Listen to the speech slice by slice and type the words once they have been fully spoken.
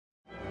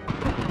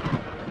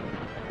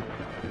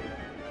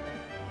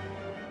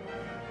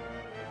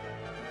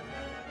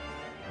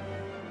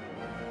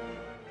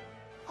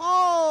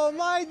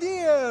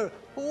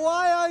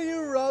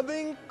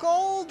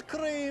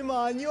cream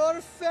on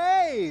your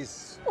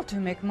face? Oh, to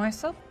make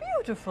myself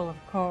beautiful, of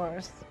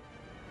course.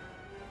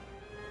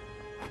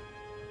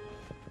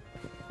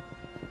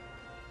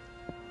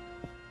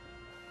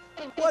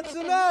 What's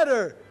the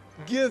matter?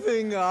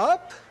 Giving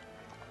up?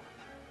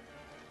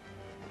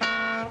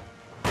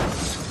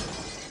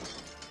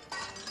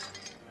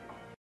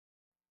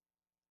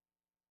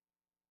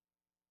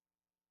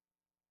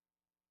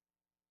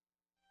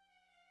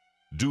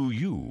 Do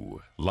you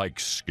like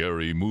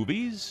scary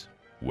movies?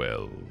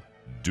 Well,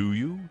 do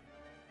you?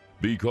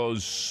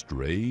 Because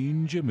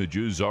strange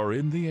images are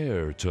in the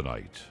air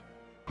tonight.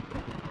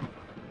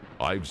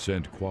 I've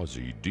sent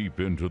Quasi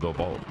deep into the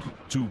vault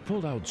to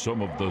pull out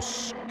some of the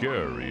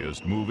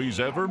scariest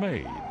movies ever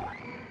made.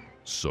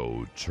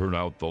 So turn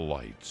out the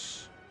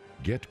lights,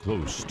 get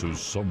close to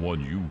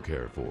someone you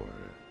care for,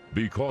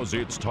 because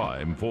it's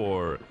time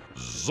for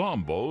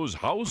Zomboo's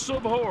House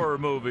of Horror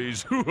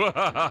Movies.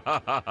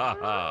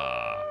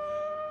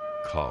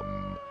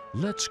 Come,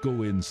 let's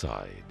go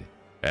inside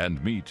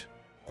and meet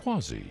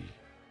Quasi.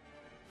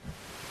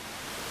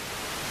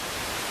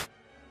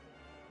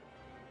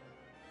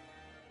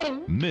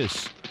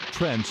 Miss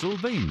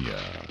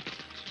Transylvania.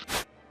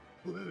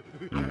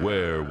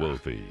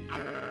 Werewolfy.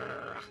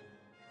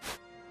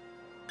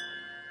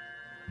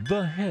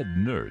 The head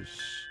nurse.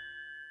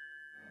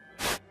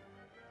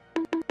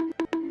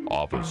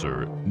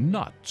 Officer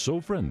not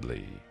so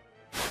friendly.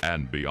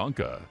 And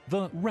Bianca,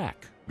 the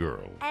rack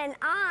girl. And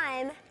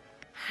I'm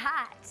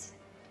hot.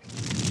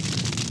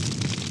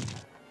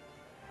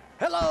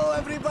 Hello,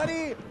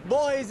 everybody,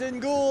 boys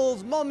and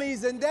ghouls,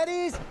 mummies and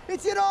daddies.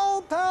 It's your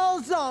old pal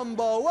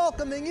Zomboo,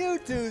 welcoming you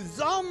to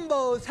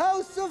Zomboo's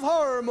House of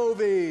Horror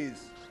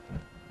Movies.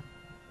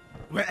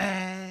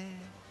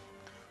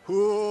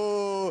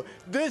 Ooh,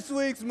 this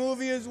week's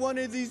movie is one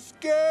of the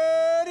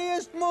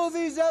scariest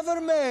movies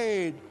ever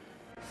made.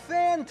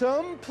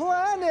 Phantom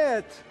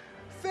Planet.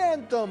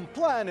 Phantom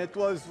Planet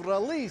was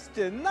released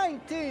in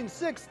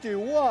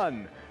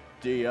 1961.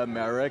 The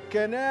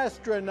American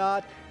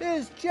astronaut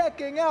is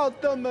checking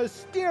out the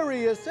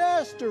mysterious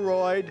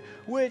asteroid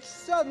which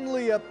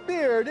suddenly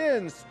appeared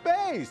in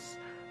space.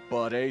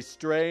 But a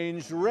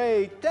strange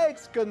ray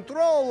takes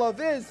control of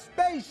his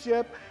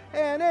spaceship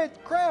and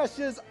it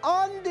crashes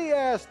on the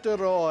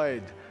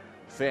asteroid.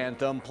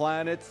 Phantom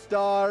Planet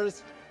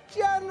stars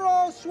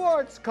General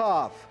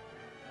Schwarzkopf,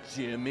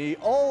 Jimmy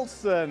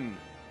Olsen,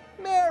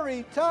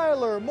 Mary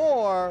Tyler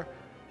Moore,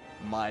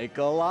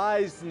 Michael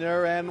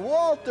Eisner and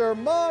Walter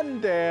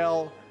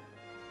Mondale,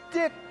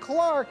 Dick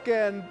Clark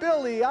and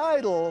Billy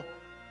Idol,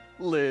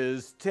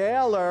 Liz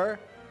Taylor,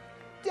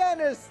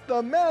 Dennis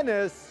the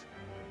Menace,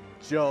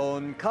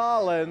 Joan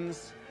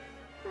Collins,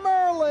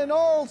 Merlin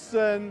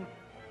Olsen,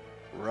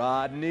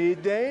 Rodney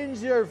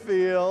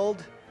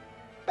Dangerfield,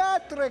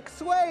 Patrick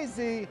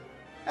Swayze,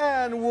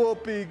 and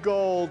Whoopi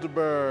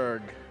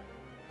Goldberg.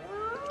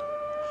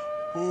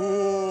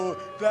 Ooh,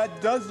 that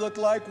does look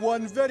like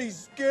one very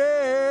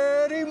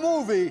scary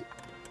movie.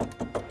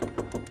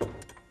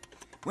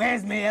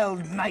 Where's me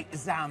old mate,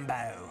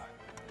 Zomboo?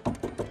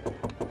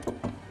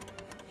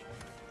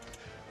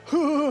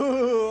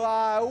 Ooh,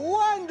 I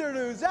wonder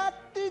who's at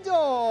the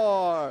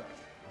door.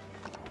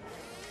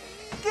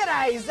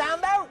 G'day,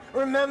 Zomboo.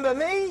 Remember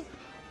me?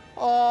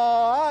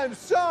 Oh, I'm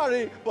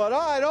sorry, but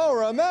I don't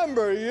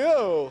remember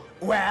you.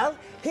 Well,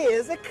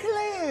 here's a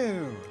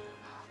clue.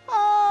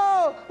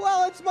 Oh,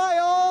 well, it's my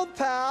old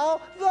pal,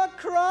 the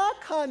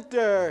Croc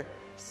Hunter.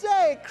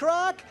 Say,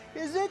 Croc,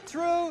 is it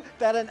true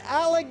that an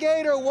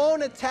alligator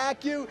won't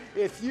attack you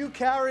if you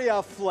carry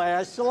a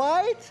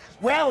flashlight?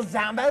 Well,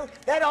 Zomboo,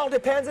 that all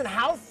depends on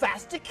how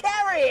fast you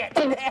carry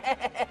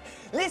it.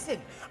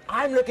 Listen,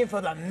 I'm looking for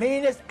the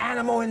meanest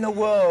animal in the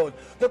world,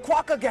 the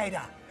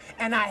crocagator.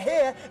 And I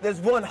hear there's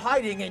one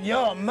hiding in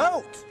your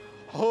moat.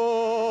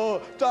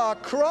 Oh, the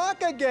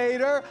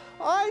crocagator?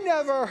 I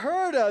never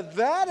heard of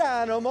that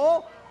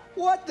animal.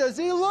 What does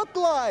he look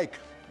like?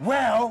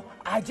 Well,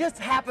 I just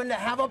happen to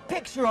have a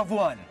picture of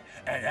one.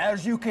 And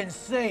as you can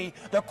see,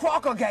 the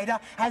crocagator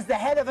has the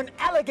head of an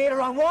alligator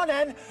on one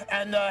end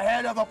and the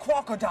head of a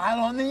crocodile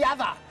on the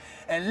other.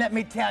 And let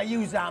me tell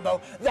you,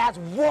 Zomboo, that's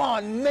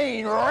one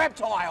mean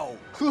reptile.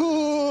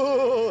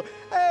 Ooh,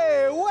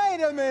 hey,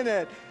 wait a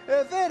minute.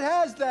 If it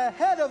has the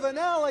head of an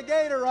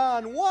alligator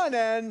on one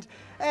end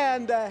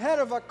and the head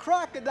of a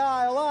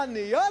crocodile on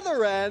the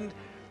other end,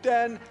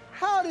 then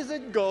how does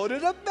it go to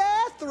the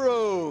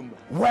bathroom?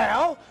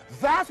 Well,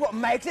 that's what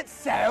makes it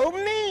so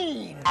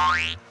mean.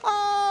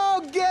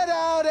 Oh, get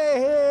out of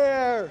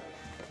here!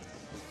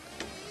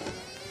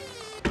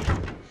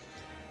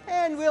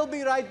 And we'll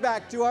be right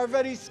back to our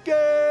very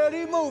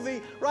scary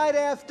movie right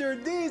after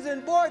these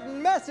important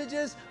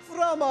messages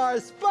from our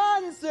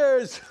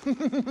sponsors.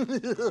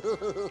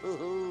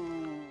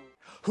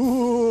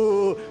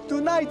 Ooh,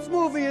 tonight's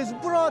movie is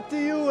brought to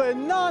you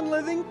in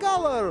non-living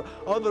color,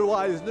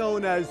 otherwise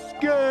known as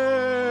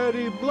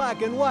scary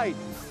black and white.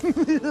 10,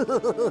 9,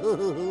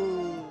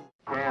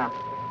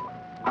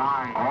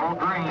 all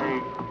green,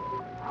 8,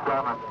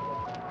 7,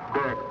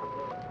 6,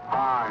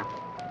 5.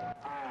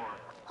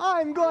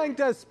 I'm going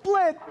to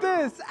split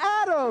this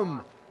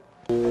atom!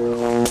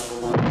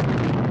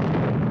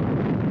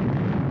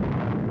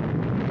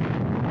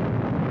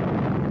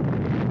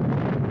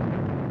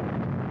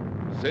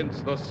 Since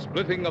the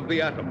splitting of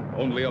the atom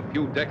only a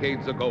few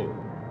decades ago,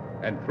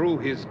 and through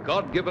his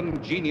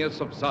God-given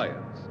genius of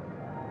science,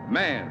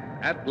 man,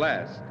 at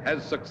last,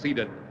 has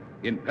succeeded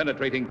in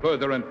penetrating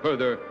further and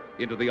further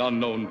into the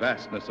unknown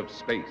vastness of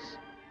space.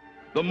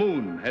 The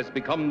moon has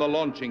become the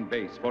launching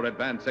base for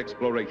advanced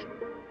exploration.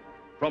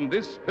 From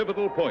this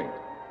pivotal point,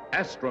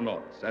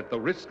 astronauts, at the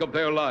risk of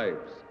their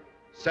lives,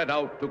 set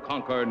out to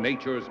conquer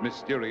nature's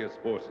mysterious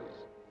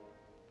forces.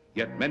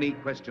 Yet many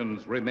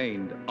questions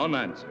remained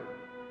unanswered.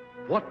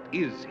 What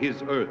is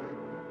his Earth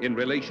in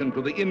relation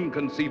to the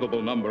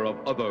inconceivable number of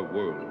other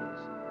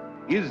worlds?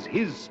 Is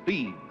his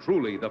speed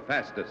truly the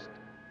fastest,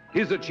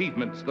 his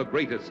achievements the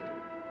greatest?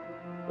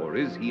 Or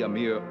is he a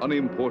mere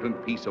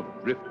unimportant piece of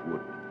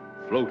driftwood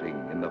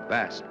floating in the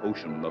vast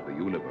ocean of the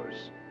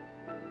universe?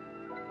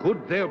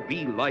 Could there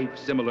be life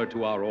similar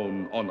to our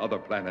own on other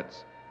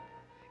planets?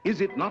 Is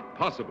it not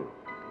possible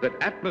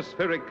that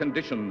atmospheric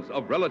conditions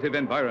of relative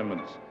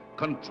environments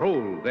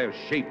control their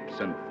shapes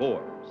and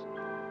forms?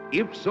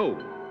 If so,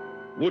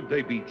 would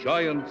they be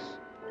giants?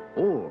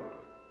 Or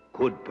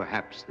could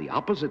perhaps the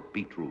opposite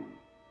be true?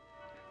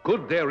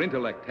 Could their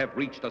intellect have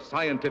reached a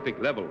scientific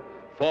level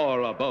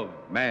far above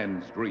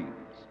man's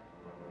dreams?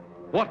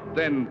 What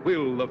then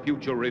will the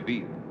future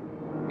reveal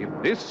if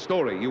this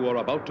story you are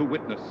about to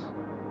witness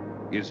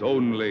is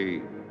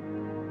only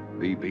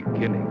the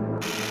beginning?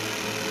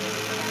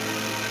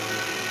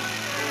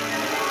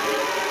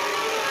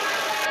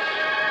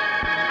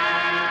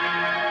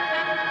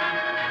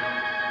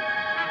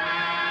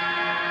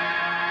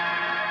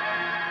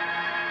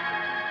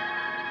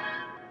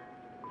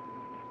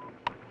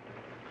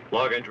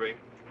 Log entry,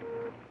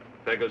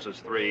 Pegasus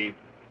 3,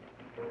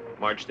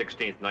 March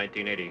 16th,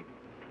 1980.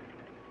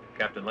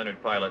 Captain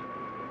Leonard, pilot.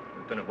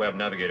 Lieutenant Webb,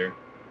 navigator.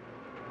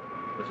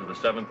 This is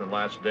the 7th and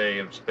last day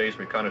of space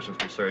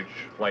reconnaissance research,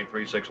 Flight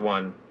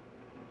 361,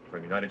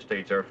 from United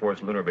States Air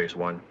Force Lunar Base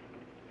 1.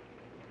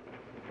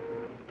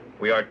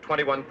 We are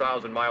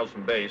 21,000 miles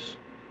from base,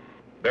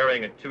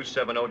 bearing at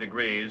 270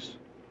 degrees,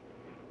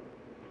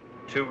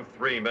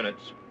 23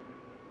 minutes.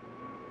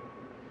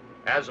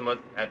 Azimuth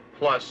at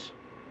plus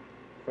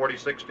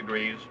 46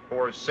 degrees,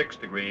 46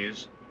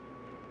 degrees,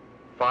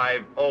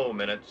 50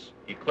 minutes,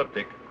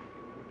 ecliptic.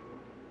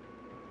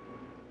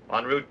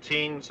 On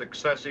routine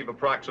successive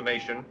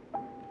approximation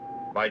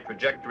by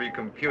trajectory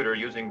computer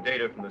using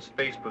data from the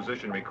space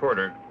position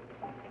recorder.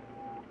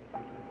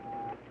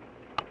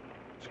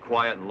 It's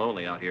quiet and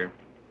lonely out here.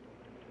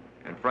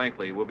 And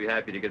frankly, we'll be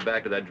happy to get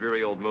back to that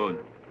dreary old moon.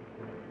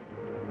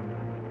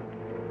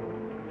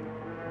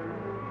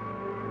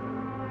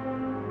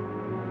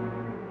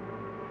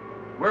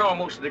 We're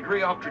almost a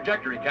degree off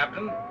trajectory,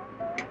 Captain.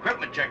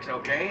 Equipment check's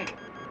okay.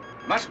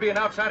 Must be an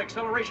outside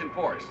acceleration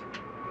force.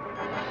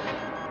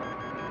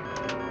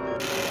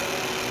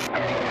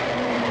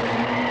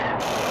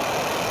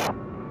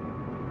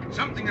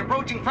 Something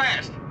approaching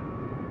fast.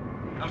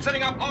 I'm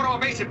setting up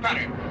auto-evasive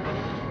pattern.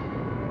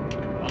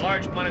 A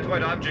large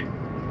planetoid object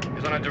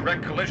is on a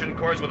direct collision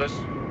course with us.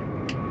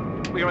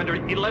 We are under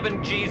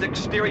 11 G's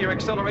exterior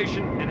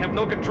acceleration and have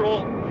no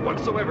control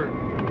whatsoever.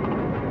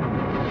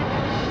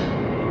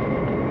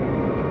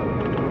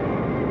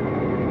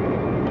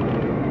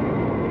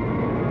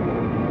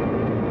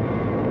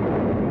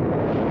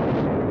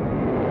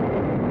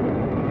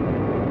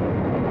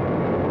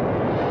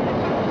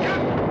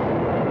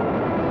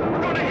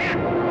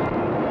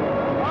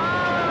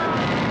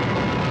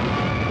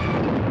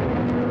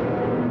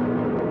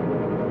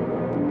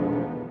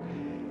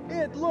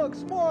 It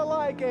looks more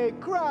like a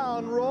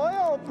Crown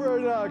Royal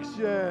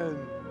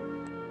production.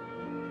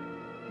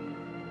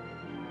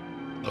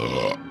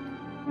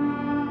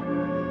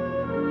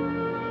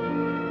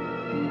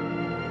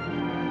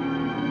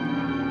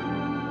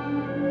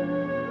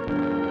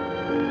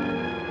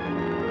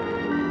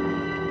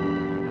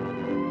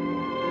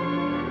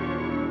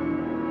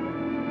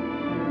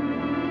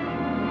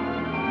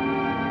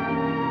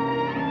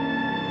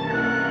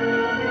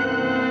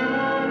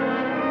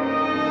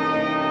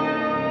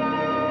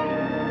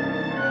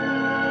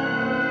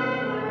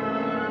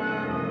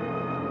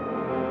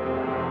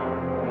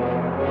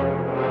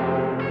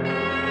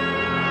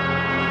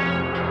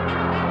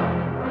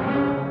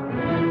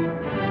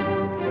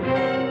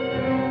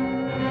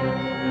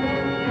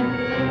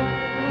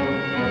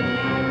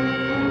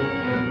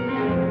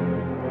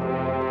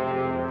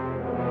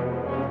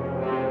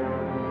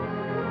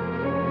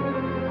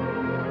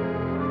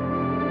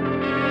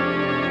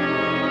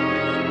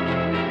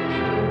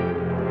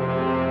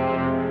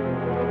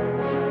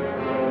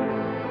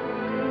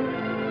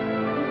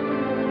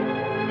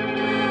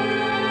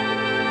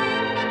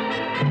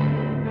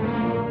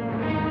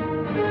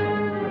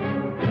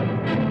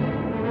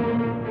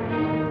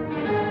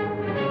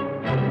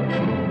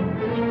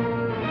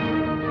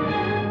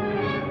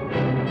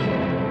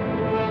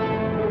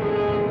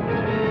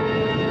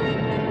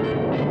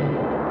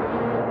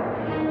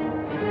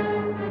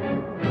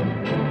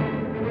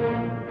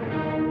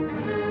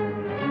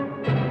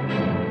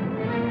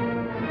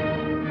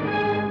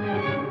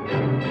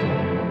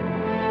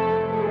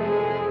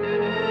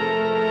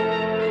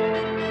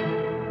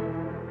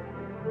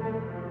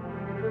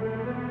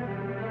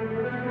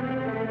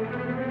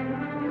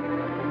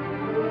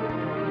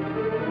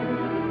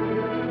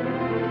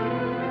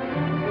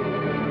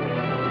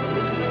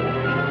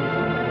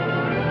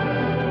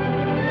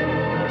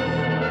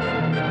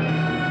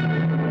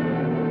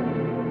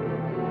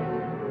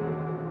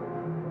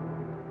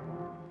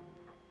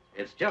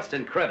 Just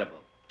incredible.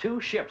 2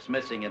 ships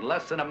missing in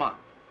less than a month.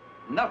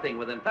 Nothing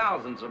within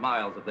thousands of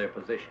miles of their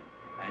position.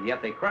 And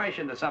yet they crash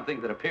into something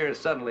that appears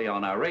suddenly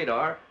on our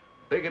radar,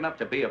 big enough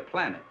to be a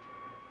planet.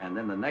 And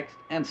then the next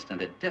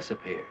instant it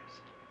disappears.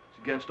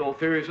 It's against all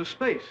theories of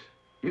space.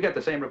 You get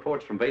the same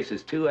reports from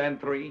bases 2 and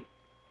 3?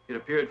 It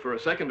appeared for a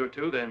second or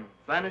two, then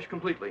vanished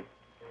completely.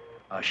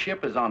 A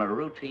ship is on a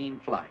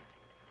routine flight.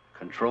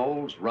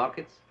 Controls,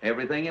 rockets,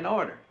 everything in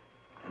order.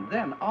 And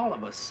then all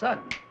of a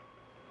sudden...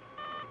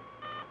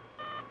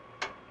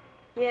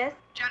 Yes?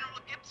 General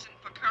Gibson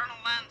for Colonel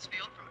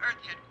Lansfield from Earth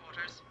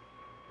Headquarters.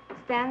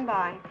 Stand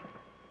by.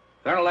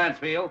 Colonel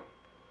Lansfield.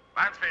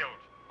 Lansfield,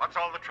 what's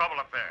all the trouble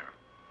up there?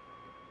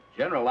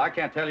 General, I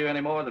can't tell you any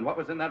more than what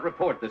was in that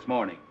report this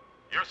morning.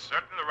 You're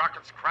certain the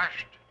rockets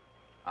crashed?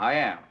 I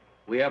am.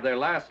 We have their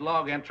last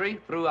log entry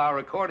through our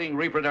recording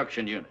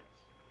reproduction units.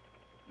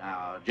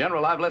 Now,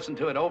 General, I've listened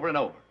to it over and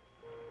over.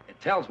 It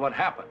tells what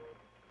happened,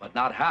 but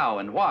not how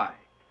and why.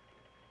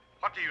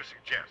 What do you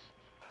suggest?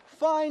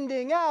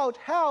 Finding out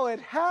how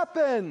it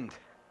happened.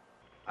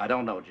 I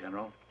don't know,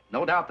 General.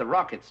 No doubt the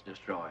rocket's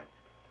destroyed.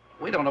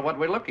 We don't know what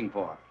we're looking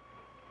for.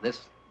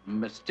 This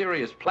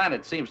mysterious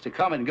planet seems to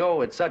come and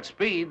go at such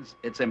speeds,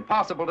 it's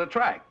impossible to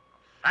track.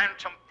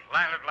 Phantom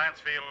planet,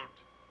 Lansfield.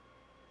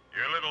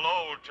 You're a little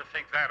old to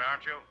think that,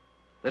 aren't you?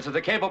 This is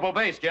a capable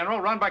base,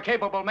 General, run by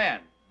capable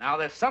men. Now,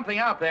 there's something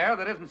out there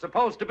that isn't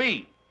supposed to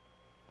be.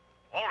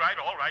 All right,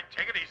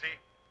 take it easy.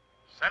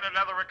 Send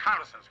another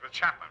reconnaissance with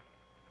Chapman.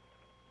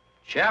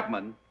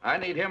 Chapman? I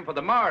need him for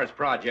the Mars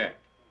project.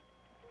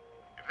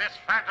 If this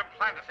Phantom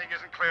planet thing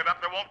isn't cleared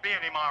up, there won't be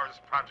any Mars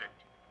project.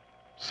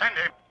 Send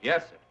him.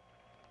 Yes, sir.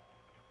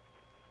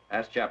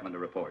 Ask Chapman to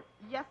report.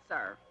 Yes,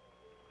 sir.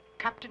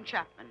 Captain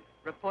Chapman,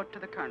 report to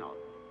the Colonel.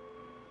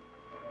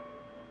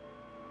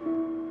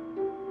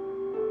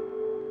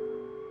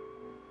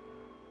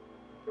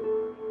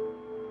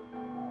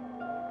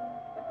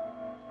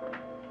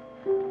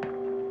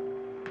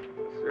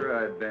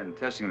 Sir, I've been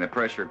testing the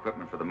pressure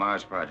equipment for the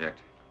Mars project.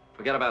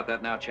 Forget about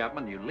that now,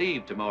 Chapman. You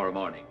leave tomorrow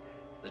morning.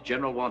 The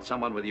General wants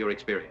someone with your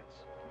experience.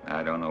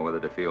 I don't know whether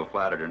to feel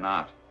flattered or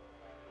not.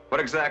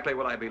 What exactly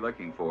will I be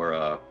looking for?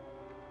 A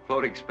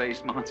floating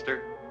space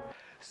monster?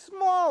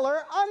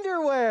 Smaller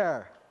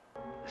underwear.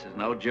 This is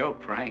no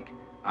joke, Frank.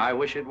 I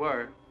wish it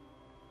were.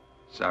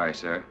 Sorry,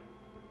 sir.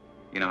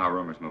 You know how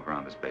rumors move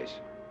around the space.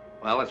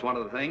 Well, it's one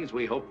of the things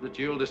we hope that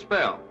you'll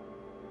dispel.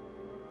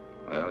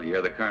 Well,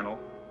 you're the Colonel.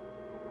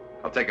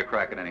 I'll take a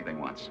crack at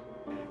anything once.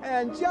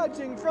 And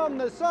judging from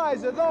the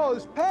size of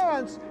those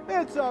pants,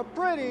 it's a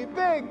pretty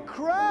big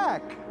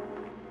crack.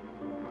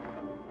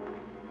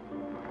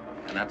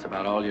 And that's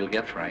about all you'll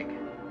get, Frank.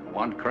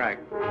 One crack.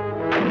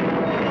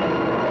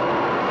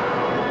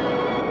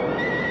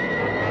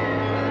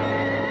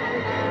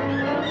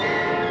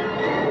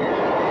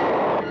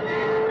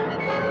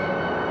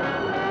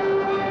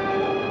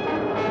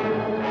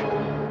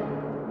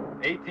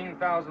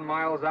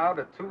 miles out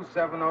at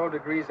 270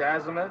 degrees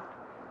azimuth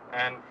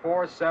and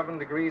 47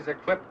 degrees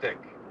ecliptic.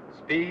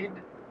 Speed,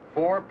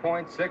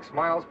 4.6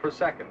 miles per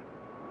second.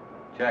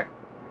 Check.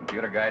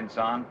 Computer guidance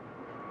on.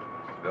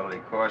 Stability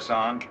course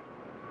on.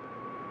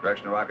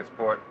 Directional rockets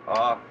port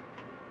off.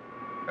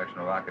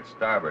 Directional rocket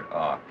starboard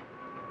off.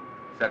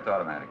 Set to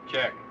automatic.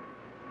 Check.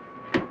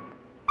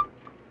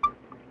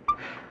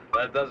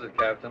 That does it,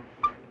 Captain.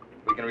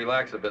 We can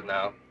relax a bit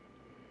now.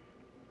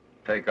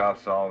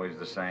 Takeoff's always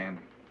the same.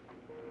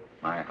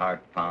 My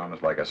heart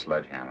pounds like a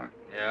sledgehammer.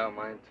 Yeah,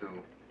 mine too.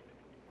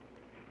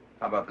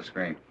 How about the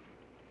screen?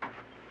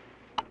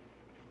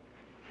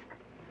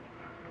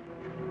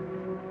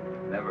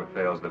 Never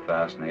fails to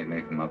fascinate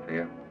me from up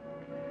here.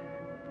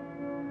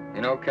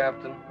 You know,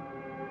 Captain,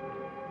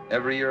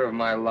 every year of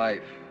my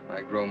life,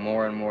 I grow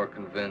more and more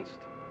convinced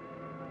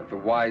that the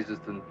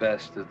wisest and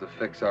best is to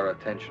fix our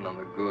attention on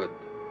the good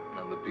and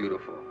on the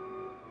beautiful.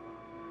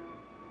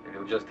 If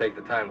you'll just take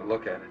the time to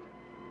look at it.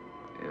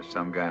 You're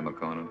some guy,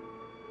 McConan.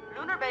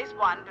 Lunar Base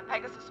 1 to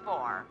Pegasus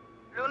 4.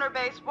 Lunar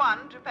Base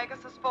 1 to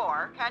Pegasus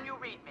 4. Can you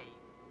read me?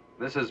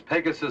 This is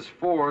Pegasus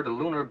 4 to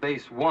Lunar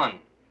Base 1.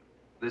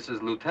 This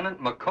is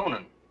Lieutenant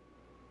McConan.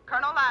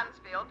 Colonel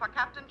Lansfield for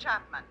Captain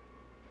Chapman.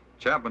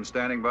 Chapman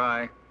standing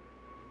by.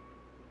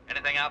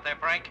 Anything out there,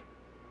 Frank?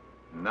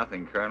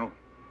 Nothing, Colonel.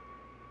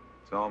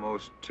 It's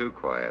almost too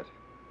quiet.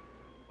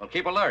 Well,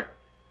 keep alert.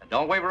 And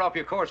don't waver off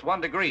your course 1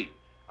 degree,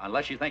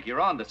 unless you think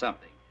you're on to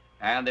something.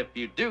 And if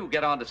you do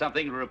get onto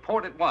something,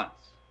 report at once.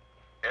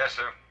 Yes,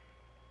 sir.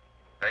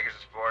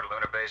 Pegasus 4 to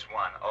Lunar Base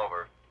 1.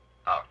 Over.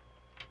 Out.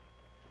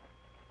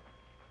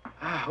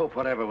 I hope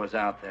whatever was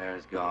out there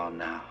is gone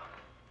now.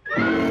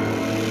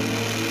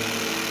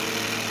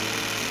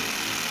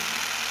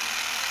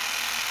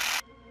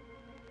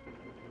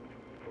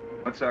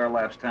 What's our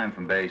elapsed time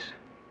from base?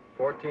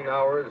 14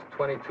 hours,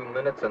 22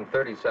 minutes, and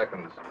 30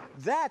 seconds.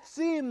 That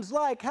seems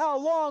like how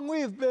long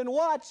we've been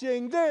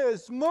watching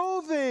this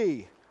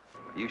movie.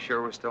 Are you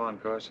sure we're still on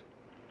course?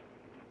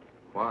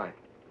 Why?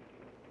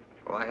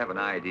 Well, I have an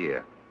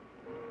idea.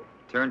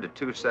 Turn to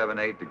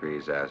 278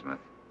 degrees azimuth.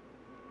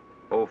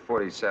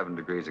 047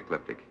 degrees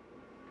ecliptic.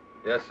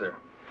 Yes, sir.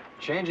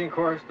 Changing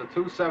course to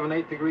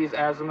 278 degrees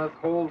azimuth,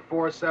 hold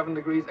 47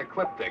 degrees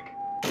ecliptic.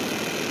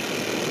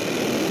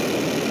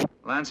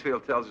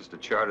 Lansfield tells us to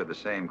charter the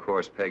same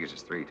course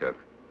Pegasus 3 took.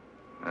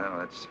 Well,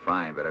 that's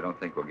fine, but I don't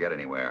think we'll get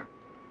anywhere.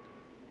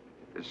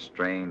 If this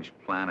strange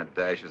planet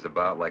dashes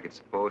about like it's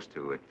supposed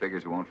to, it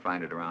figures we won't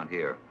find it around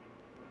here.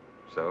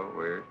 So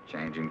we're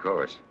changing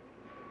course.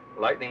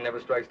 Lightning never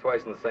strikes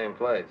twice in the same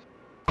place.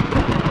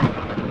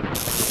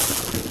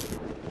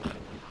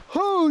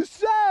 Who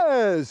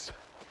says?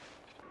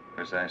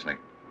 Precisely.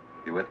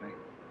 You with me?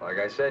 Like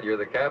I said, you're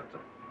the captain.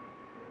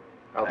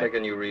 I'll take a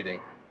new reading.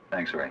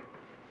 Thanks, Ray.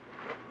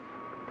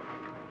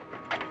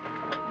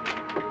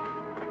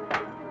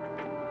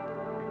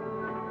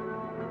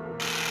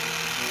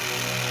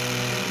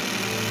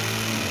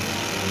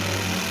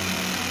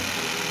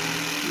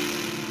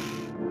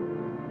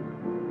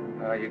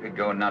 You could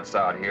go nuts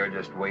out here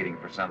just waiting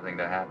for something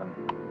to happen.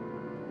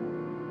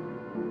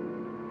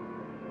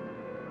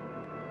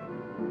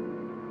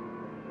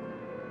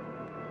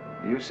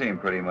 You seem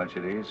pretty much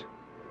at ease.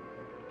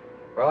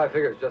 Well, I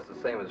figure it's just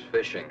the same as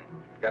fishing.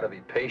 Gotta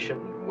be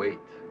patient and wait.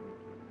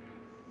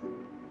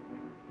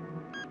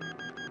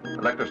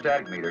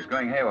 Electrostatic meters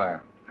going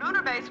haywire.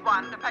 Lunar Base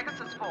 1 to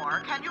Pegasus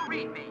 4. Can you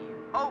read me?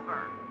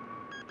 Over.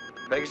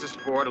 Pegasus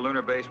 4 to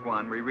Lunar Base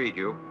 1. We read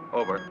you.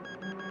 Over.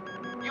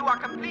 You are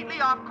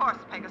completely off course,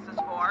 Pegasus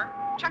 4.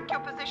 Check your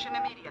position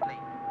immediately.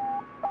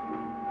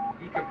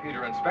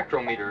 E-computer and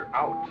spectrometer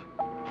out.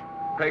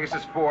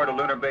 Pegasus 4 to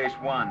Lunar Base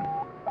 1.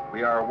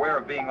 We are aware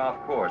of being off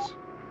course.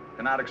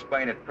 Cannot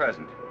explain at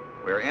present.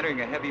 We are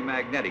entering a heavy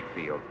magnetic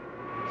field.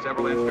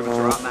 Several instruments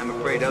are out, and I'm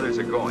afraid others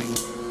are going.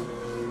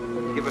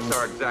 Give us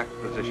our exact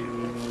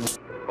position.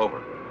 Over.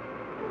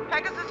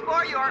 Pegasus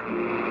 4, you're...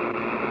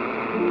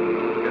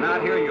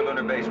 Cannot hear you,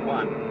 Lunar Base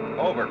 1.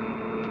 Over.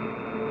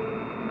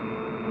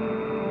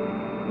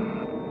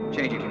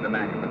 Changing to the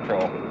manual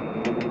control.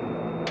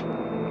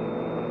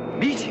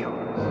 Meteors!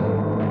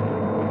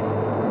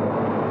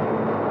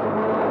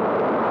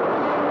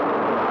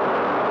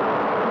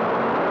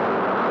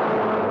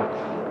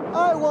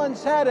 I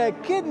once had a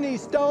kidney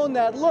stone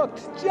that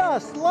looked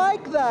just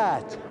like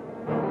that.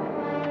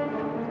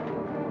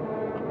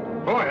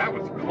 Boy, that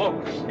was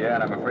close. Yeah,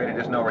 and I'm afraid it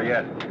isn't over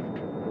yet.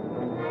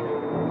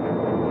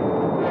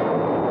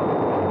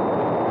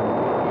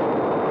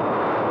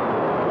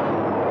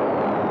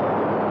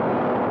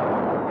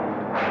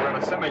 We're on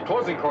a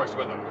semi-closing course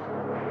with them.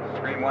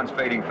 Screen 1's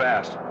fading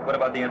fast. What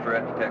about the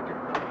infrared detector?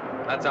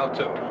 That's out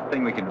too. The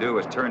thing we can do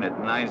is turn it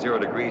 90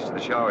 degrees to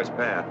the shower's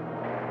path.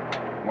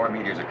 More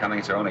meteors are coming,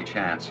 it's our only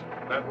chance.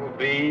 That will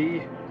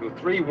be to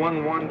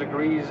 311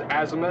 degrees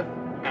azimuth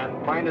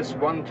and minus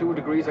 12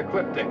 degrees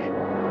ecliptic.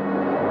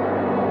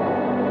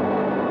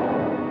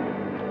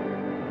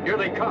 Here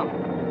they come.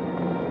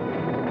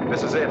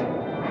 This is it.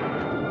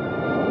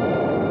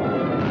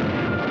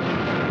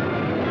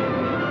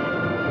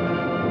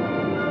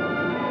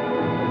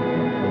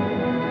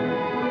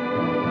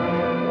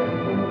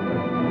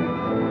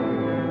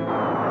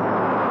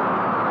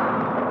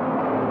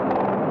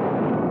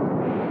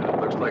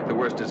 Looks like the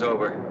worst is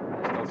over.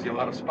 Still see a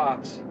lot of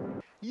spots.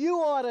 You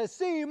ought to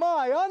see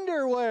my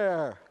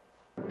underwear.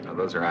 Now,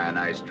 those are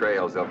ionized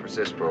trails. They'll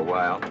persist for a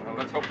while. Well,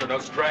 let's hope for no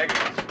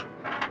stragglers.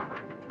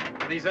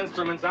 With these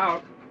instruments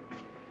out,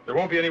 there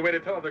won't be any way to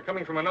tell if they're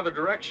coming from another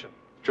direction.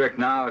 Trick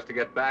now is to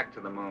get back to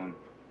the moon.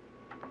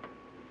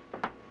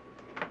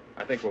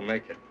 I think we'll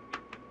make it.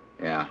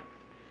 Yeah.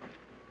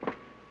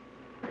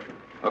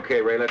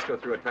 Okay, Ray, let's go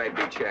through a tight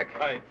beat check.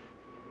 Right.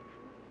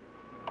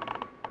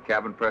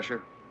 Cabin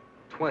pressure?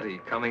 20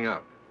 coming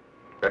up.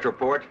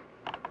 Retroport?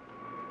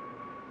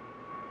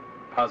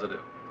 Positive.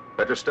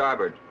 Retro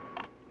starboard?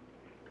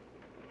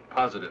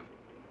 Positive.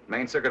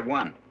 Main circuit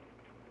 1?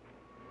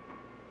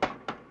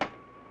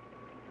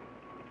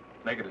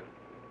 Negative.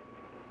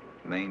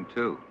 Main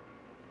 2?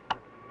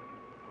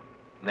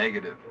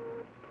 Negative.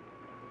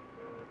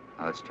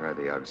 Now, let's try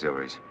the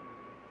auxiliaries.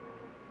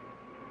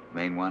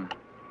 Main 1?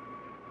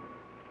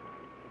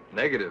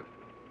 Negative.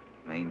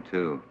 Main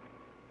 2?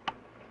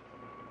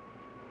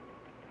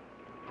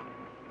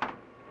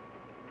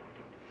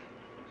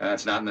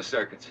 That's not in the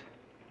circuits.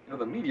 You know,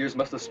 the meteors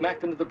must have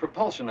smacked into the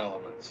propulsion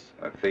elements.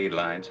 Our feed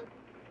lines.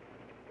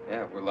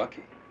 Yeah, we're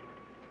lucky.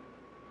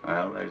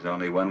 Well, there's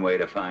only one way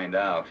to find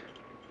out.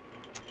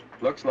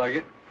 Looks like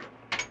it.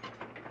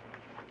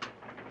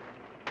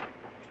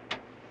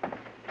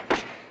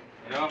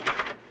 You know,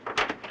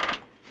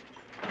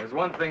 there's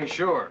one thing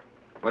sure.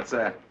 What's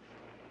that?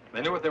 They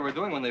knew what they were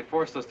doing when they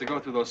forced us to go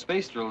through those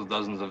space drills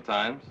dozens of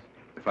times.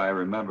 If I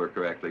remember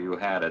correctly, you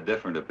had a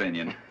different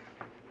opinion.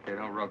 Okay,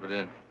 don't rub it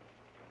in.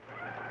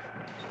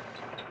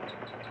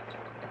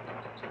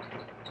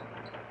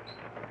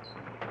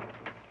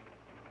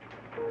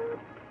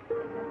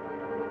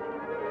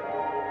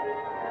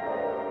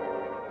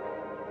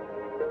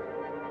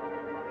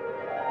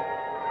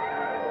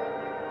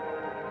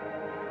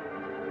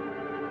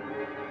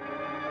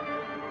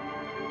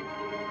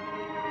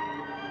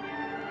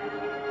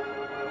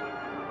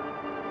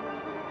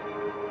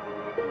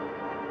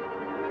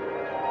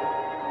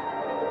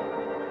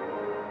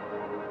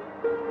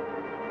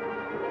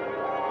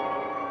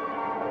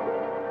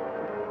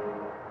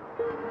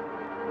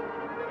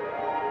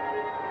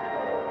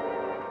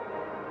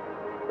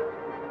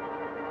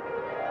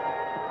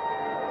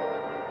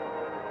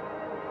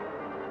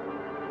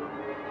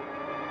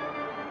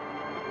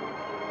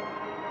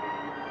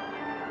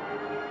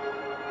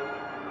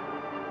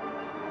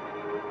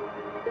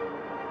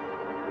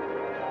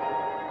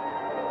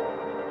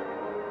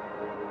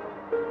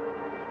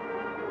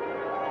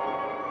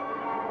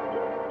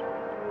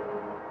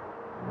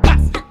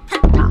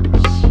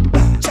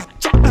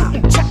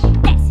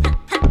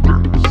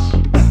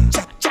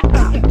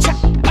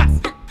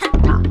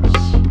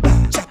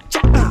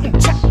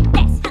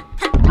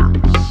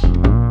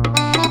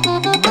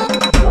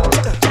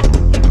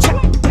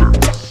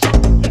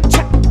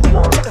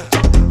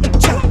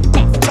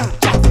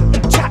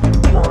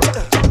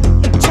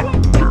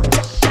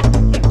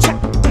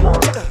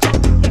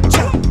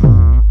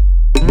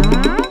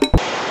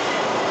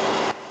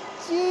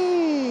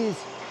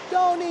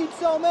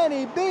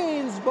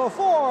 beans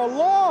before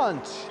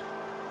launch.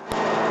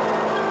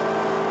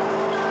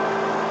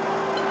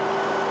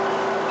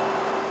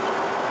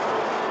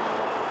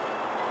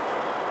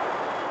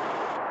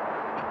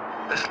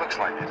 This looks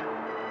like it.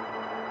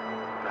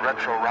 The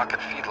retro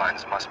rocket feed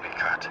lines must be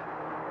cut.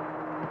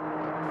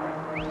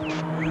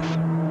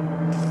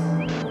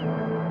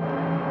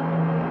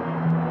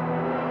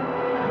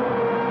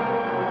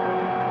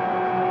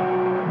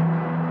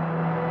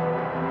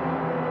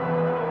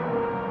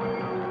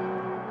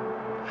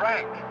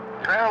 Frank,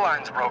 your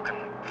airline's broken.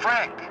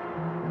 Frank!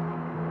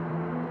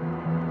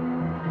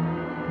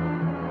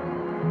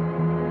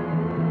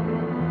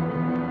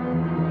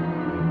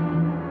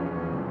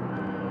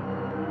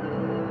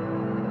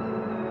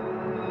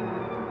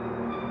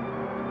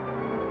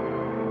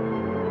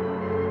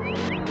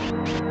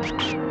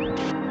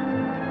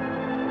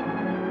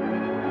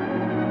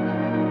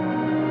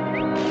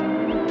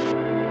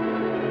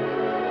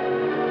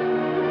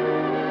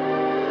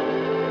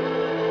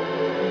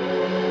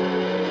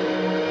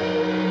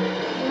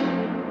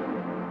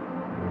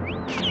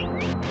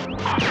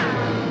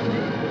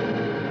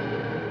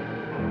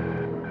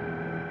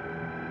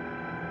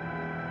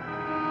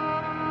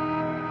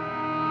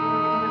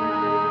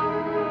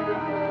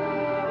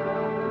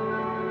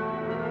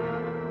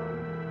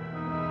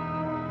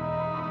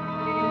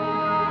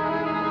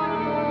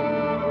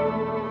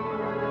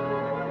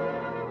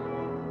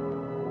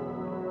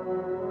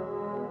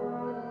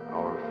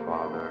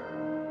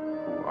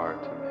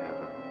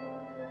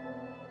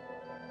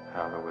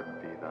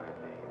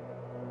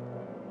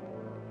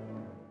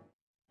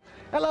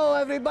 Hello,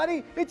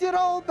 everybody. It's your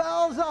old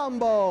pal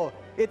Zomboo.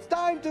 It's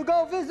time to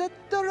go visit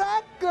the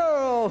Rat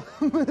Girl.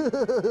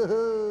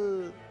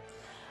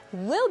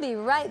 We'll be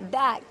right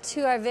back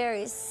to our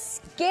very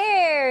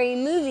scary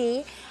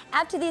movie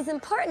after these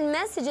important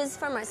messages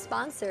from our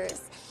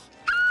sponsors.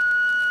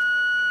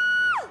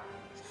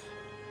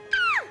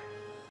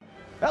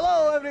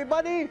 Hello,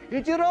 everybody.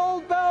 It's your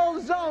old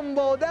pal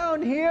Zomboo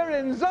down here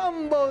in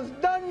Zomboo's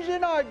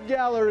Dungeon Art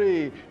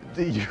Gallery.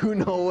 Do you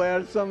know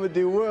where some of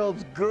the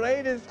world's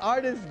greatest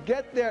artists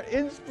get their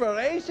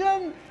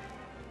inspiration?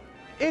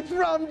 It's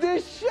from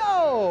this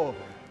show.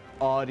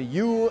 Are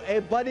you a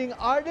budding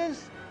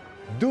artist?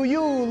 Do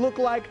you look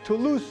like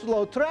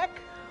Toulouse-Lautrec?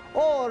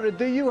 Or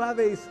do you have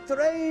a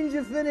strange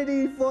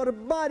affinity for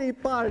body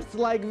parts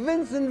like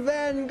Vincent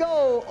van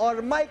Gogh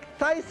or Mike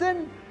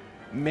Tyson?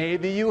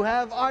 Maybe you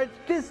have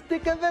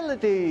artistic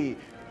ability.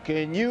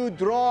 Can you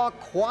draw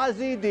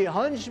Quasi the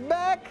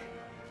Hunchback?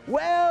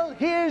 Well,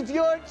 here's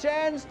your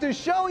chance to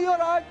show your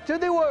art to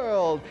the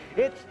world.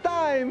 It's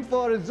time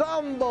for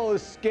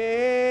Zomboo's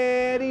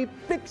Scary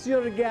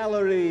Picture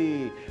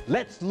Gallery.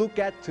 Let's look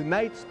at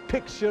tonight's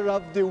picture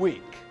of the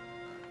week.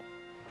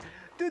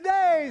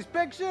 Today's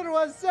picture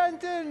was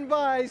sent in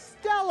by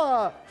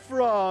Stella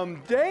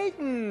from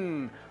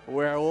Dayton.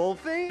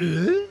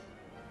 Werewolfie?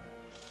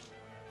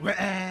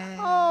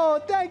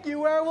 Oh, thank you,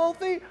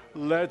 Werewolfie.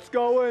 Let's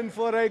go in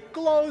for a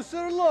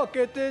closer look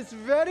at this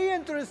very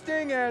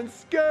interesting and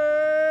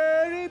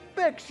scary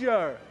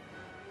picture.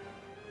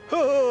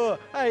 Oh,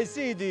 I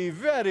see the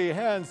very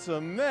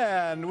handsome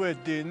man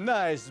with the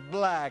nice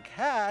black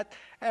hat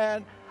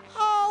and...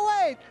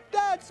 Oh, wait,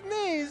 that's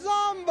me,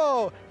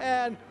 Zomboo.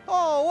 And,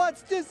 oh,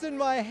 what's this in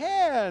my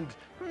hand?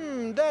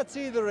 That's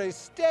either a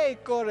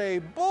stake or a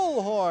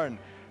bullhorn.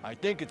 I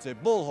think it's a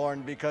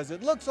bullhorn because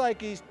it looks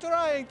like he's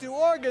trying to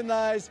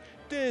organize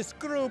this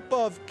group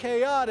of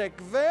chaotic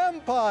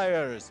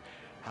vampires.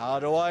 How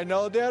do I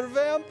know they're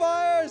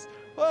vampires?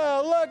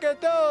 Well, look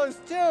at those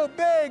two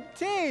big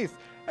teeth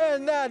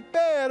and that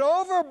bad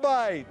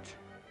overbite.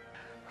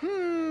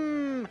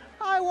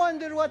 I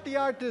wonder what the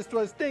artist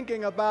was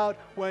thinking about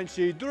when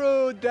she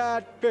drew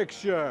that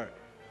picture.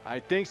 I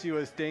think she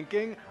was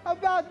thinking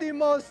about the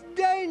most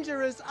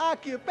dangerous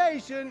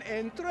occupation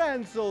in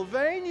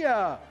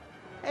Transylvania.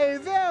 A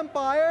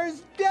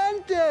vampire's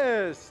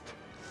dentist.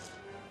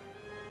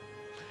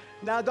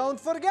 Now don't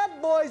forget,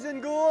 boys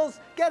and ghouls,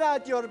 get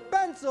out your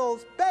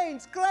pencils,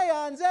 paints,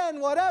 crayons, and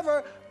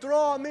whatever.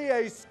 Draw me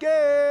a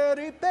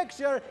scary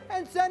picture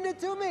and send it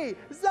to me,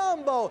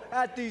 Zomboo,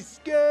 at the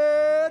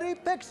Scary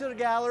Picture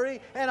Gallery,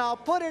 and I'll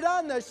put it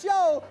on the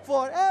show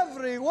for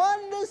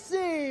everyone to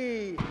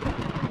see.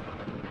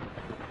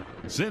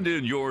 Send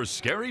in your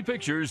scary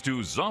pictures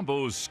to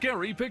Zomboo's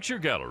Scary Picture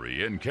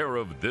Gallery in care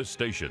of this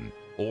station.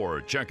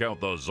 Or check out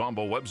the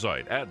Zomboo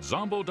website at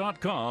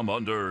zomboo.com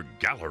under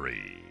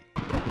Gallery.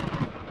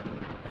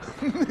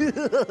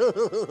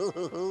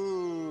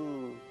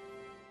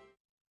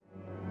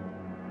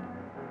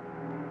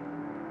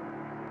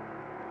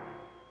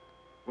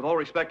 With all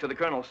respect to the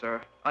Colonel,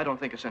 sir, I don't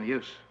think it's any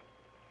use.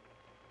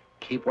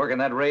 Keep working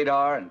that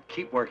radar and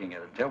keep working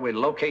it until we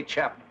locate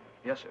Chapman.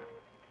 Yes, sir.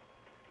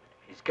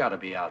 He's got to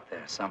be out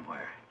there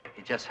somewhere.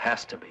 He just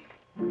has to be.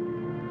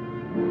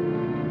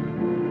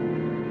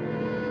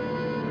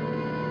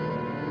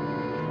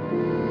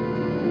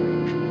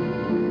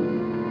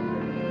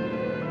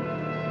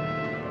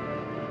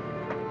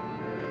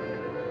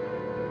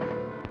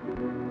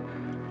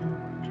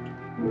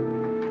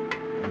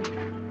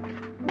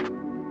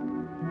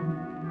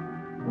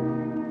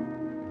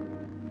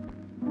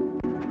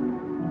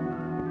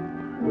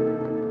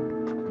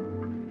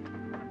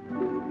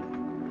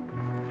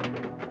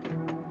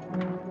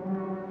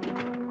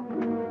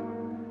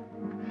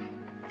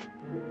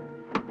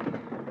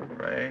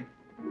 Ray?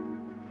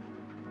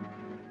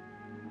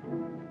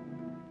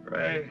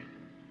 Ray?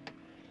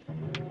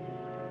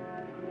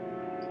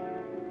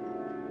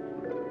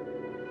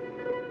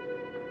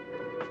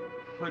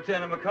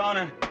 Lieutenant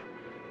McConnell.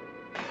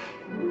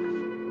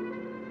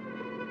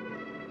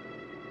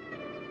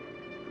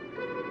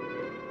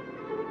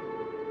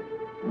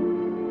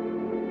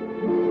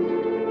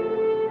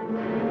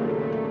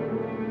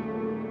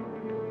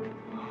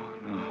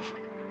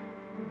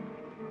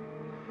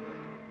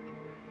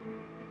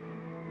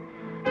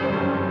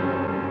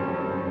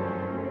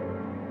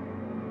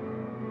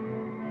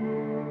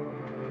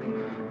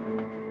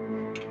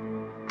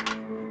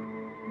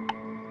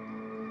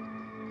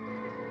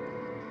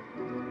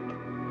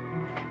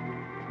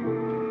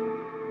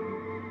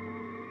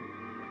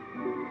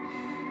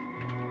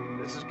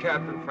 This is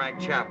Captain Frank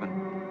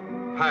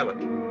Chapman, pilot,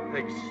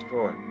 Pegasus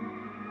 4.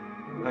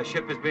 My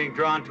ship is being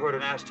drawn toward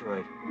an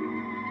asteroid.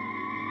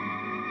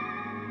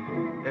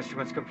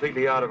 Instruments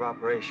completely out of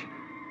operation.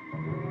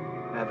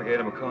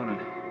 Navigator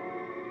McConan,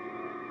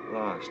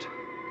 lost.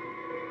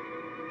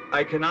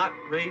 I cannot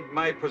read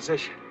my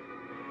position.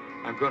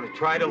 I'm going to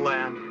try to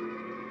land.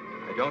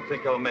 I don't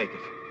think I'll make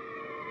it.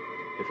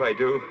 If I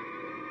do,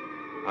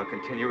 I'll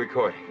continue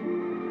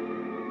recording.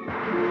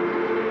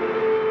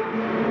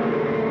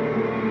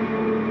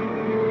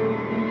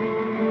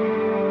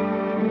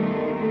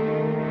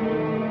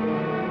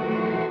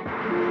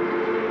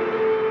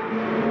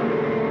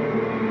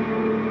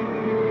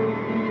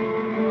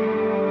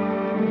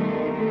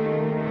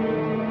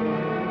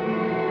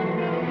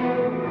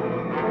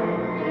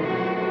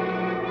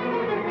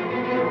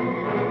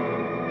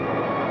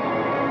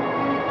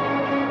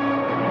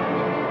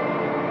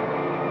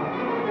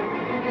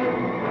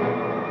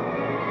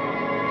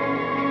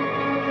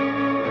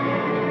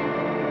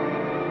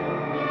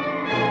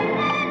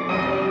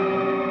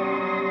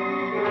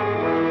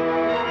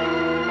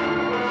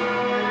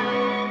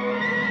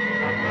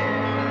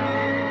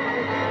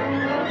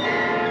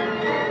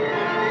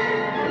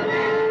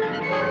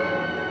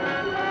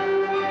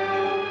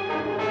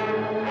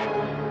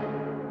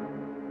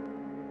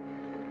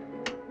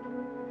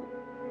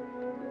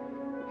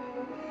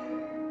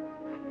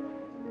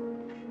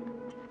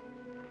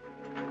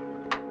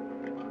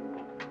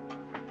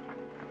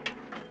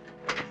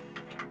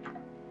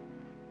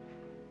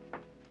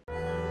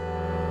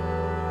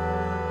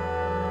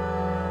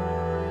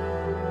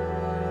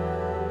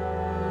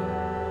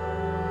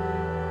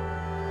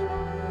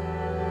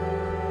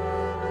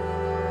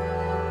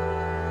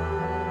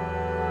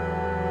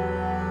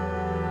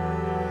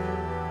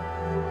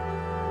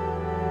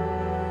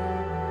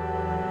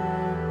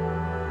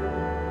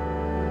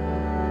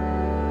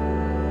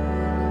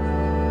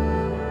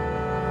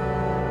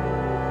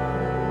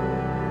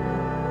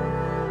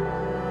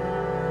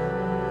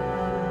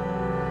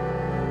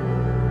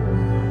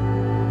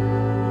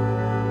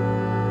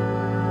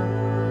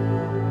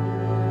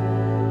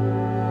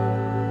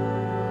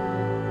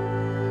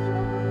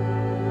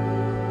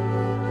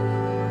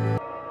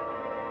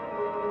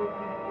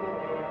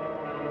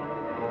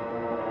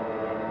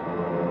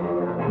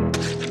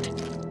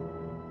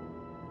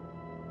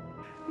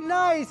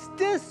 Nice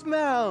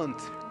dismount!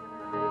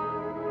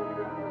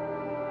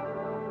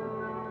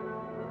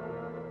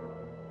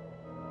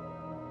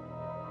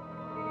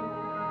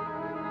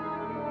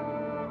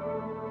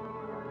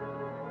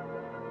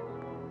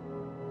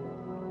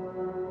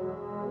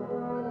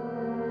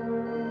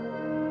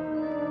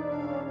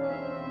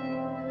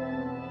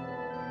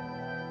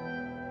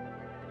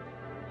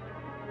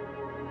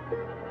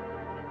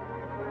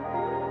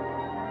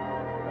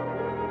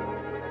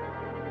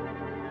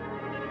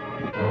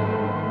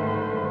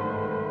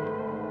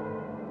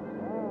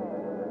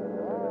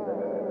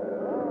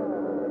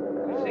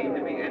 Seem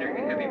to be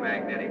entering a heavy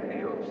magnetic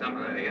field. Some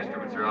of the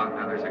instruments are out and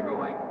others are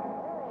going.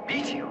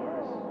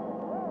 Meteors?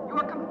 You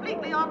are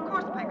completely off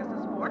course,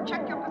 Pegasus 4.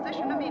 Check your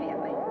position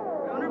immediately.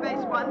 Lunar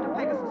Base 1 to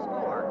Pegasus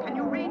 4. Can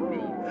you read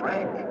me?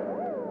 Frank,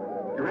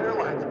 your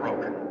airline's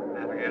broken.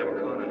 Navigator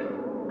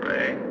McConan.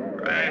 Ray?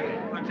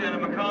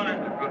 Lieutenant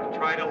McConan. I'm going to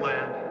try to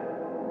land.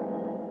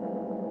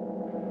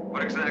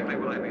 What exactly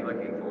will I be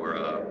looking for?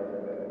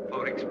 A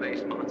floating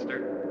space monster?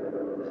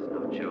 This is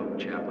no joke,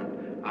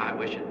 Chaplain. I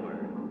wish it were.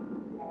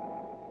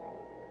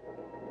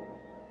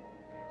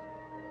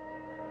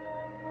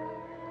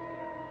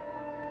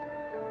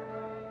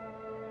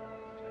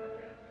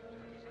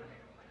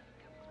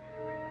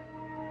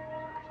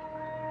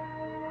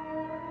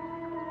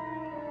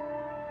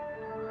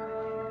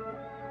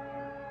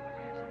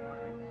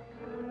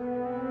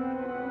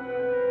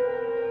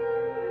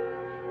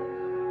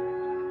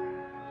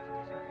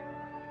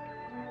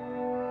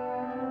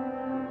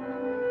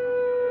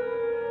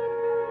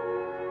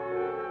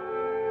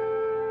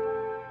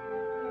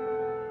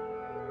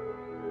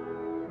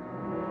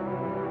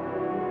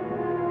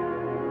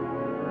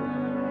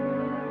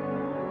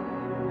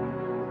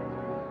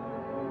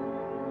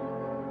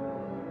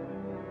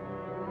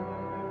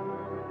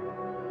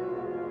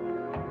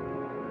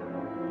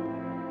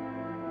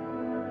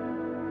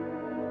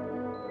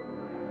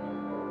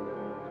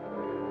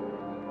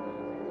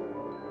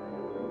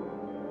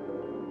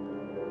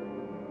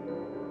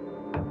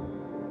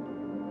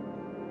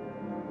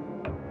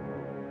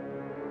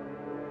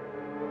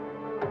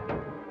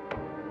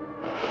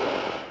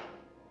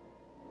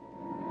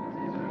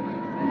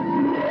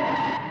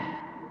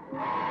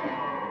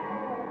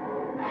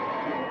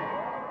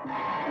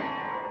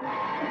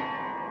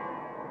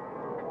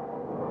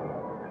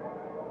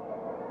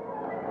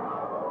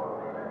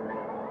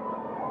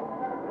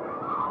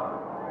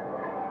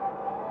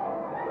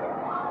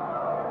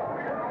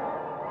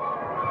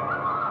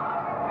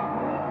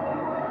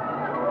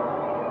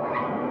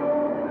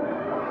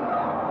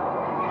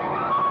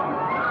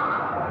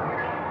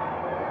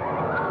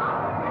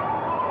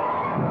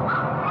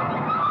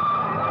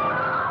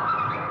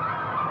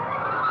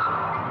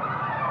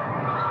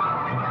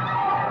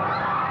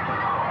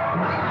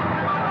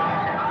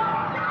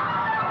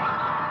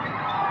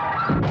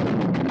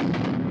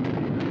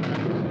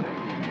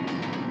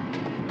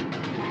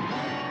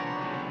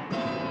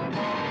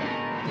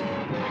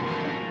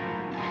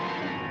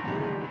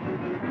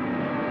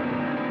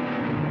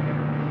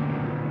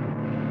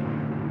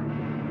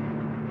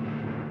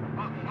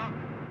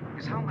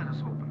 helmet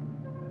is open.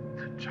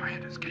 The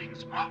giant is getting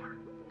smaller.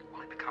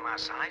 Will it become our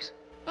size?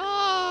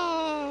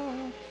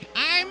 Oh,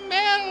 I'm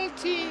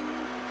melting,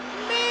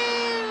 melting.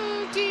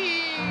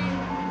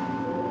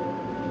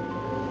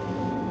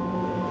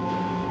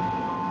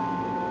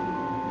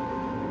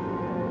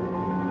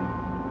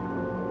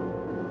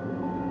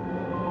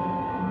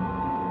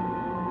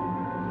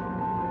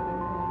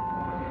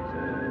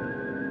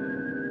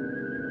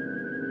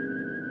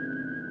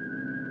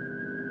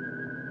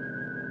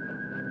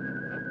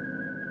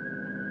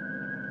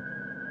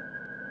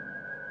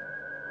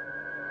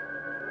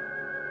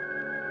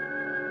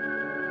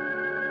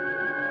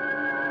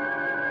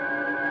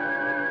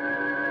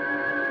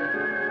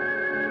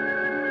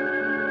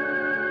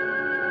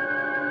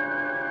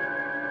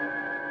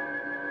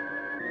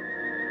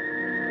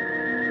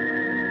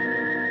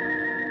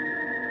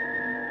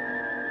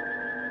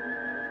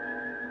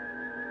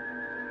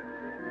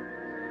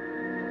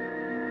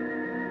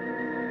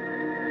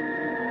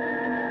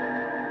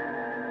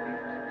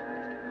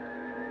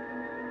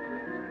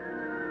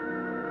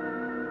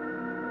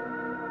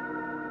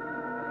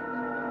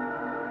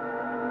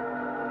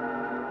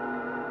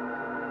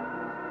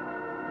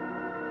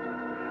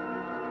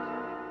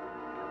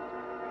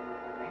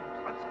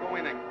 Let's go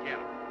in and get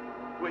him.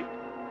 Wait,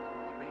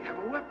 he may have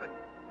a weapon.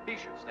 He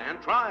should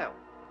stand trial.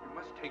 We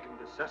must take him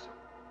to Cecil.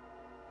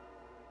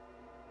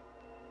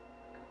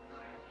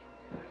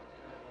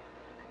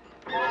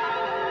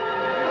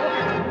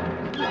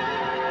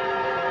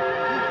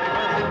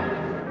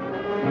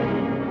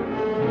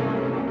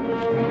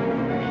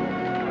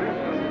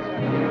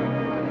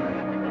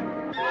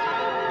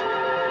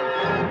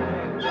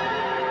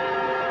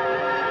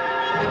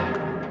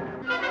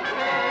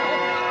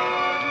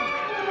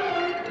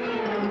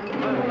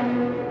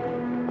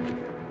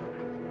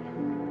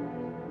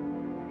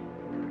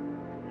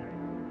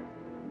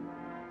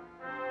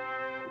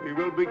 We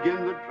will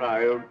begin the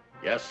trial.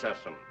 Yes,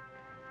 Cecil.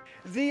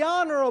 The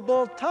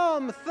Honorable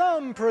Tom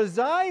Thumb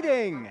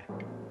presiding.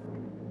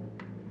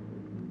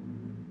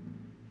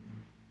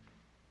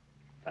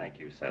 Thank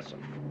you, Cecil.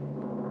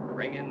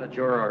 Bring in the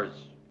jurors.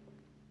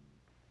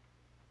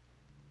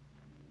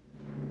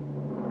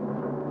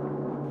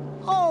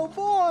 Oh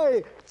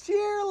boy,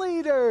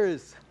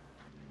 cheerleaders.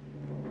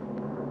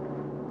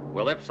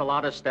 Will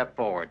Ipsilatus step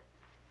forward?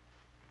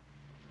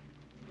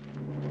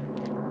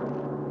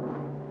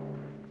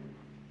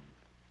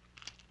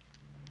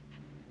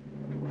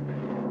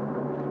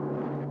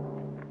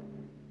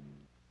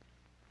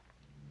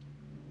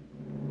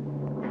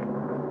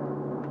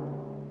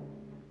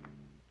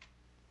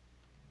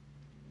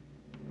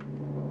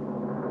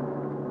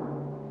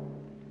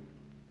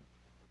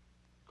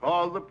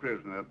 Call the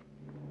prisoner.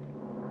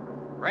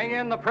 Bring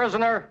in the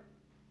prisoner.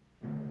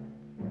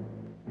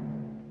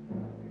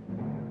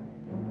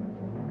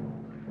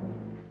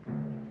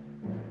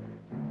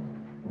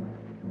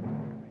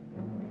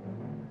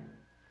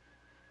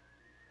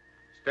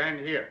 Stand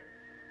here,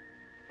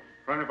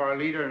 in front of our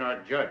leader and our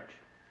judge.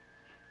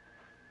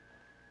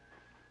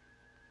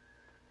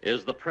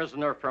 Is the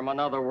prisoner from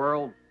another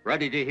world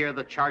ready to hear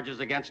the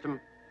charges against him?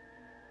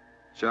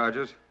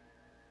 Charges?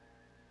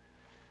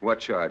 What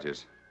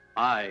charges?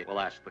 I will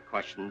ask the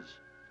questions.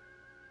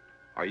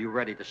 Are you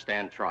ready to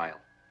stand trial?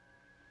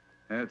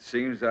 It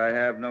seems I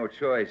have no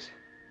choice.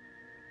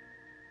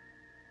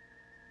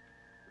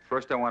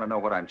 First, I want to know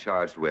what I'm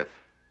charged with.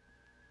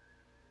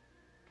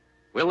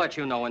 We'll let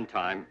you know in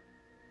time.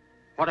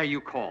 What are you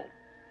called?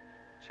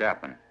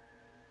 Chapman.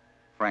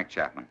 Frank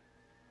Chapman.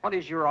 What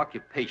is your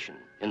occupation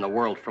in the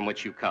world from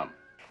which you come?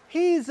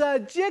 He's a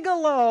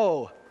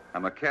gigolo.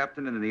 I'm a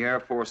captain in the Air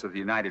Force of the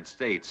United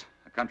States,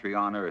 a country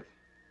on Earth,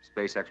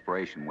 Space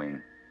Exploration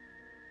Wing.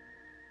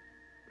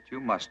 But you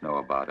must know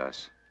about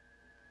us.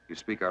 You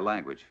speak our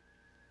language.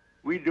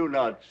 We do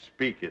not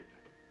speak it.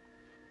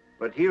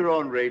 But here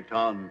on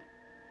Rayton...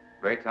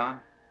 Rayton?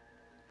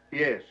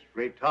 Yes,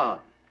 Rayton,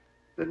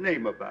 the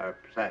name of our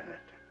planet.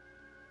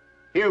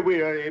 Here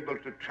we are able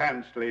to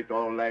translate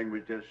all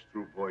languages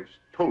through voice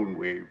tone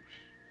waves.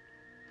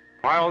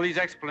 Why all these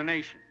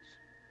explanations?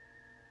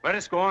 Let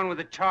us go on with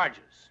the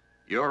charges.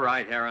 You're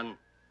right, Heron.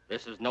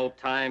 This is no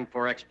time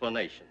for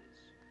explanations.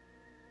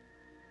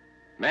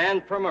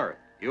 Man from Earth,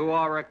 you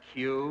are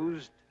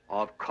accused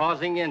of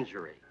causing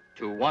injury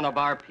to one of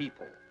our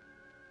people.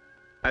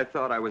 I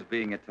thought I was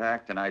being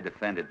attacked and I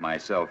defended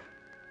myself.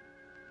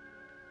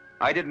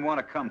 I didn't want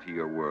to come to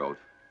your world.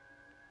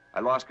 I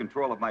lost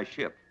control of my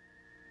ship.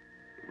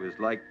 It was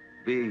like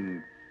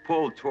being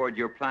pulled toward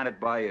your planet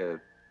by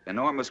an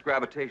enormous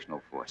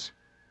gravitational force.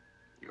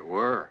 You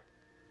were,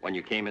 when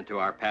you came into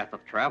our path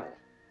of travel.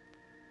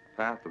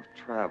 Path of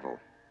travel.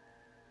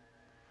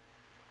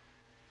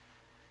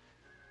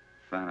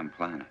 Phantom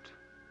Planet.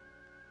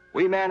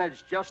 We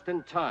managed just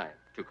in time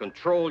to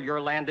control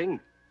your landing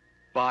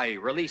by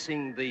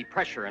releasing the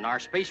pressure in our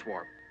space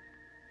warp.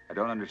 I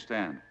don't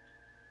understand.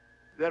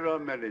 There are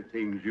many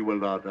things you will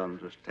not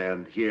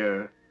understand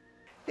here.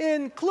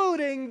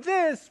 Including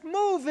this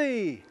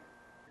movie.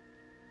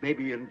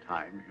 Maybe in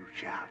time you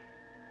shall.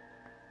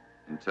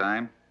 In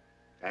time?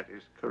 That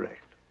is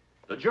correct.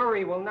 The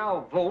jury will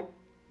now vote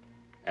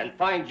and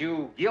find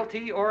you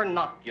guilty or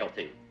not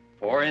guilty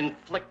for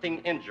inflicting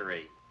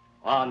injury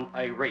on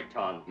a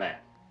Rayton man.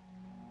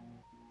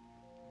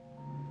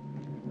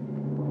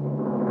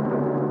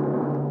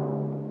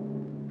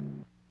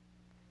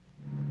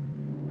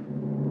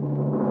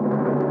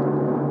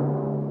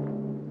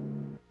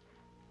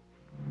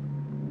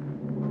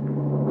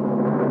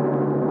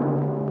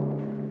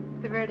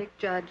 The verdict,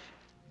 Judge.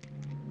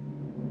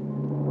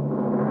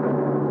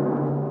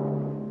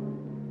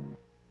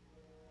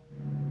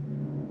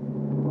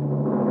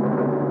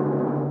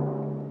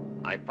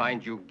 I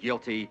find you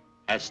guilty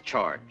as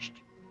charged.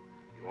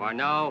 You are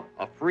now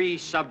a free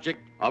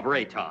subject of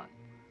Rayton.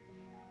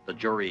 The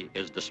jury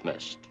is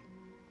dismissed.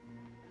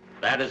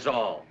 That is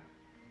all.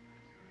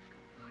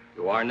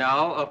 You are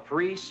now a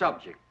free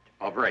subject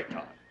of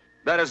Rayton.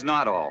 That is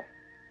not all.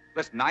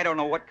 Listen, I don't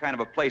know what kind of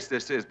a place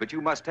this is, but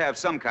you must have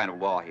some kind of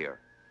law here.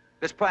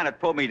 This planet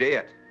pulled me to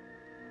it.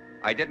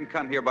 I didn't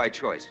come here by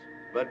choice.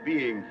 But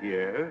being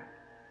here,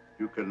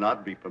 you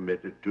cannot be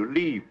permitted to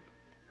leave.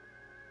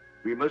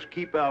 We must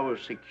keep our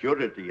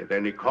security at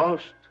any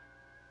cost.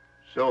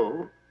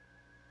 So,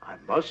 I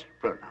must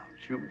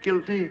pronounce you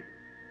guilty.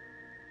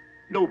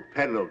 No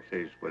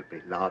penalties will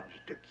be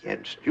lodged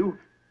against you.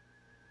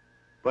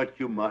 But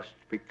you must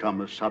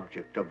become a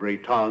subject of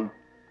Rayton.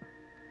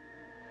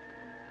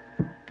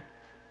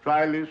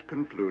 Trial is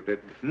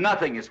concluded.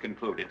 Nothing is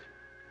concluded.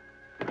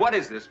 What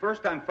is this?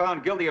 First I'm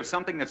found guilty of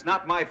something that's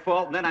not my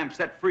fault, and then I'm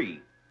set free.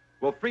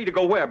 Well, free to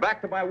go where?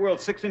 Back to my world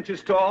 6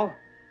 inches tall?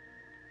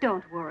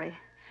 Don't worry.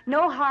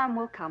 No harm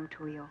will come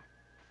to you.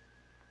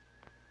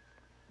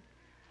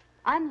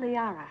 I'm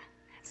Liara,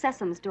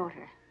 Sesam's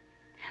daughter.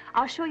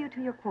 I'll show you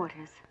to your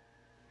quarters.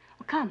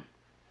 Well, come.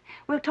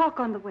 We'll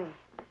talk on the way.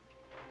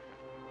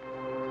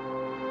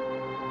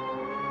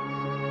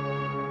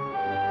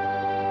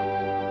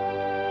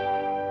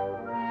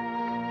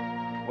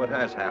 What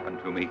has happened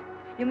to me?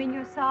 You mean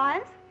your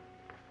size?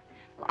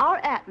 Well, our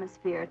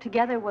atmosphere,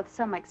 together with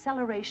some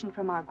acceleration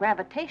from our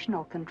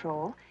gravitational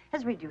control,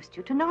 has reduced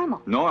you to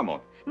normal.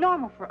 Normal?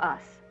 Normal for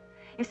us.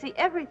 You see,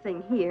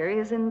 everything here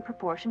is in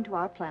proportion to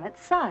our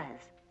planet's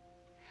size.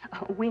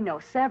 We know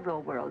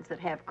several worlds that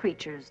have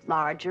creatures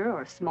larger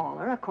or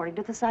smaller according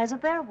to the size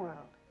of their world.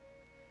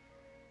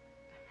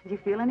 Do you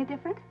feel any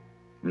different?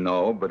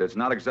 No, but it's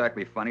not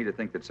exactly funny to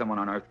think that someone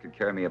on Earth could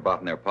carry me about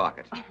in their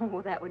pocket.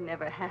 Oh, that would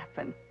never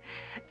happen.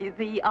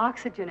 The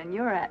oxygen in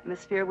your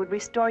atmosphere would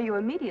restore you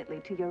immediately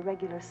to your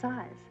regular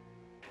size.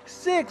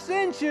 6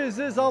 inches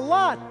is a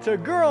lot to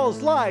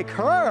girls like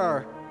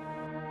her.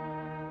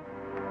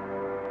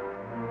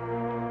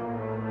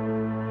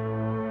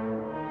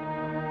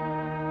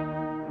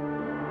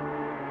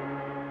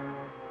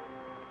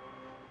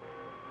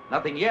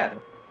 Nothing yet.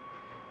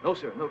 No,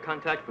 sir. No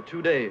contact for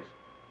 2 days.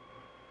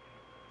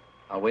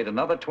 I'll wait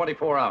another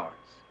 24 hours.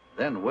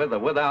 Then, with or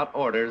without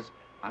orders,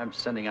 I'm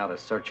sending out a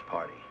search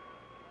party.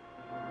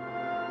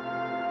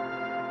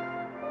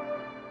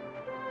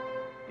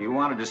 You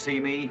wanted to see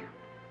me?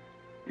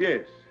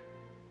 Yes.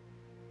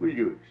 Will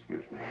you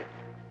excuse me?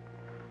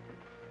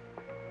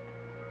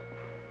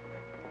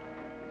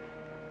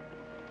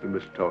 We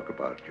must talk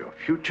about your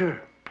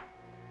future.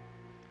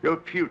 Your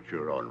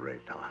future on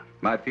Rayton.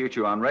 My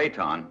future on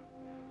Rayton?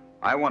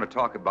 I want to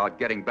talk about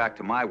getting back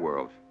to my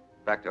world,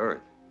 back to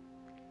Earth.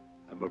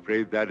 I'm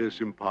afraid that is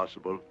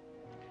impossible.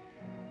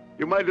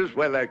 You might as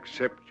well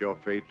accept your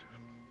fate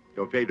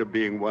of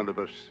being one of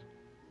us.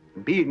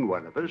 Being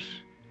one of us,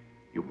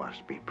 you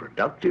must be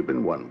productive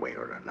in one way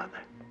or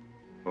another.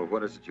 Well,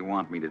 what is it you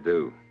want me to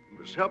do? You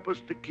must help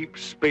us to keep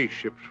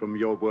spaceships from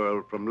your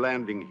world from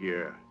landing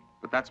here.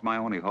 But that's my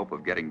only hope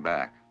of getting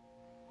back.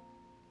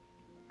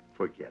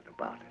 Forget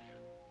about it.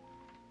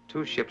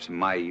 2 ships in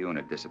my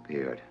unit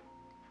disappeared.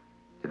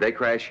 Did they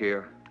crash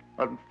here?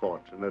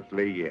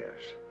 Unfortunately,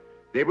 yes.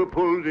 They were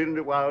pulled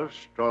into our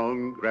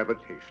strong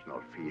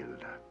gravitational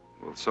field.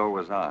 Well, so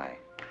was I.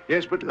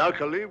 Yes, but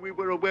luckily we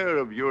were aware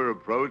of your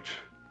approach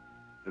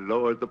and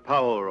lowered the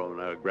power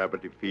on our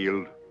gravity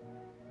field.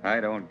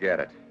 I don't get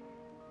it.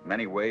 In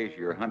many ways,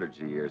 you're hundreds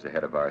of years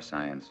ahead of our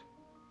science.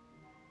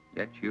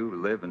 Yet you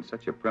live in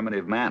such a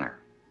primitive manner.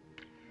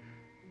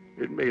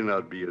 It may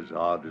not be as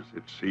odd as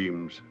it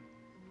seems.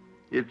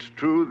 It's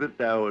true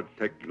that our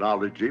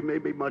technology may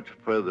be much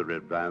further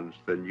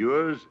advanced than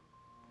yours,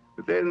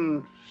 but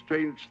then a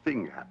strange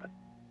thing happened.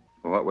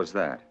 What was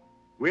that?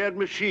 We had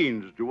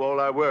machines do all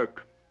our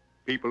work.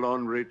 People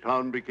on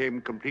Rayton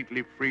became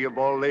completely free of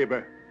all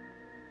labor,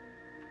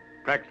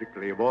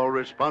 practically of all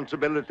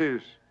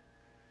responsibilities.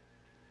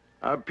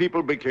 Our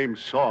people became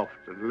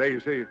soft and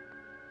lazy.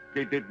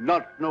 They did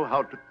not know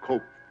how to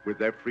cope with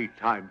their free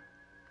time.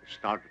 They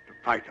started to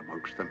fight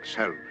amongst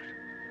themselves.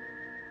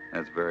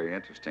 That's very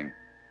interesting.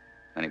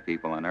 Many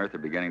people on Earth are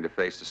beginning to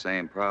face the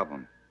same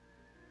problem.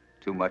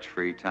 Too much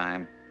free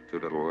time, too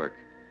little work.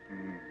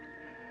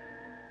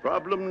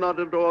 Problem not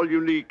at all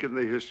unique in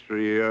the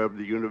history of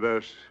the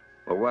universe.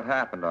 Well, what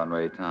happened on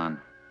Rayton?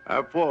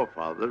 Our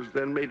forefathers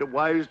then made a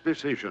wise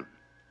decision.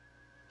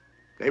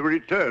 They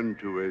returned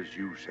to, as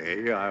you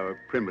say, our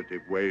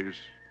primitive ways.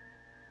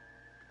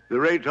 The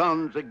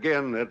Raytons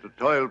again had to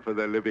toil for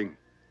their living.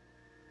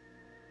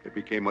 They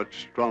became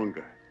much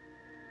stronger,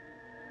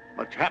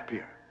 much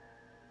happier,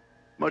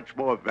 much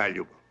more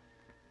valuable.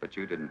 But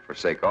you didn't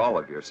forsake all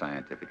of your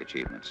scientific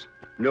achievements.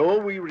 No,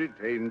 we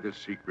retained the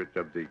secret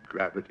of the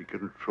gravity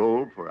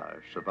control for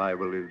our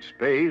survival in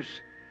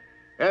space,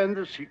 and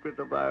the secret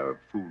of our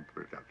food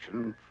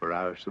production for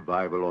our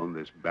survival on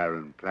this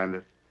barren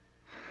planet.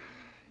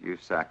 You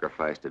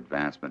sacrificed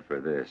advancement for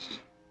this.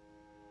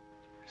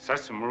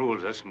 Sesame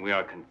rules us and we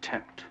are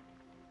content.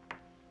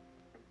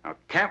 Now,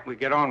 can't we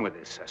get on with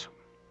this, Sesame?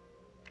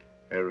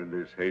 Aaron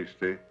is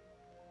hasty.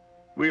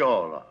 We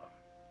all are.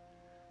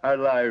 Our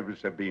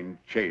lives have been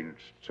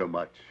changed so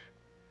much.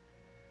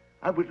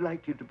 I would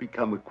like you to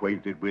become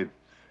acquainted with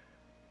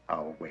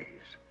our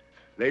ways.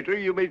 Later,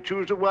 you may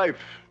choose a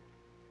wife.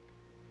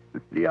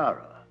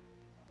 Liara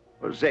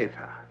or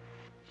Zeta.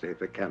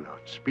 Zeta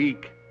cannot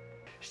speak.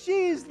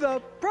 She's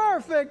the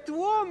perfect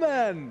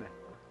woman!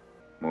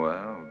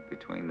 Well,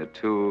 between the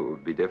two, it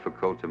would be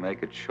difficult to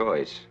make a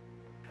choice.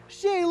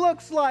 She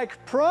looks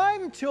like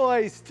prime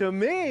choice to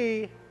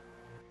me.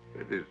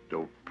 It is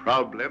no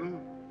problem.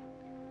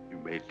 You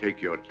may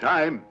take your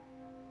time,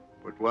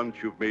 but once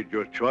you've made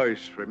your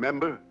choice,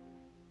 remember,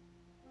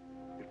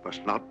 it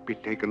must not be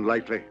taken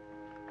lightly.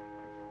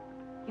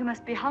 You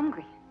must be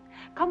hungry.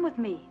 Come with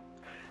me.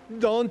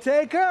 Don't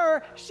take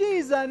her.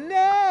 She's a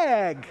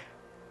nag.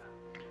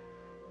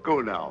 Go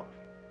now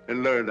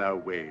and learn our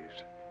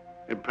ways,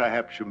 and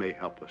perhaps you may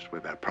help us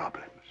with our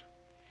problems.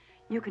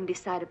 You can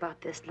decide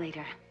about this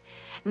later.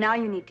 Now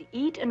you need to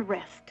eat and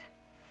rest.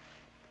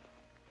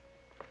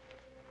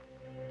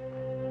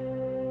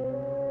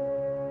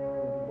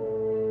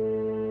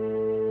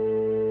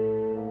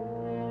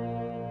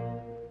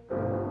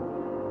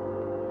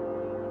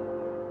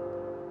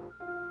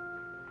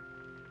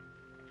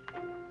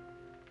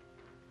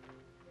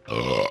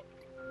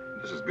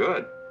 This is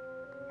good.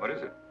 What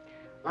is it?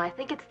 Well, I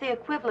think it's the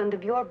equivalent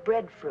of your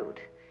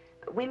breadfruit.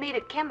 We made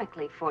it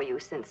chemically for you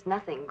since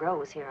nothing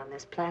grows here on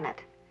this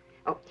planet.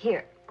 Oh,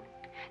 here.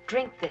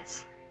 Drink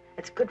this.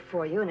 It's good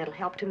for you and it'll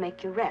help to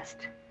make you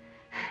rest.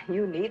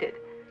 You need it.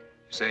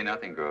 You say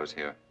nothing grows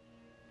here.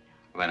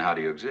 Well, then how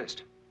do you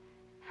exist?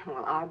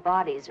 Well, our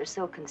bodies are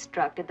so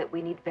constructed that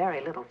we need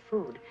very little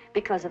food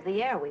because of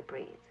the air we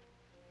breathe.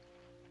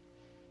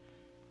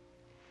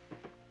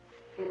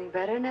 Feeling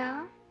better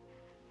now?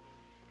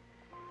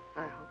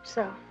 I hope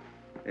so.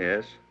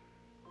 Yes.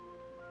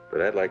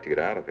 But I'd like to get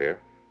out of here.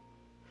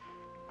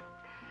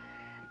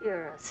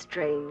 You're a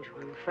strange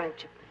one,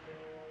 Frenchman.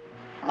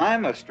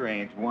 I'm a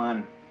strange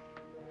one.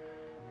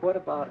 What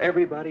about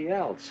everybody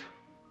else?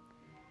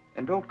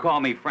 And don't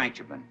call me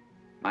Frenchman.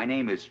 My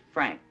name is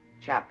Frank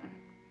Chapman.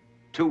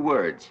 2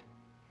 words.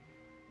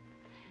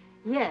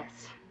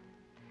 Yes.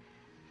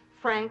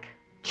 Frank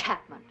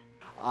Chapman.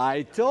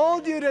 I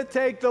told you to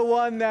take the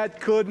one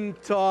that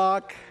couldn't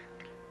talk.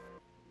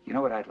 You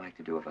know what I'd like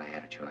to do if I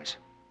had a choice?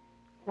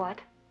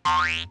 What?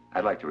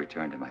 I'd like to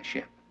return to my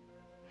ship.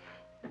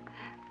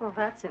 Well,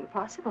 that's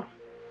impossible.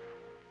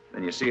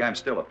 Then you see, I'm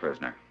still a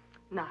prisoner.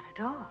 Not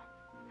at all.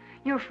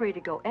 You're free to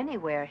go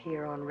anywhere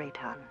here on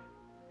Rayton.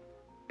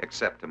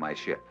 Except to my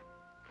ship.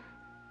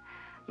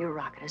 Your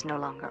rocket is no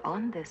longer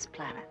on this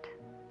planet.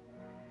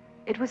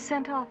 It was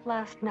sent off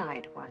last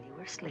night while you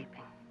were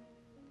sleeping.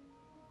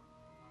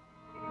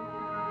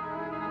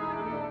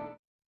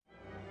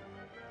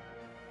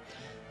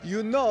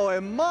 You know,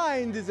 a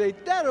mind is a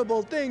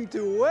terrible thing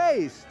to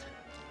waste.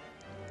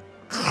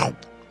 Hey,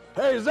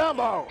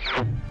 Zomboo!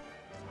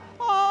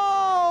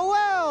 Oh,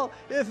 well,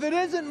 if it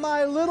isn't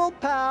my little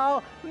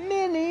pal,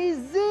 Minnie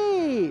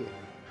Z.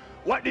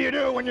 What do you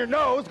do when your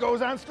nose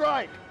goes on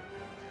strike?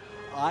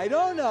 I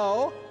don't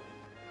know.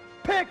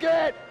 Pick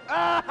it!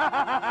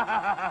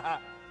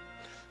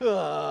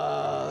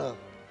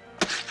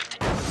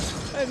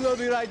 And we'll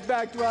be right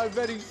back to our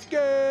very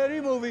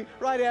scary movie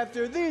right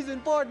after these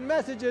important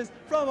messages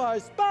from our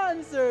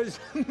sponsors.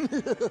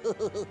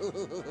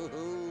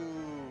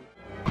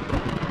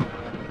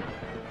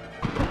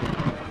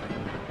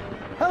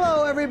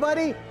 Hello,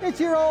 everybody. It's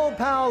your old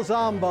pal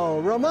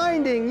Zomboo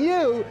reminding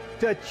you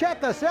to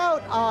check us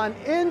out on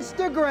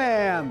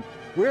Instagram.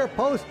 We're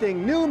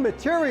posting new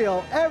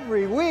material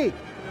every week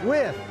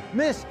with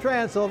Miss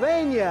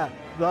Transylvania,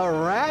 the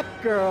Rat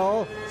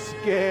Girl,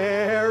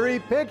 Scary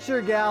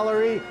Picture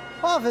Gallery,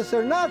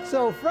 Officer Not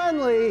So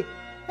Friendly,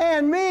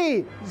 and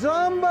me,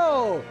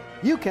 Zomboo.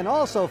 You can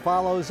also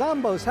follow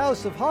Zomboo's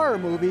House of Horror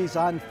Movies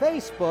on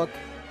Facebook,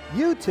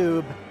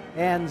 YouTube,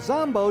 and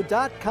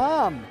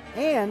Zomboo.com.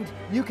 And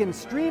you can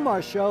stream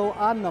our show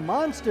on the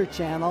Monster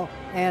Channel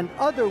and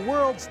Other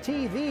Worlds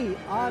TV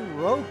on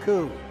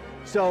Roku.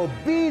 So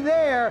be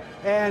there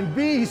and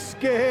be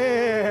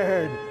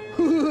scared.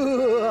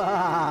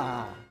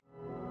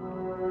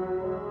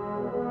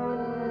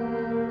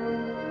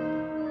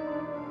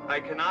 I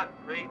cannot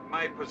read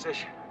my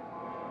position.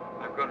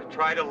 I'm going to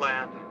try to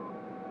land.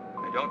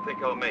 I don't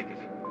think I'll make it.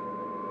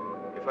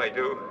 If I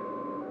do,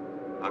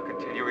 I'll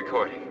continue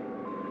recording.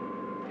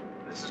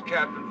 This is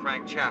Captain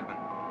Frank Chapman,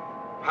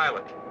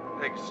 pilot,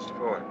 Pegasus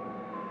 4.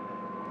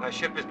 My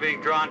ship is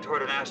being drawn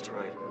toward an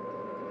asteroid.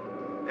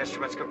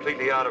 Instruments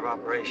completely out of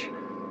operation.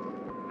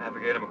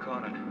 Navigator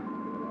McConan,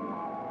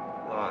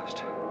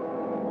 lost.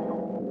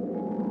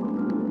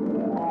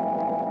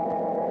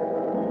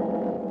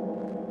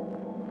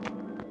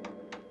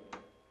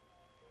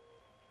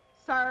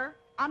 Sir,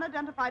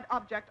 unidentified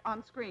object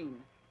on screen.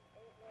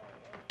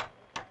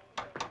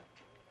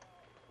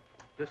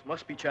 This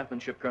must be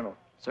Chapman's ship, Colonel.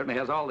 Certainly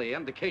has all the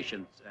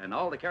indications and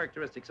all the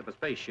characteristics of a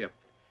spaceship.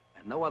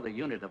 And no other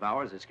unit of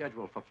ours is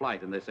scheduled for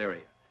flight in this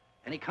area.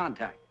 Any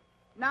contact?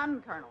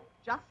 None, Colonel.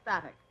 Just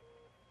static.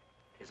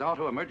 His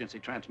auto-emergency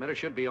transmitter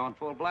should be on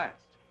full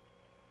blast.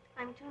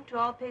 I'm tuned to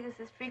all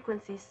Pegasus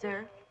frequencies,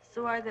 sir.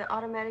 So are the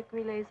automatic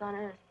relays on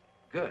Earth.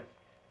 Good.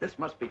 This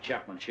must be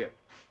Chapman's ship.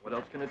 What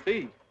else can it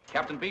be?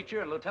 Captain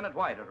Beecher and Lieutenant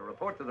White are to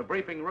report to the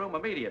briefing room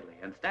immediately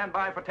and stand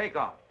by for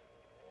takeoff.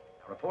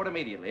 Now report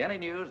immediately any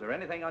news or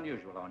anything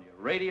unusual on your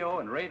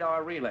radio and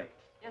radar relays.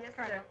 Yes,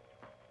 Colonel.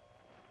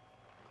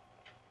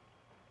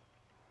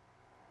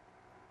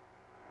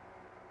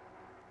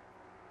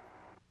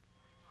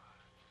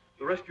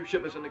 The rescue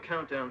ship is in the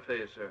countdown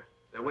phase, sir.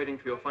 They're waiting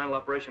for your final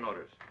operation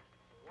orders.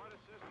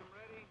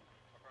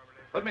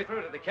 Put me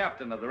through to the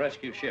captain of the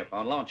rescue ship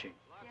on launching.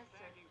 Yes,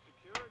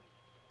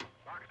 sir.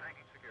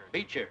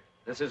 Beecher,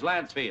 this is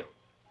Lansfield.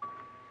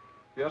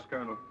 Yes,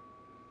 Colonel.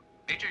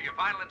 Beecher, your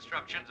final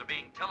instructions are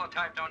being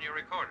teletyped on your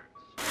recorders.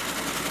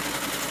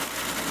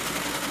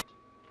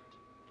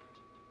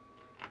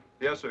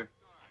 Yes, sir.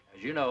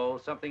 As you know,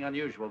 something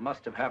unusual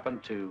must have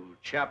happened to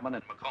Chapman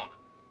and McConan.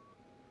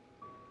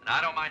 And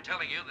I don't mind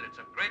telling you that it's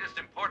of greatest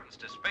importance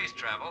to space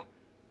travel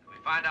that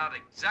we find out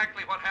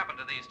exactly what happened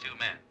to these two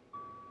men.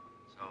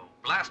 So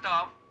blast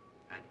off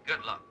and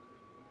good luck.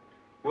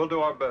 We'll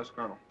do our best,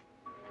 Colonel.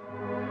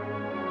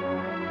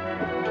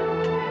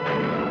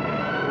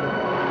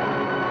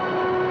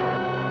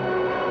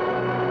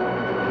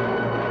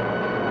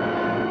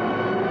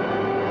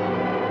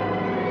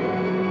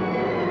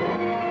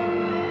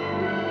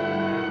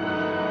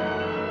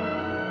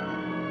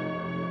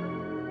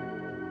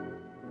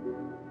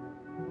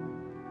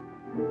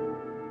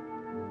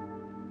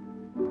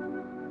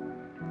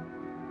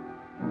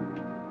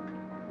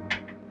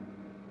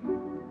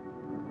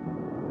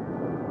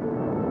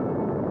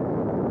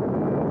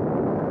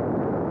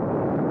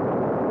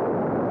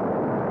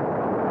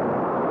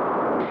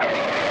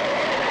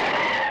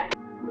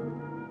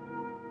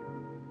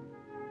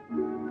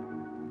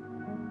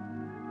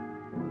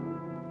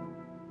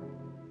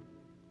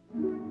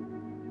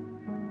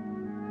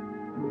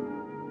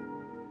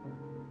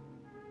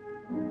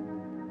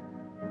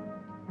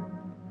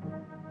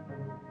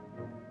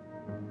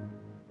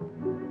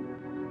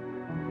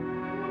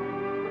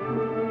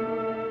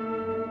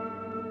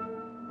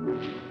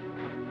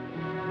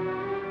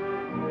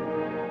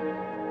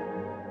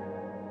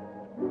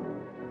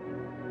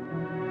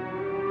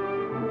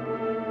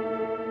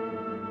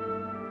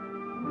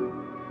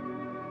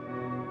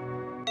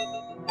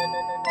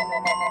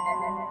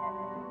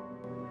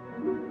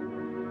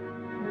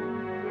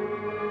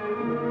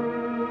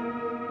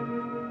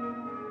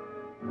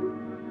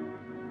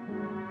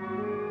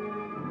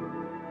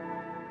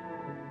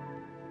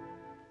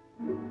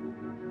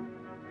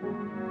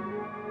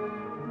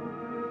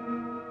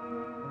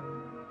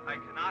 I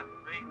cannot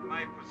rate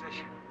my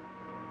position.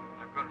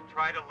 I'm going to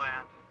try to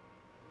land.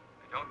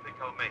 I don't think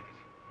I'll make it.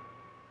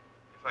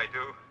 If I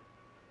do,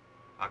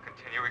 I'll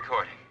continue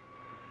recording.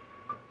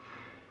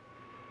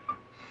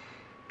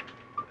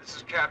 This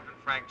is Captain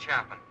Frank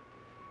Chapman,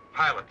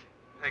 pilot,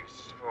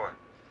 Pegasus 4.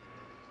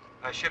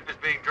 My ship is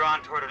being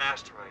drawn toward an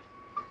asteroid.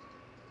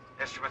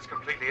 Instruments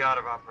completely out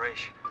of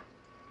operation.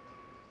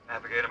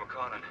 Navigator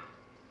McConan,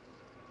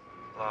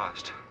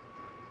 lost.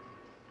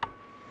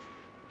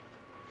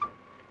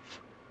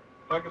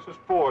 Pegasus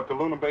 4 to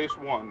Lunar Base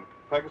 1.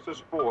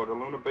 Pegasus 4 to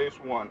Lunar Base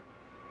 1.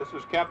 This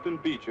is Captain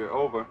Beecher,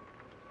 over.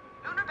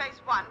 Lunar Base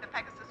 1 to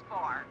Pegasus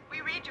 4.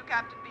 We read you,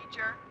 Captain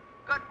Beecher.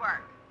 Good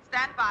work.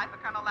 Stand by for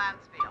Colonel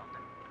Lansfield.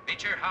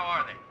 Beecher, how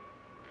are they?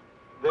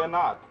 They're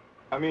not.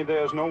 I mean,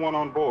 there's no one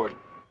on board.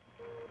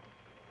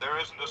 There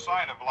isn't a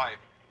sign of life.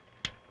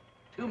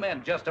 Two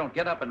men just don't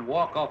get up and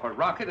walk off a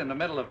rocket in the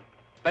middle of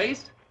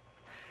space?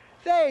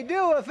 They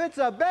do if it's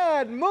a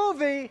bad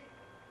movie.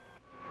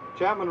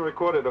 Chapman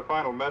recorded a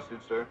final message,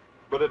 sir,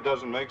 but it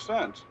doesn't make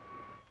sense.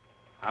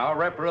 Our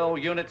repro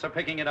units are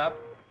picking it up.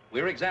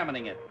 We're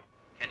examining it.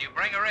 Can you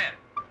bring her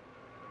in?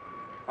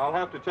 I'll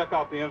have to check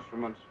out the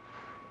instruments,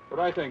 but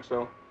I think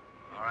so.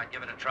 All right,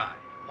 give it a try.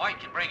 White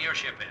can bring your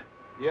ship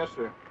in. Yes,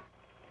 sir.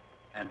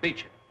 And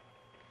Beecher.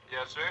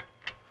 Yes, sir.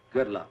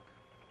 Good luck.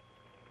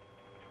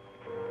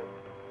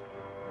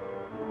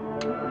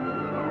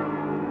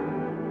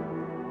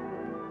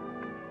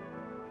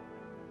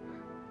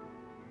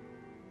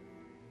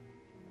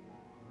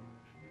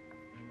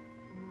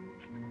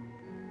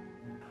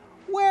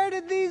 Where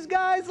did these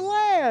guys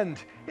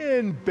land?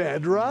 In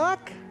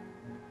bedrock?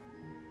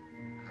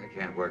 I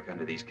can't work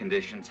under these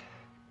conditions.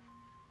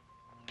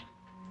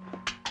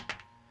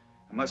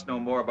 I must know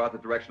more about the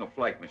directional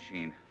flight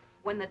machine.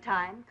 When the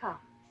time comes.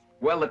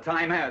 Well, the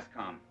time has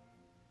come.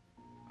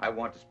 I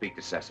want to speak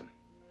to Sesame.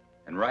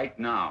 And right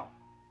now.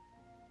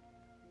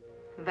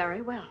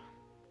 Very well.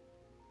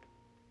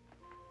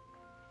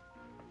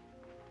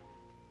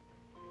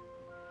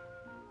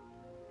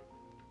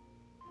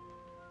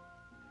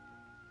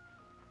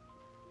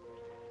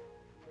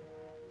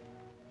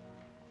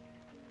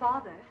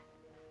 Father,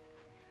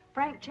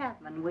 Frank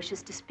Chapman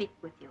wishes to speak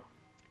with you.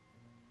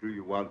 Do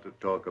you want to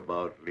talk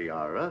about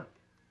Liara?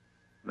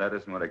 That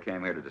isn't what I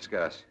came here to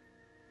discuss.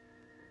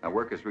 My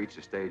work has reached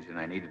a stage and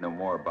I need to know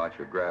more about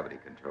your gravity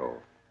control.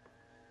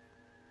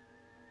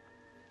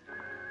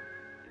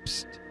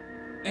 Psst.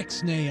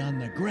 X-nay on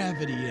the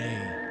gravity,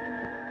 eh?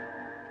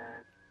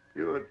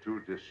 You're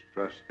too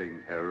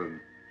distrusting,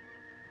 Heron.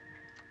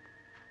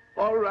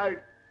 All right.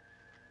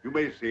 You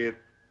may see it.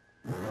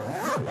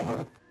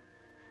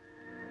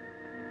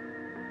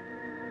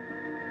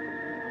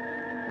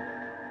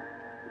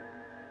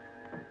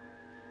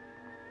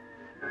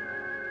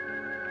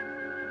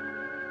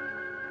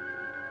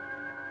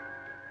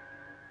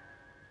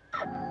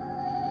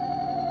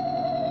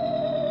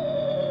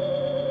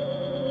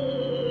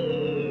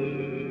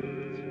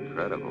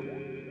 Incredible.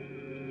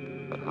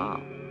 But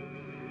how?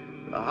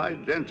 The high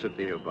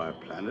density of our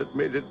planet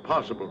made it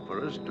possible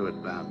for us to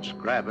advance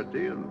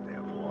gravity and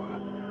therefore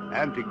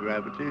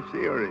anti-gravity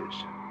theories.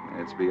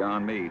 It's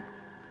beyond me.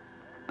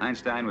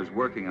 Einstein was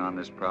working on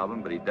this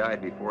problem, but he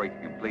died before he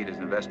could complete his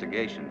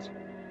investigations.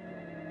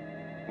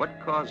 What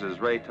causes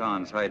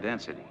Rayton's high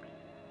density?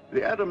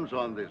 The atoms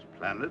on this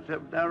planet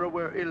have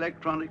narrower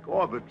electronic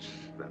orbits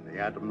than the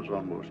atoms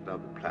on most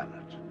other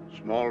planets. The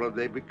smaller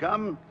they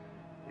become,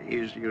 the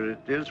easier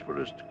it is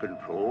for us to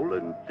control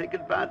and take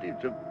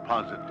advantage of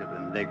positive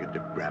and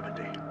negative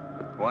gravity.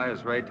 But why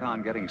is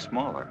Rayton getting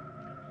smaller?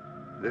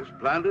 This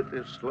planet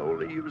is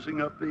slowly using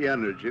up the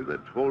energy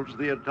that holds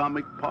the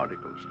atomic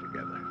particles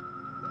together.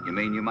 You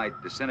mean you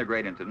might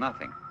disintegrate into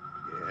nothing?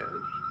 Yes,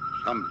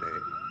 someday.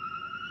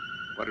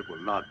 But it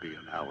will not be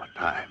in our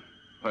time.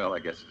 Well, I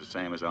guess it's the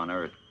same as on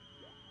Earth.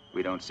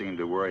 We don't seem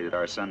to worry that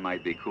our sun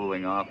might be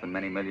cooling off in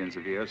many millions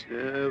of years.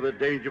 Yeah, the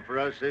danger for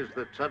us is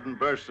that sudden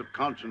bursts of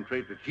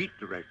concentrated heat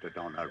directed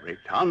on our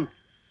Rayton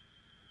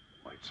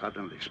might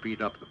suddenly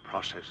speed up the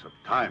process of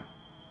time.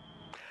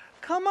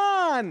 Come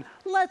on,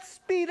 let's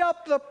speed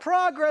up the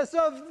progress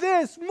of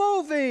this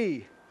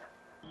movie.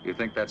 You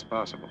think that's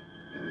possible?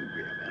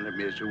 We have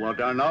enemies who want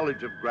our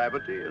knowledge of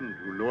gravity and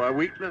who know our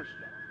weakness.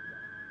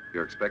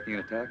 You're expecting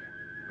an attack?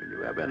 When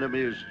you have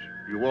enemies,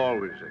 you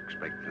always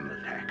expect an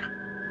attack.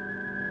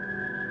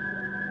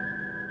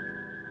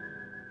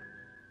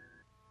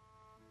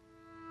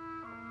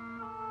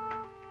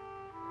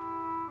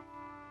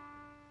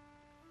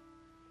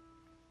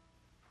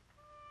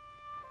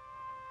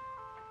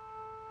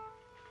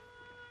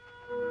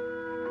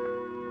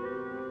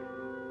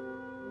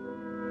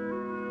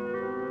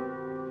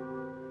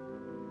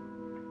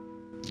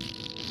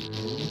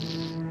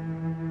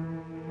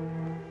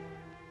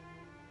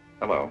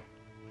 Hello.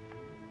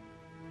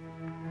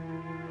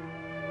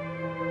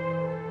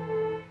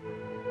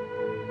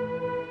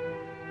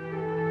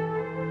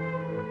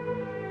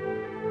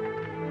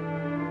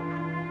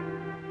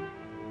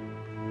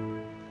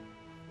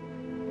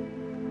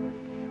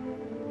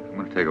 I'm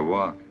going to take a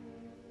walk.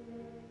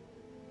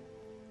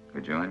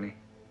 Could you join me?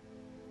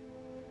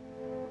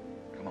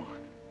 Come on.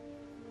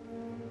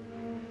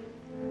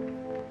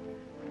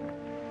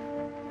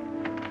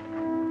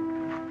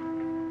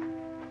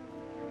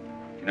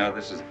 You know,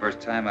 this is the first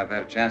time I've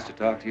had a chance to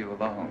talk to you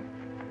alone.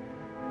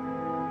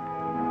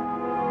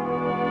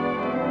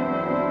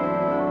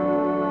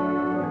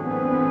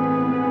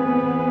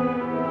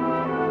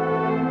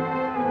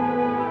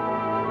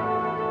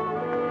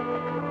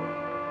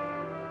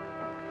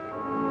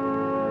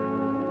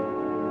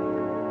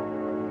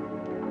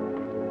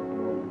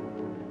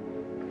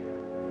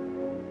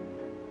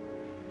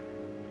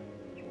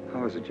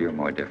 How is it you're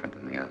more different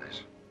than the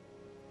others?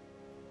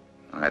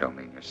 I don't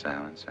mean you're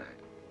sour inside.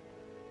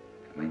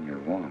 I mean, you're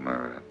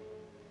warmer,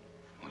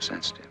 more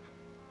sensitive.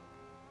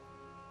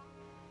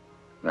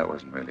 That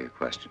wasn't really a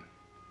question,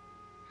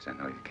 because I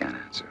know you can't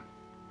answer.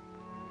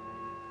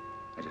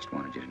 I just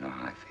wanted you to know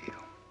how I feel.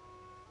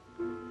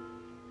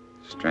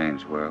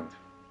 Strange world.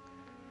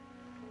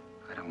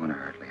 I don't want to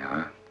hurt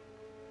Liara.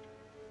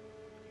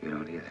 You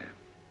don't either,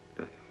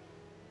 do you?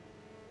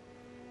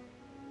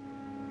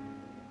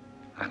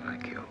 I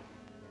like you.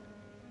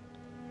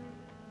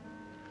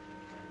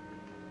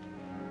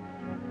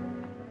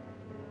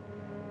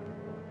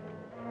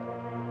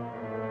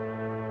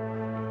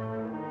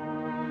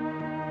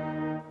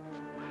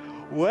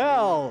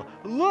 Well,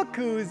 look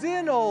who's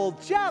in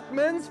old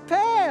Chapman's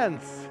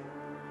pants.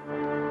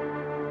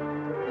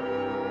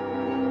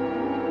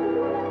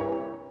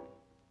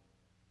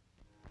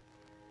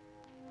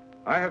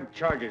 I have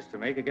charges to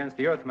make against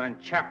the Earthman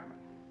Chapman.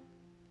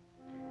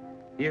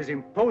 He is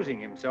imposing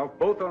himself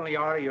both on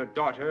Liara, your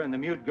daughter, and the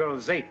mute girl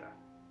Zatha.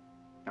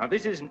 Now,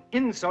 this is an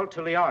insult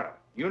to Liara.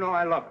 You know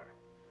I love her.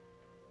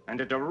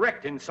 And a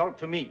direct insult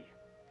to me.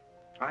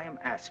 I am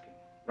asking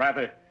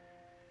Rather,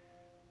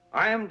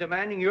 I am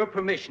demanding your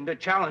permission to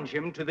challenge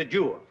him to the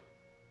duel.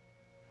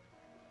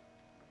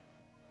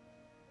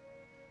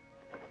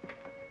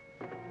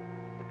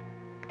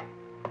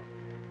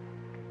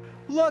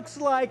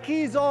 Looks like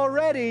he's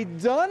already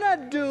done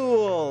a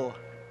duel.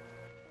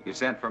 You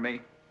sent for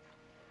me?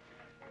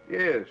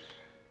 Yes.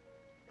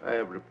 I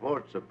have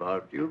reports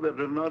about you that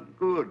are not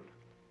good.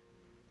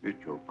 That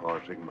you're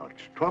causing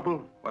much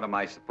trouble. What am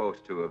I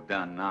supposed to have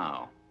done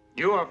now?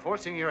 You are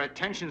forcing your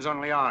attentions on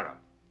Liara,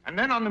 and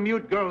then on the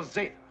mute girl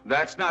Zatha.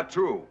 That's not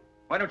true.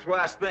 Why don't you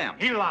ask them?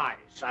 He lies.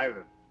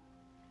 Silence.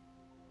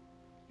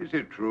 Is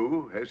it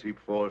true? Has he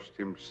forced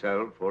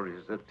himself or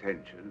his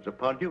attentions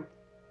upon you?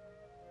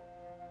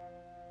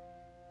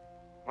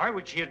 Why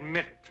would she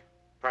admit it?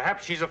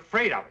 Perhaps she's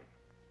afraid of him.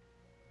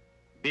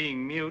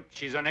 Being mute,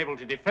 she's unable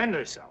to defend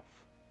herself.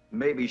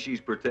 Maybe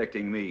she's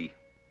protecting me.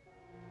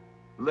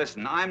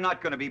 Listen, I'm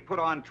not going to be put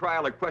on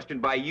trial or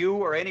questioned by you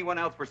or anyone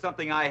else for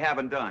something I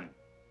haven't done.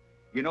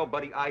 You know,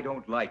 buddy, I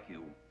don't like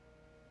you.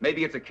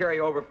 Maybe it's a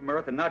carryover from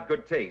Earth and not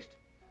good taste,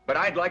 but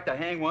I'd like to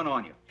hang one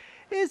on you.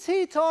 Is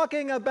he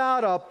talking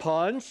about a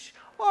punch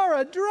or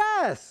a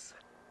dress?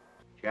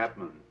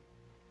 Chapman,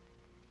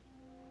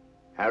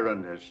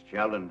 Aaron has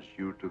challenged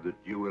you to the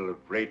duel of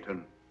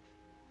Rayton.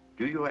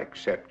 Do you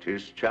accept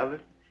his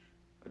challenge?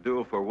 A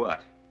duel for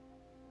what?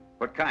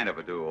 What kind of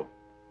a duel?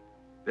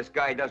 This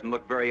guy doesn't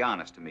look very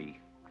honest to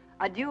me.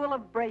 A duel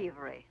of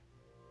bravery.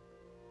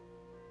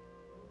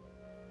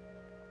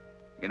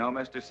 You know,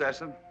 Mr.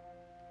 Sessom,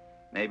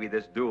 maybe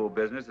this duel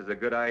business is a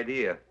good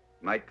idea.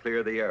 Might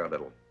clear the air a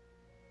little.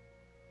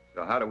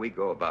 So how do we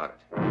go about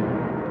it?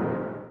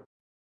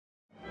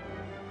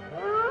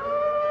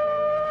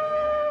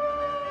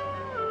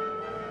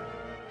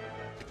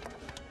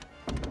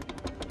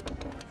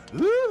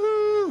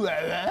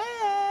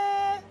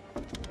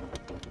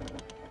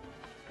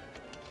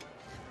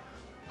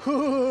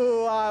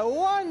 Ooh, I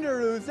wonder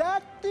who's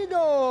at the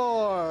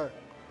door.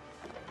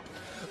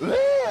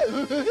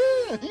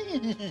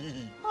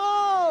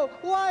 Oh,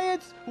 why,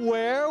 it's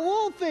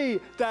Werewolfie,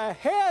 the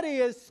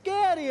hairiest,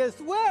 scariest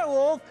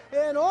werewolf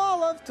in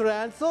all of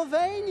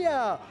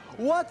Transylvania.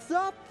 What's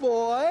up,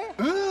 boy?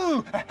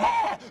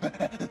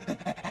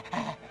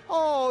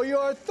 Oh,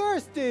 you're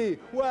thirsty.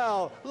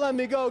 Well, let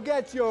me go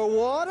get your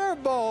water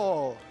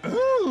bowl.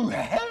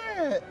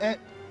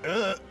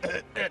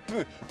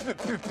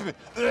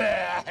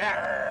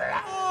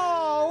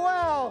 Oh,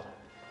 well,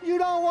 you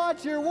don't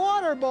want your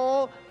water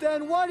bowl,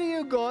 then what are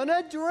you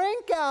gonna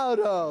drink out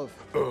of?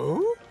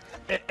 Oh?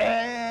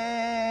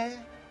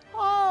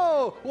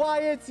 Oh,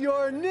 why, it's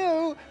your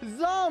new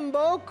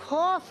Zomboo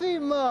coffee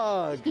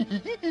mug.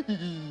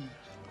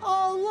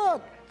 Oh,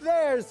 look,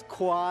 there's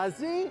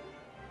Quasi,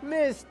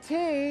 Miss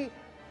T,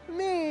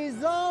 me,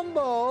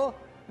 Zomboo,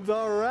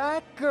 the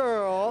Rat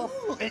Girl.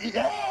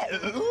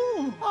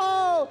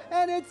 Oh,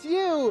 and it's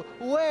you,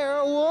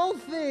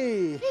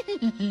 Werewolfie.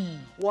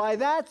 Why,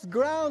 that's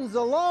grounds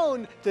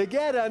alone to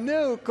get a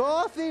new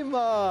coffee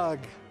mug.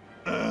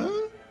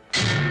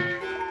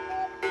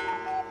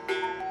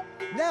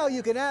 Now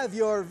you can have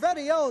your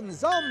very own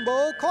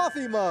Zomboo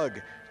coffee mug.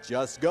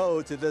 Just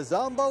go to the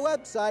Zomboo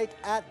website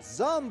at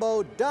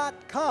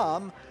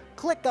zomboo.com,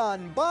 click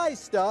on Buy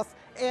Stuff,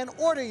 and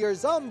order your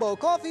Zomboo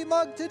coffee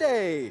mug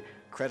today.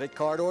 Credit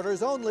card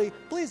orders only.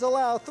 Please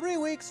allow 3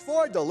 weeks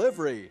for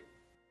delivery.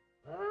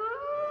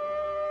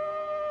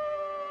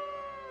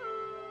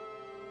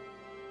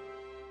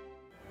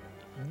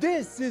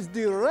 This is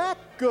the Rat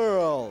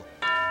Girl.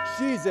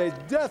 She's a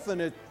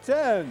definite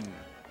 10.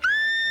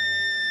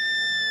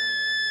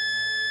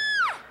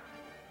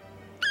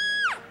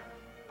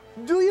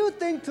 Do you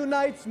think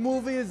tonight's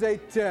movie is a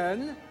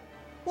 10?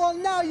 Well,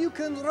 now you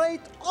can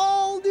rate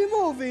all the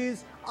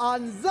movies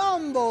on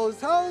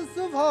Zomboo's House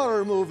of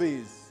Horror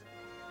Movies.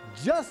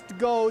 Just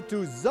go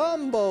to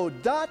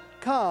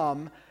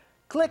zomboo.com,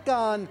 click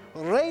on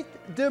Rate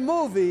the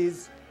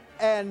Movies,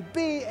 and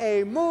be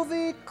a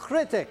movie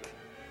critic.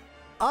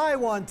 I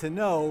want to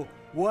know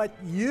what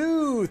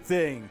you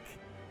think.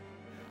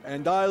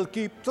 And I'll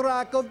keep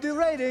track of the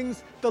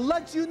ratings to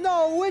let you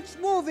know which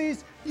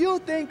movies you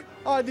think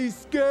are the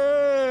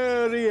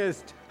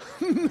scariest.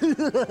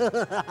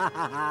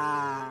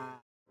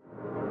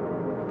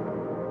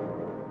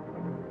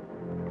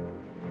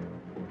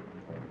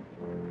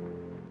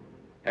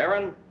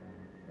 Aaron,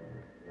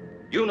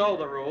 you know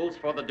the rules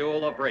for the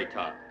duel of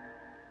Rayton.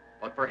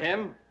 But for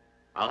him,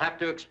 I'll have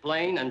to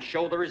explain and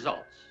show the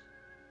results.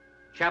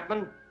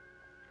 Chapman,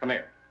 come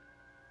here.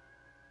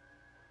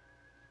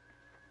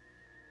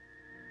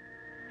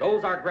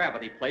 Those are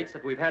gravity plates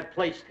that we've had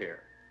placed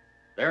here.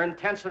 Their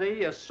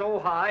intensity is so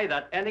high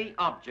that any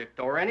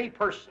object or any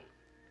person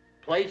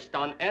placed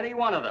on any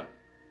one of them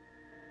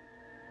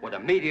would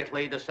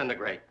immediately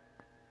disintegrate.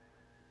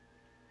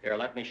 Here,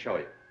 let me show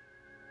you.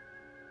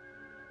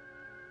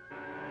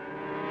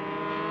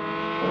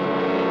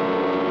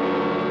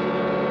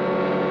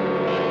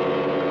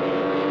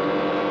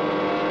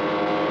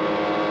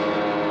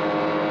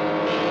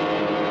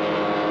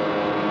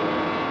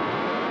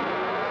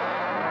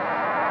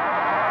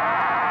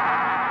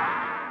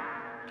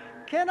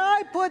 can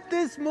I put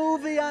this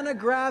movie on a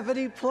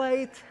gravity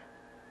plate?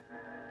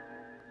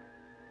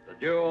 The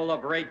duel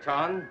of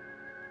Rayton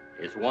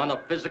is one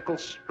of physical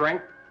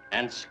strength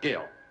and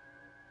skill.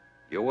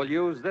 You will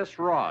use this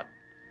rod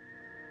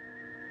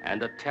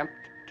and attempt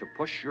to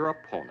push your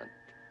opponent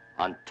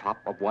on top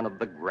of one of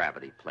the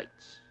gravity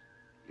plates.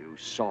 You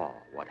saw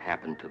what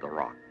happened to the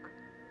rock.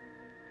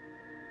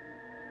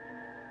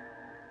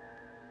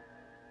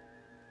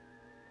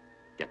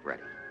 Get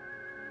ready.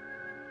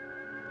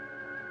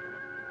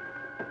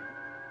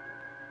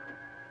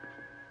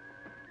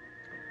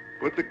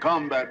 Put the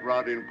combat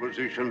rod in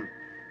position.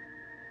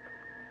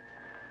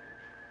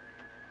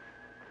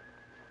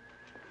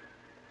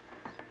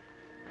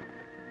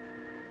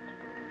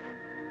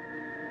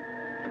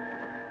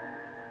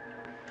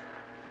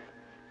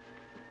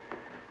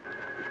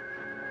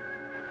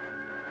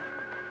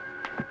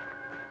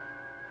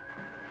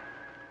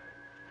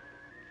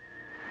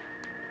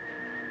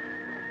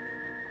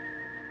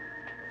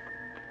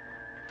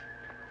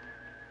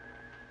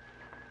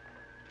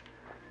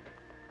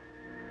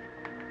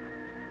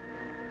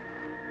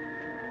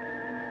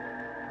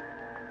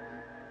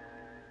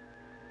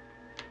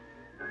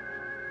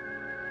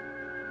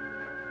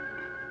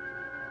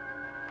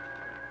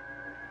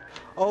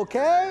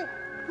 Okay,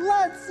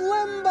 let's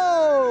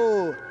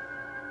limbo!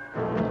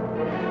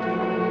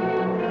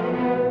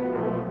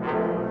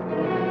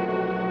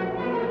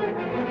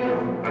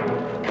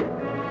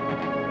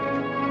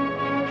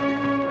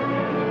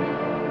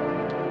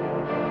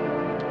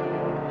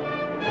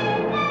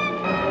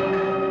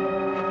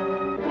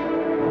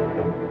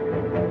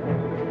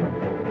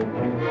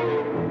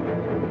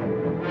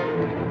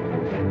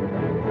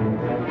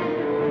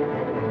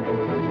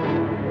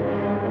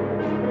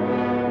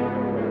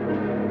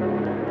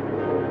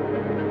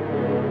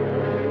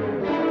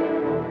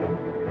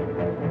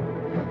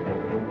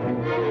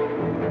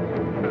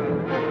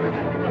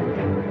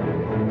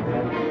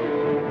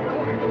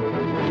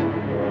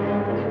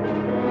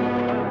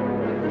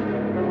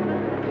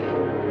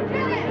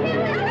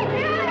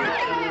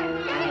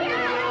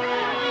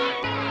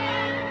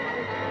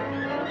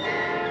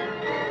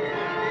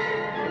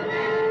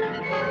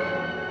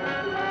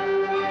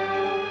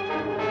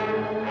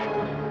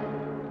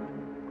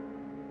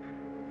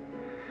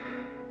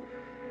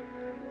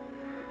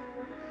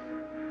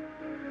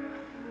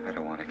 I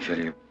don't want to kill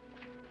you.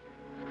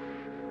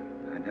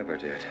 I never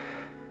did.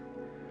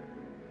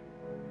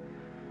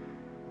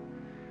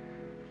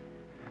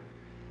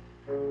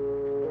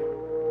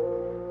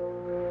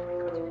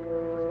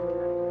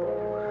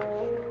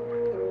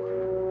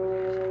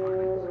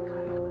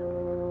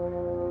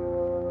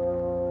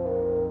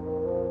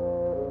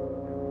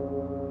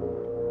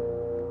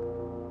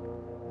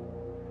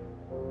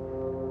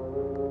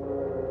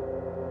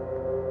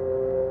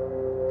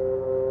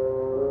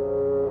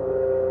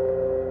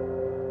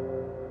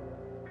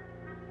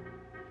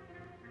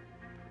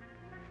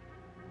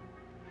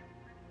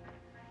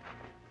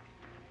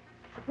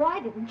 Why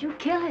didn't you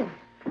kill him?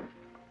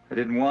 I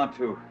didn't want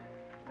to.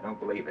 I don't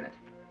believe in it.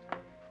 In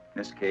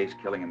this case,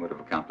 killing him would have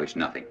accomplished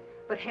nothing.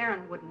 But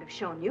Heron wouldn't have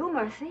shown you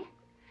mercy.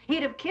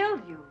 He'd have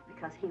killed you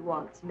because he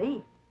wants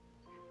me.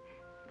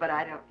 But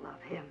I don't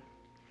love him.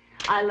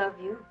 I love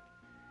you.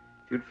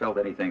 If you'd felt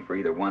anything for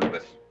either one of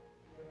us,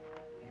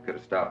 you could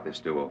have stopped this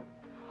duel.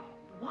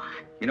 What?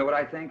 You know what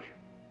I think?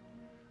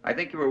 I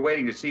think you were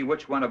waiting to see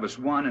which one of us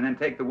won and then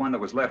take the one that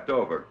was left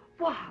over.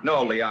 Why?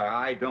 No, Lee,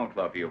 I don't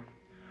love you.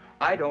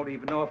 I don't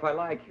even know if I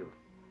like you.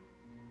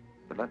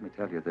 But let me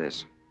tell you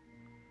this.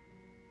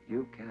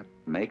 You can't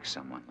make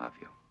someone love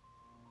you.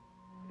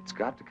 It's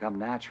got to come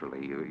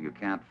naturally. You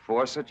can't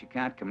force it, you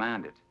can't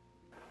command it.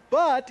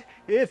 But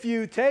if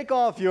you take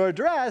off your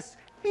dress,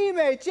 he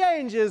may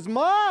change his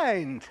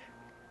mind.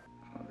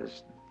 Oh,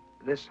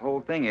 this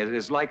whole thing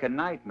is like a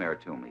nightmare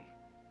to me.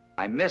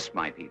 I miss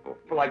my people.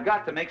 Well, I've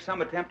got to make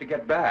some attempt to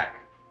get back.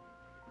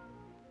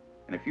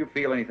 And if you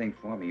feel anything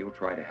for me, you'll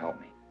try to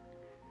help me.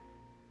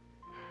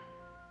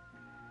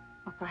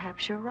 Well,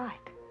 perhaps you're right.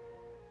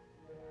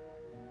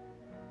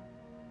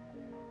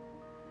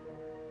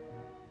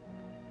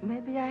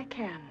 Maybe I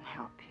can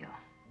help you.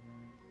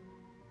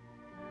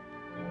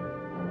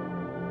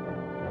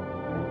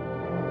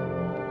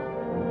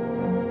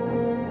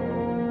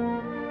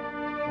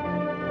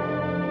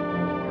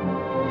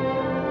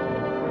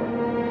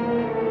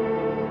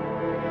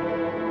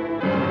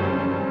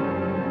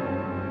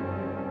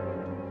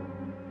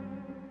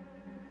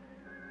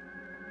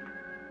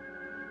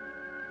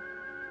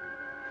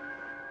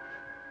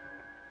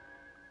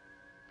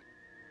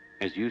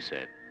 As you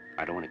said,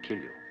 I don't want to kill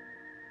you.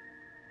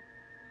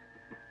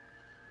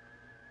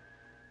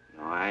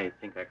 No, I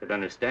think I could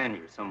understand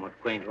your somewhat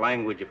quaint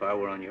language if I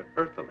were on your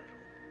earth a little.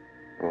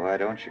 Well, why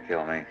don't you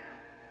kill me?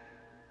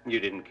 You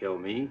didn't kill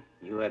me.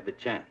 You had the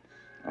chance.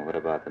 Well, what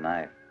about the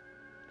knife?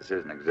 This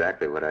isn't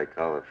exactly what I'd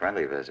call a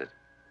friendly visit.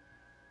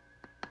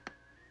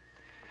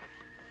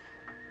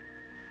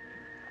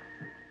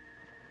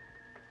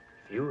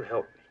 If you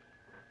help me,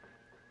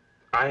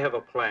 I have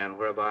a plan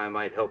whereby I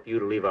might help you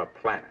to leave our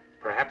planet.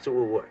 Perhaps it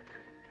will work.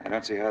 I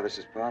don't see how this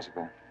is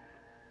possible.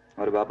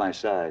 What about my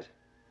size?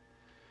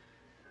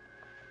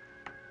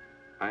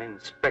 I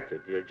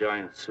inspected your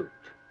giant suit.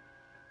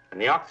 And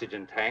the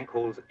oxygen tank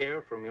holds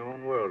air from your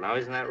own world. Now,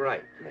 isn't that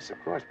right? Yes,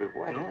 of course, but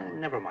why? No,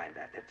 never mind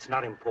that. It's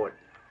not important.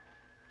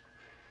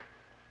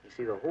 You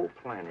see, the whole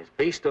plan is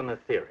based on the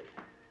theory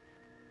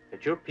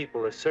that your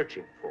people are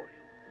searching for you.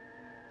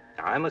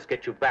 Now, I must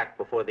get you back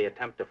before they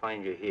attempt to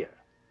find you here.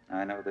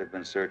 I know they've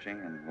been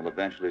searching and will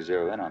eventually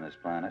zero in on this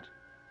planet.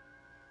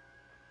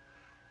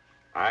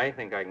 I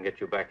think I can get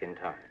you back in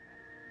time.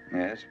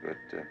 Yes, but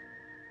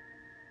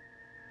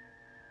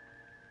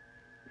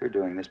you're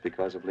doing this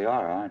because of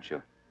Liara, aren't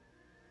you?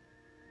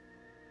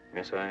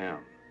 Yes, I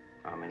am.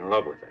 I'm in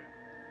love with her.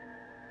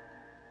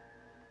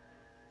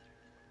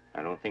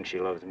 I don't think she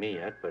loves me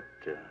yet, but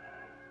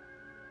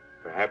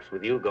perhaps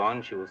with you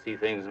gone, she will see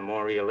things in a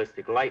more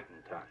realistic light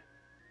in time.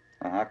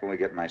 Well, how can we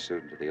get my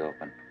suit into the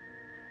open?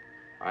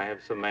 I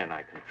have some men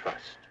I can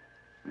trust.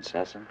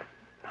 Incessant?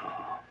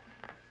 No.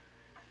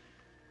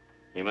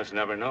 You must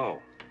never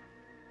know.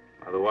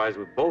 Otherwise,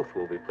 we both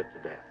will be put to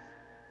death.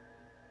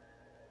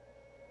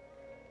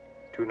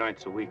 2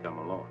 nights a week, I'm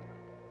alone.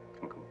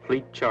 In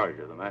complete charge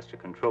of the Master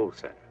Control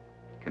Center.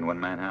 Can one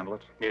man handle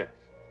it? Yes.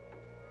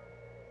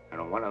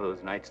 And on one of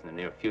those nights in the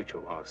near future,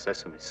 while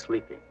Sesame is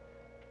sleeping,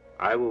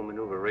 I will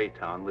maneuver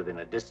Raytown within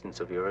a distance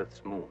of your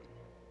Earth's moon.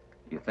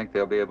 You think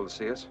they'll be able to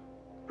see us?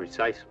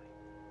 Precisely.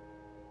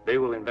 They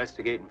will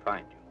investigate and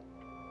find you.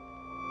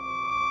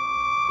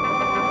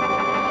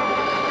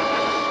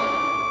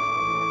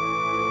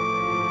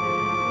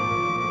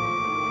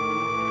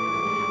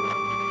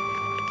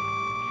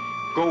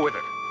 Go with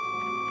her.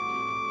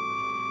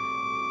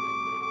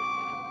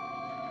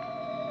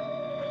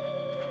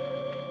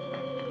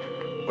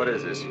 What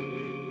is this?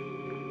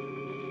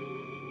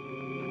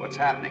 What's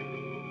happening?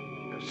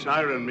 The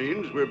siren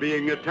means we're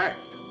being attacked.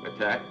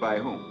 Attacked by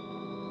whom?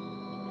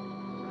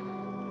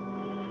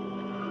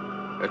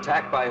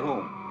 Attacked by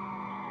whom?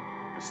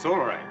 The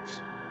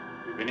Solarites.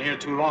 We've been here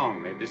too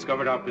long. They've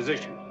discovered our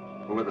position.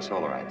 Who are the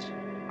Solarites?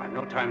 I've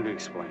no time to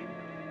explain.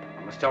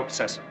 I must help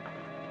Sesame.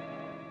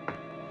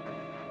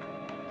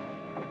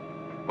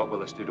 What will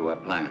this do to our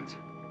plans?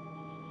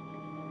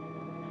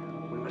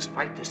 We must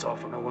fight this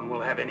off or no one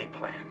will have any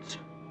plans.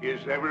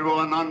 Is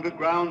everyone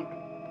underground?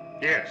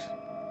 Yes.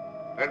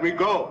 Let me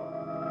go.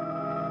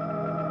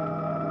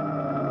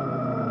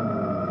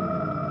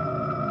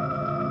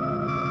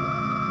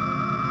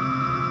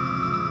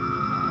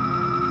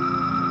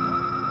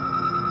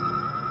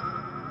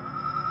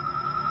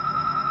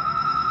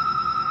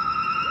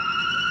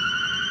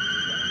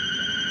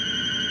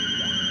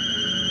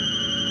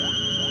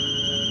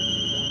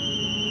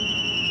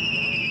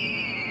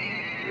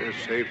 We're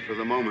safe for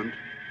the moment.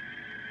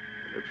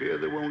 I fear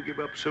they won't give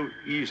up so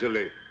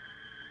easily.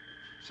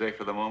 Safe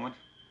for the moment?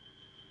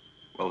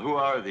 Well, who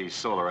are these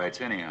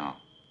Solarites, anyhow?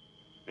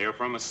 They're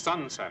from a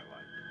sun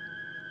satellite.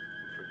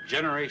 For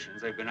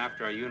generations, they've been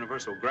after our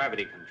universal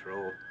gravity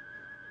control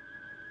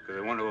because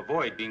they want to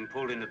avoid being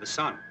pulled into the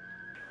sun.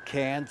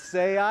 Can't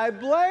say I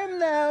blame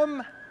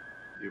them.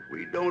 If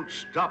we don't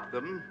stop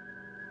them,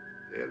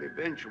 they'll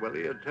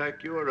eventually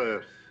attack your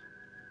Earth.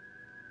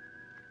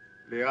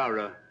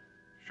 Liara,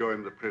 show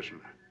him the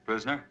prisoner.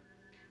 Prisoner?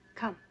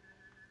 Come.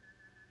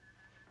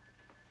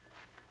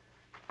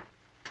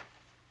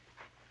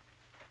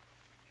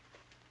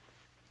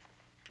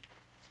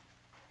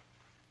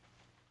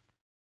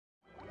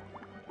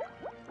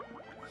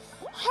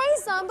 Hey,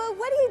 Zomboo,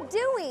 what are you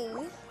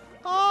doing?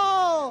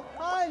 Oh,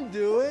 I'm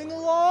doing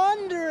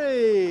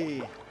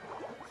laundry.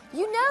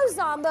 You know,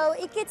 Zomboo,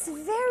 it gets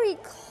very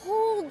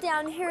cold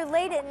down here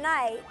late at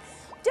night.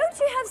 Don't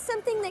you have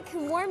something that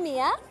can warm me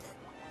up?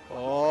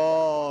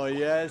 Oh,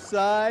 yes,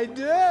 I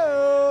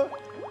do.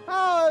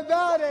 How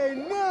about a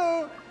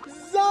new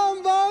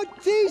Zomboo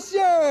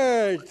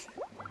t-shirt?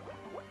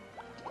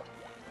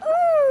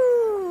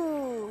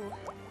 Ooh.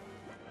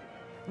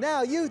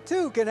 Now you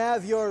too can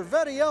have your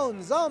very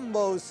own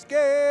Zomboo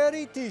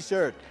Scary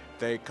t-shirt.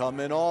 They come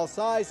in all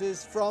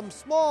sizes from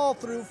small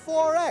through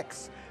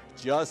 4X.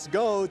 Just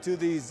go to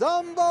the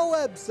Zomboo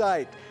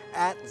website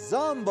at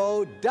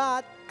zomboo.com.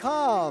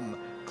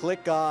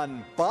 Click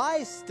on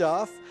Buy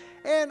Stuff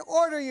and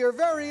order your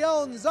very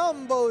own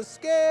Zomboo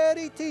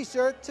Scary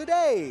t-shirt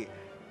today.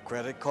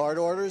 Credit card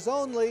orders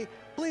only.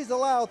 Please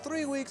allow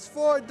 3 weeks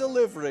for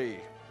delivery.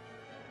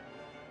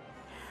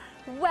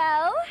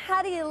 Well,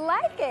 how do you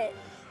like it?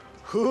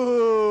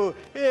 Ooh,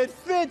 it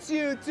fits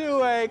you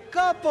to a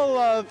couple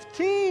of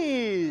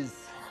T's.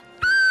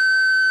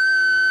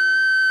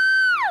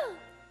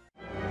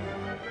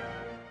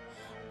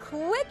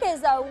 Quick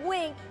as a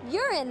wink,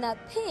 you're in the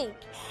pink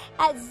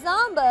at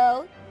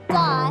zomboo.com.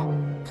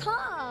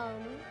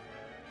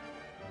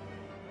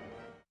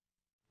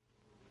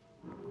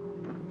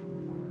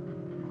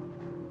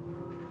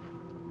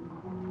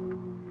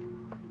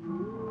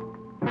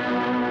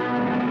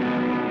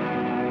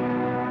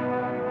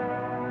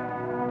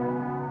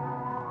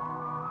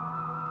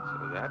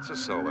 That's a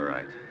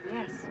Solarite.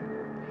 Yes.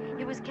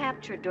 He was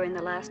captured during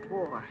the last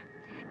war.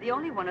 The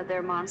only one of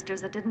their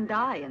monsters that didn't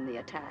die in the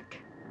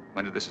attack.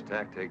 When did this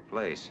attack take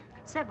place?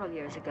 Several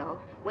years ago,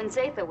 when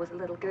Zatha was a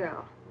little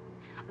girl.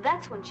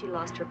 That's when she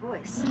lost her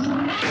voice.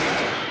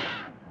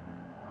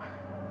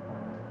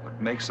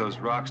 What makes those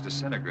rocks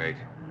disintegrate?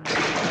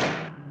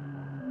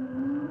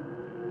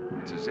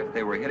 It's as if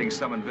they were hitting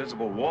some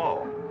invisible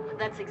wall.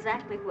 That's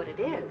exactly what it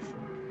is.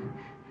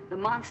 The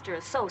monster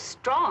is so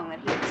strong that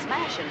he can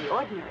smash any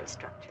ordinary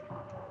structure.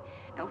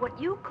 Now,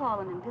 what you call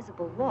an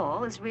invisible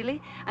wall is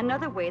really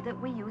another way that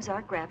we use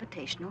our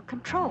gravitational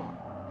control.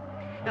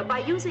 Now, by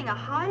using a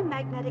high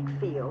magnetic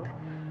field,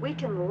 we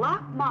can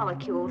lock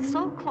molecules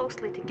so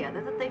closely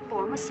together that they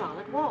form a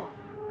solid wall.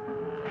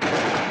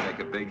 Make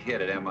a big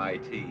hit at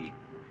MIT.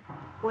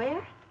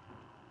 Where?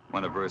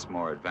 One of Earth's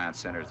more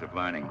advanced centers of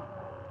learning.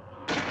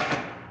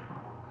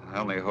 I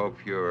only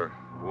hope your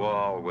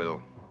wall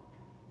will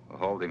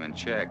hold him in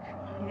check.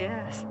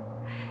 Yes.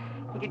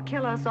 He could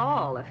kill us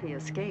all if he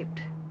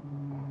escaped.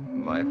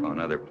 Life on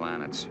other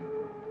planets.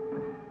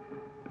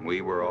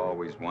 We were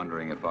always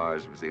wondering if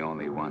ours was the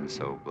only one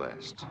so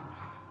blessed.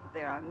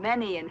 There are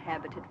many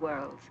inhabited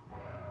worlds,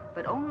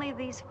 but only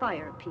these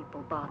fire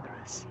people bother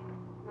us.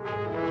 We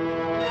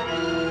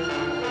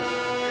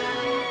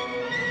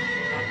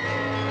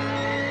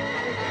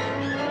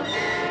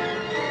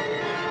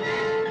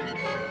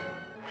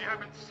have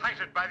been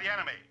sighted by the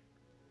enemy.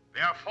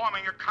 They are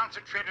forming a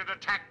concentrated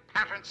attack,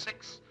 pattern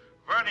 6,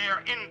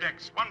 vernier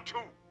index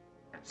 1-2.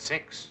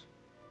 6?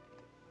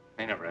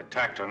 They never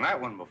attacked on that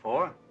one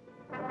before.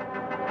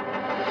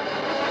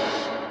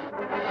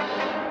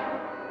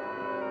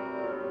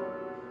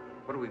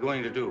 What are we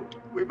going to do?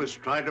 We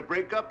must try to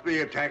break up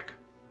the attack.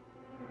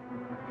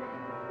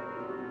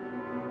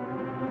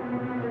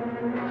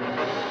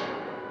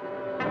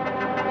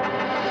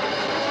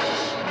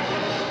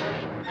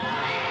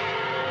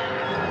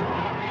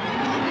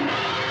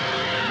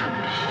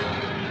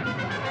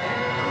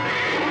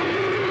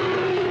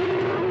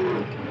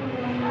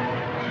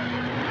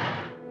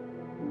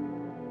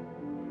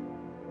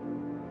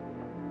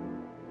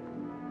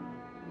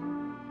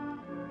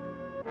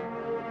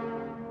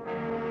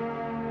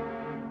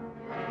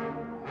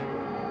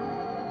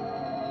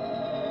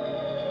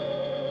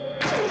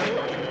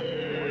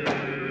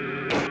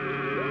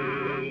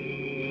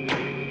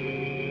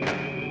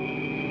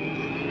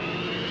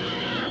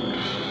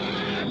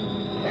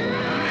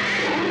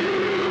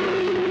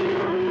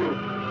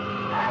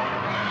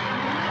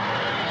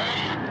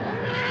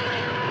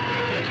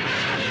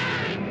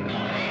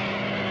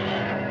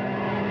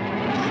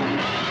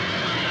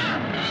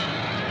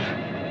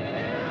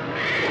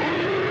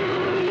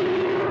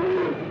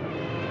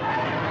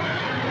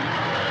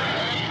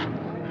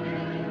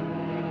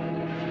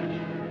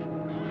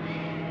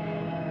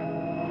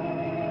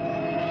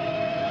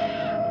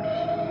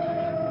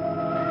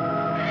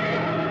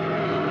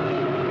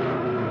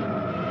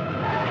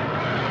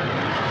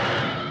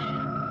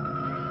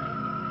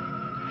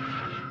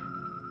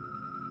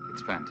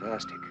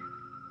 Fantastic.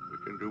 We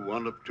can do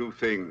one of two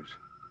things.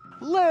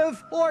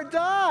 Live or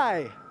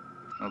die!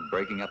 Well,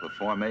 breaking up a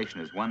formation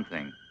is one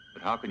thing,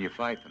 but how can you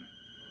fight them?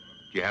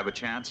 Do you have a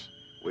chance?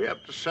 We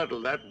have to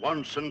settle that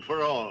once and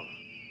for all.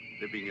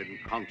 Living in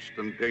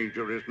constant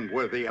danger isn't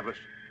worthy of us.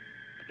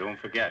 But don't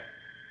forget,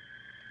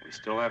 we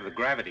still have the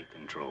gravity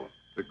control.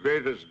 The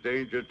greatest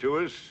danger to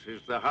us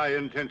is the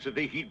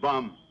high-intensity heat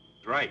bomb.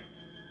 That's right.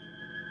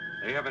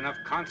 They have enough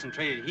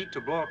concentrated heat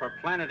to blow up our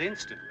planet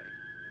instantly.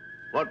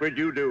 What would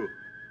you do?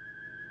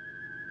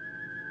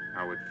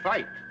 I would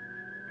fight.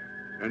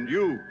 And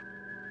you?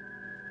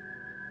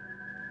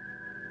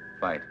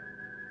 Fight.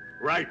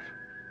 Right.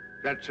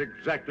 That's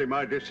exactly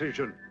my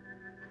decision.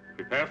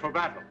 Prepare for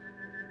battle.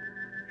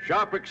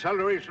 Sharp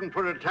acceleration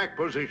for attack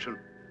position.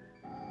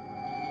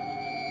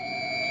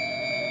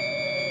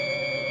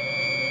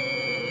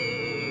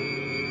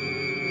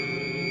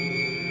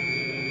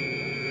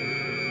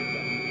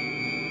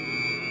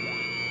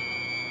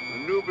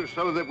 Maneuver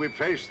so that we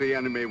face the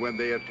enemy when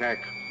they attack.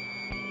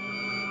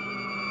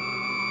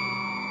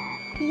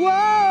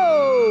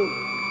 Whoa!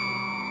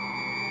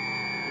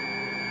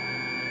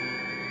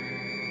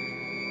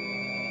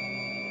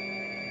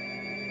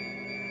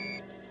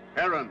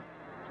 Heron,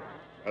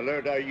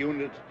 alert our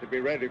units to be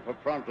ready for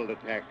frontal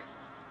attack.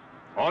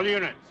 All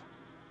units,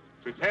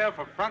 prepare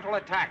for frontal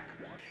attack.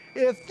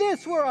 If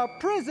this were a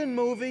prison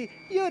movie,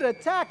 you'd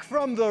attack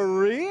from the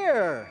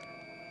rear.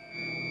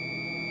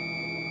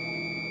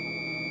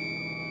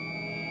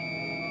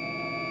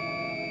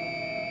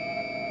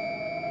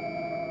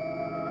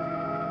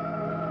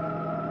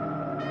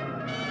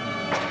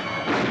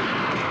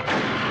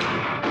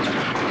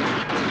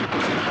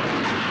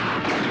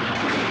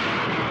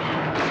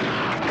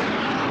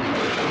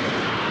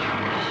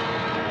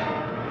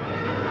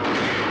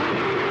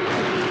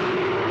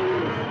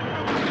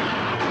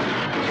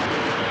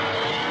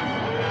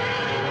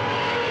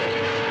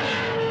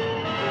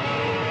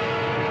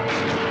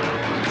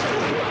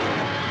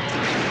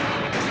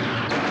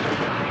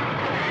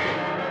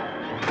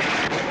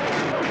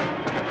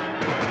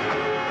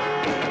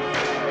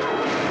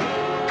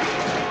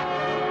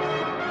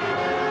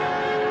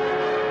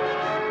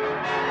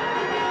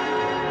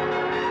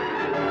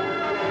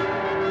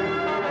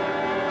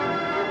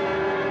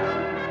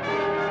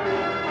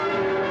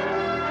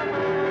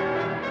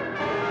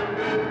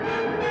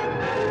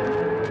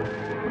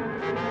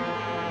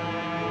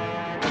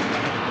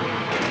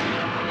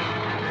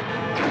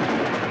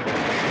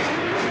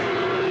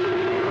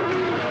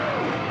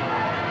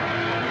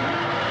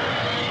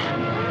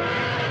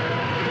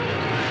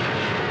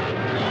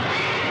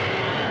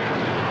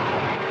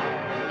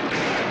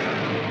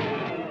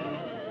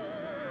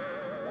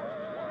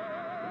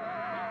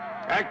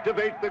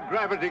 Activate the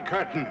gravity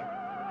curtain.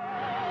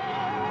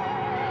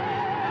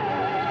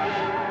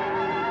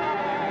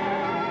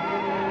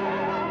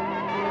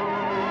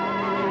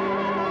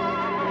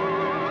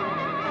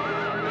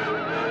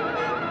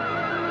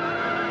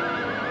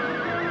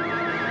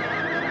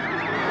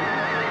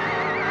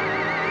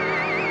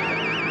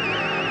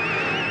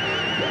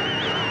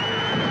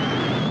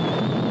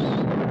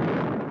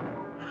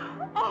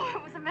 Oh,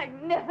 it was a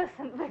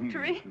magnificent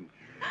victory.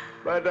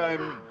 But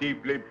I'm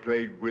deeply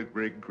plagued with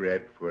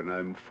regret when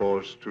I'm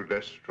forced to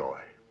destroy.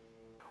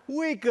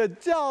 We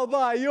could tell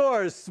by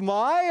your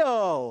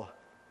smile.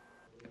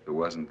 If it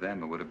wasn't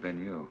them, it would have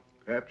been you.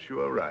 Perhaps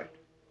you are right.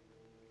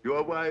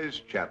 You're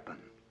wise, Chapman.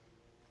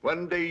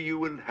 One day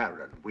you and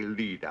Harron will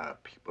lead our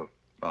people.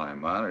 Well,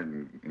 I'm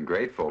honored and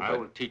grateful, I but...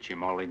 will teach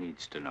him all he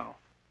needs to know.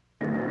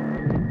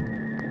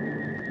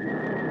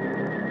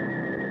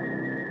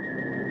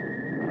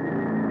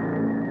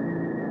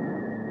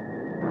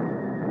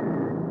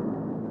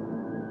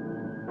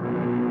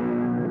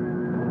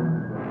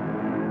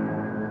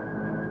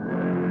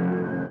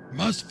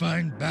 Must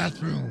find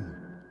bathroom.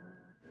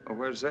 Oh,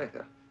 where's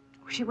Zeta?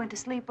 She went to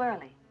sleep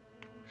early.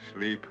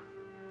 Sleep.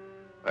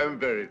 I'm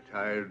very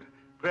tired.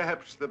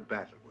 Perhaps the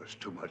battle was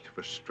too much of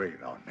a strain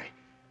on me.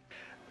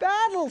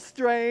 Battle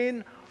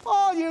strain?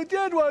 All you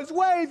did was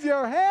wave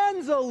your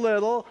hands a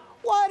little.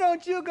 Why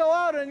don't you go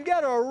out and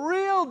get a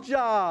real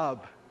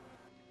job?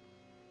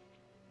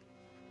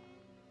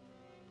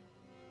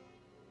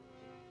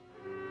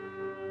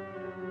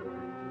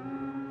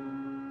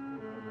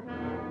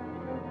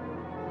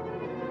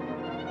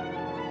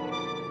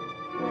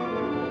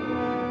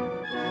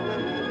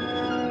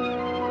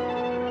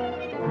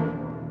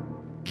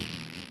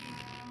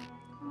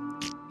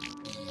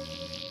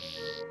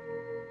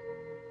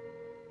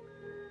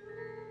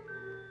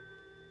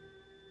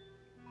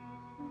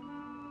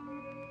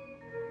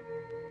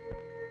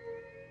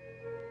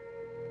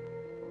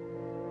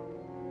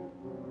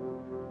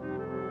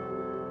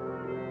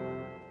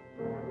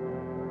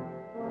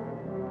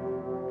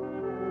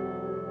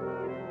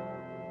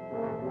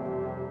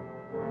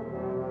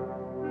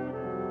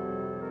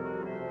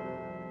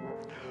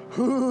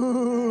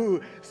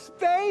 Ooh,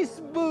 space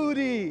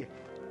booty!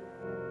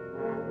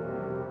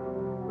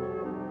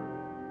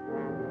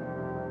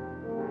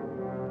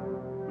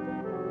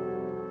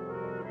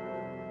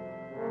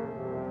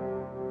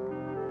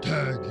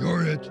 Tag,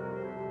 you're it.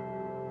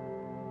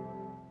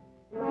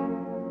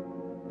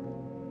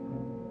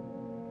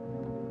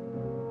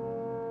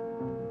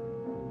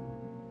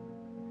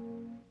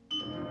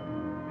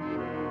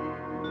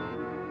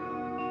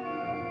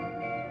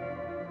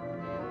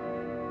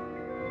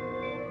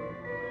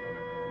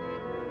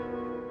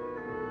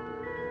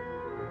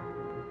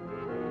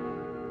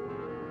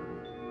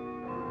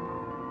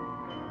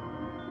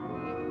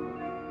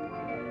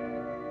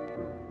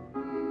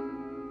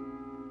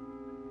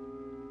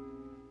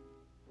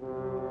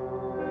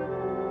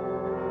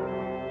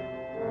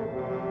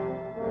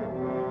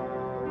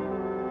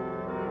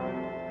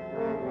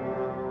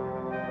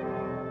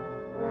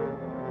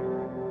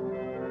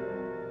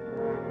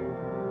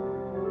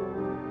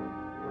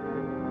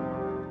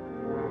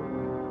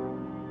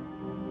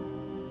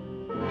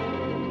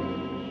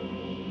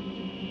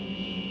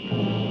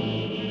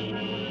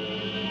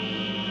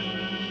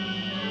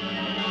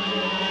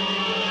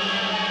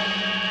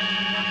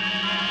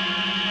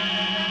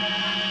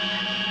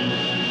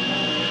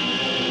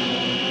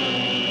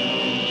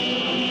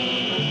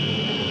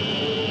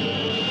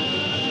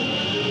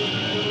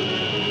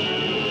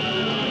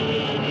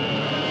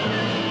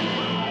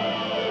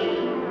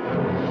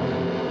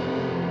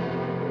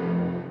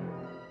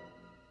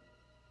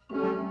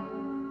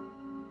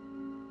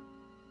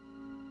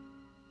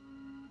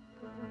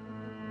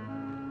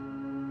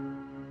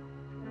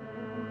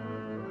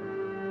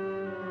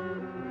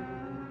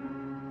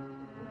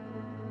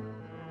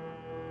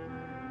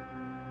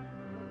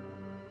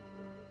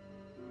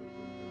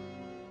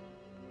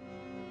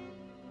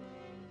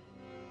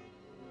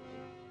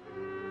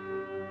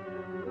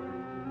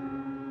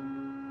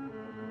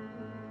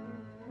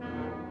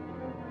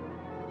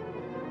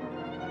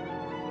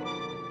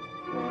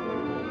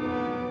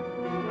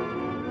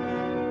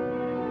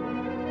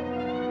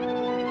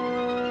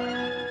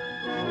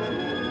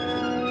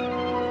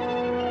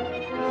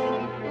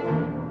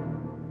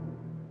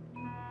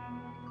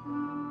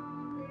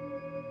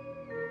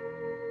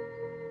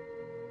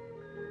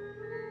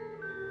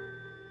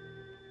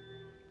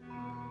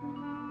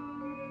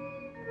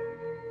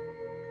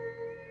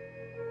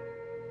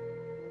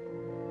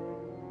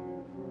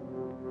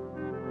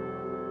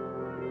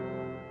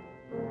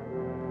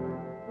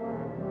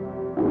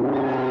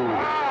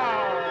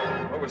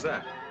 What was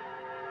that?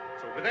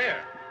 It's over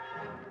there.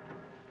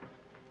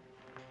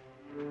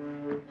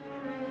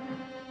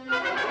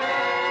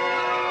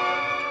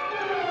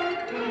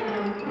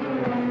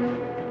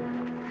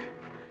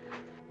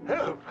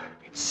 Help!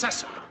 It's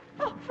Cecil.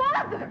 Oh,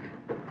 Father!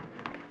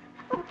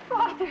 Oh,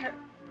 Father!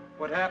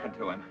 What happened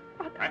to him?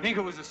 I think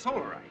it was a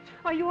solarite.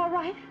 Are you all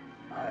right?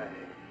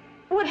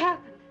 What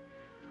happened?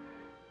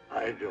 I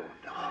I don't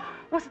know.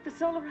 Was it the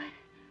Solarite?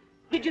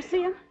 Did you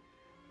see him?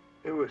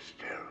 It was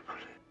terrible.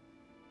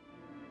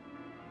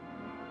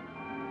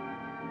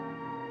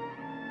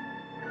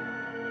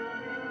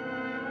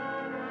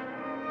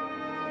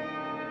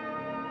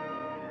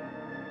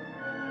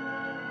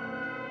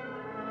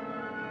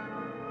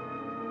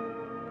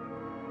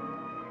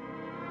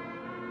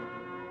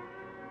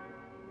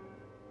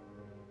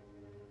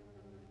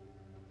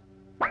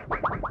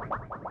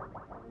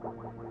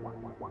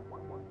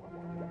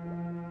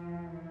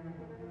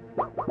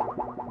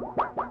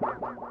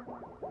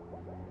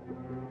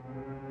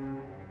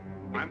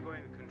 I'm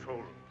going to control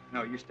room.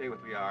 No, you stay with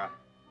Liara.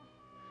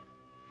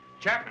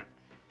 Chapman!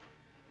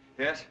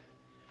 Yes?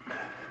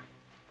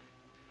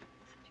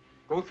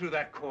 Go through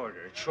that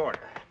corridor. It's shorter.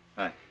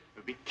 Right.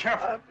 But be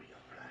careful.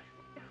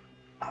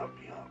 I'll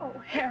be all right. Oh,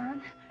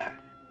 Heron.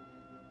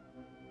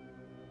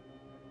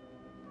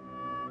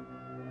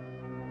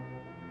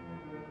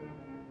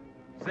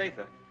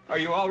 Zatha, are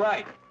you all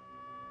right?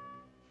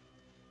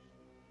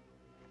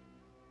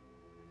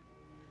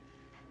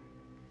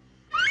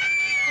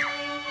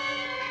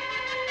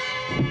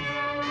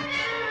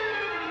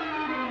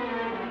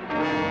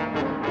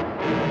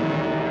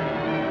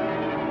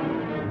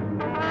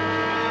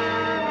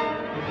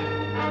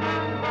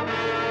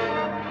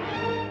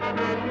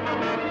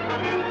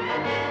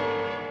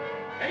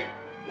 Hey,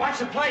 watch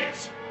the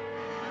plates.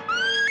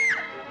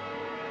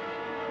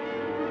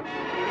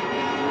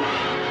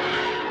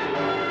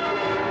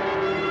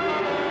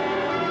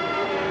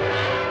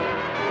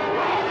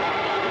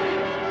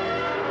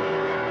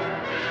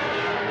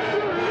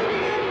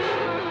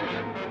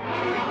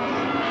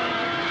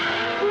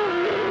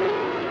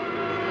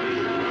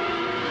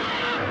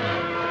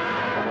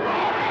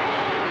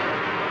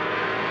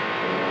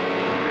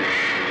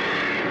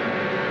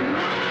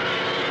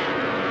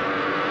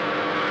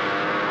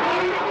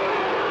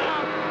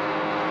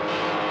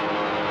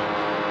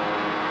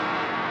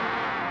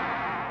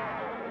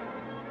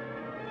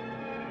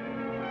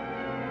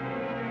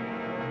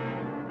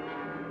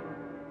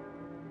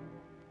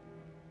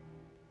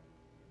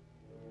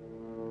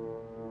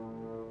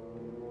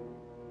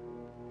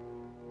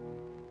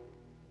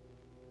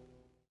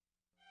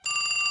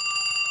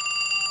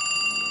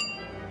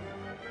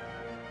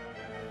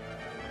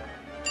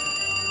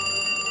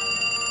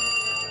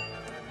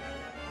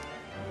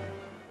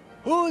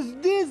 Who's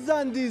this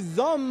on the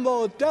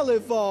Zomboo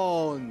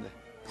telephone?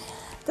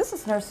 This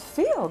is Nurse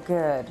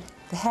Feelgood,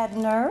 the head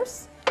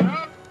nurse.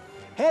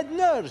 Head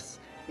nurse,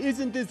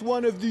 isn't this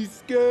one of the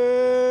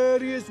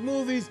scariest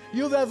movies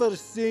you've ever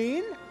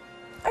seen?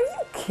 Are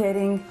you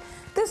kidding?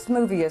 This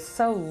movie is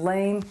so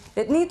lame,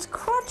 it needs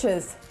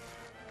crutches.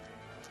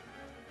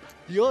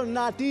 You're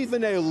not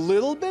even a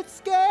little bit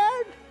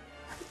scared?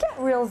 Get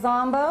real,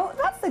 Zomboo.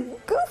 That's the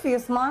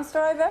goofiest monster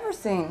I've ever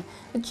seen.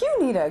 But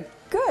you need a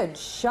good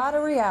shot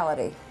of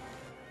reality.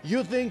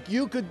 You think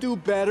you could do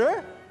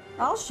better?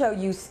 I'll show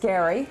you,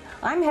 Scary.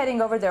 I'm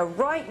heading over there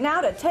right now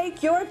to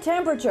take your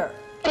temperature.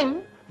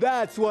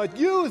 That's what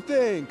you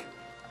think.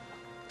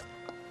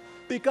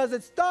 Because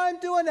it's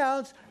time to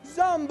announce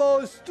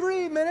Zomboo's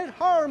 3-minute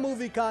horror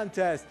movie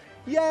contest.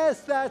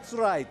 Yes, that's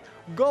right.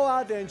 Go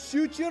out and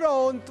shoot your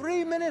own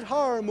 3-minute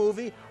horror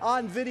movie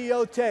on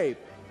videotape.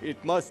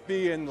 It must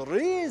be in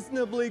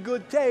reasonably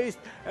good taste,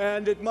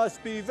 and it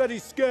must be very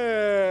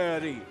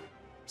scary.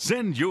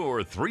 Send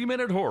your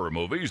 3-minute horror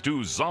movies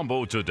to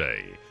Zomboo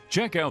today.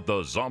 Check out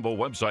the Zomboo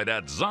website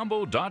at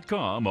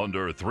zomboo.com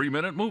under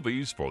 3-minute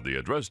movies for the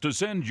address to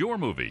send your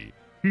movie.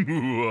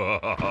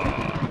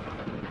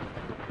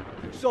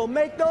 So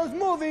make those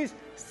movies,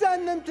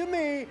 send them to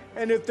me,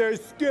 and if they're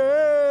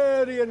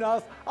scary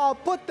enough, I'll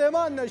put them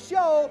on the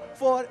show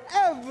for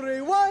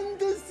everyone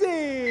to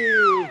see.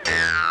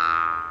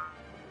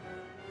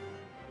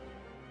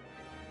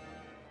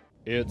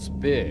 It's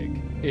big,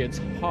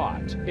 it's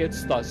hot,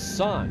 it's the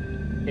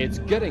sun. It's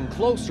getting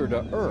closer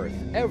to Earth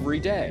every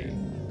day,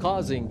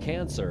 causing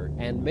cancer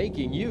and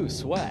making you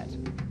sweat.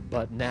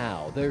 But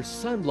now there's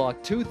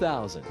Sunblock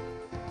 2000.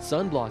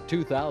 Sunblock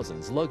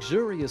 2000's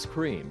luxurious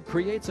cream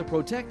creates a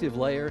protective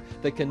layer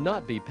that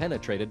cannot be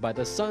penetrated by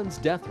the sun's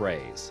death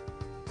rays.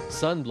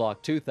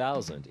 Sunblock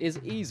 2000 is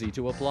easy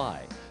to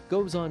apply,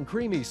 goes on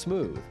creamy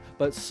smooth,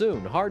 but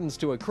soon hardens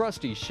to a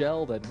crusty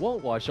shell that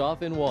won't wash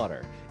off in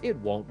water. It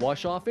won't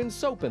wash off in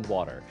soap and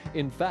water.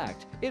 In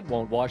fact, it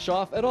won't wash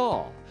off at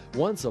all.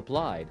 Once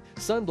applied,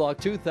 Sunblock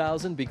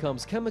 2000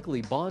 becomes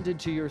chemically bonded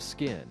to your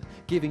skin,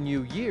 giving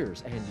you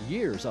years and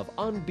years of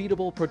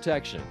unbeatable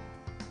protection.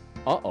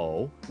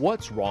 Uh-oh,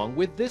 what's wrong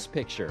with this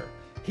picture?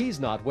 He's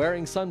not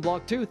wearing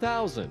Sunblock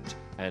 2000,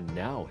 and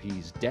now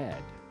he's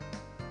dead.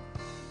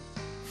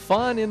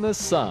 Fun in the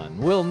sun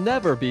will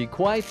never be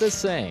quite the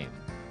same.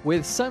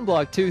 With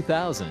Sunblock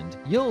 2000,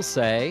 you'll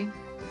say,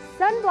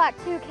 Sunblock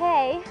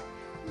 2K,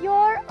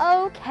 you're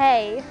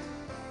okay.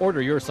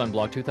 Order your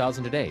Sunblock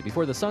 2000 today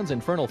before the sun's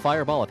infernal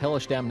fireball of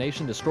hellish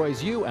damnation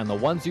destroys you and the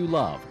ones you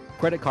love.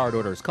 Credit card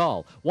orders,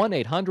 call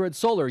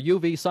 1-800-SOLAR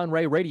UV Sun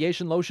Ray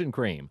Radiation Lotion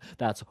Cream.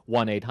 That's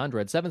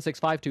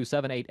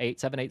 1-800-765-2788,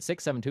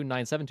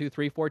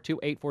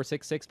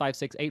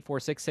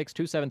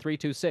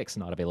 786-729-7234-2846-656-846-627-326.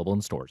 Not available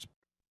in stores.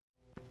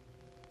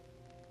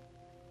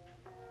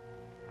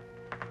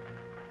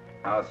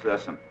 How's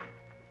Sessom?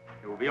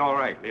 It will be all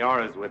right.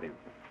 Liara's with him.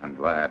 I'm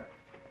glad.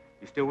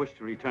 You still wish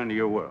to return to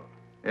your world?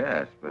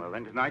 Yes, but... Well,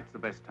 then tonight's the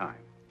best time.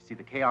 You see,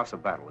 the chaos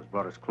of battle has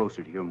brought us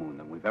closer to your moon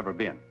than we've ever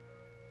been.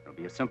 It'll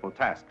be a simple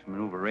task to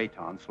maneuver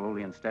Rayton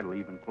slowly and steadily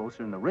even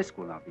closer, and the risk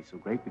will not be so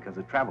great because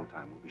the travel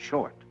time will be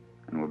short.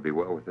 And we'll be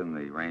well within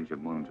the range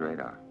of Moon's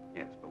radar.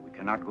 Yes, but we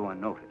cannot go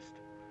unnoticed.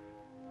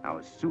 Now,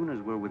 as soon as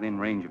we're within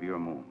range of your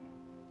moon,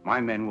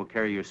 my men will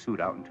carry your suit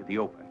out into the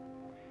open.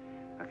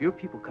 Now, if your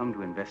people come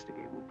to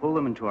investigate, we'll pull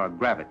them into our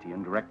gravity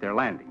and direct their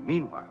landing.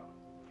 Meanwhile,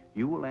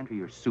 you will enter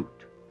your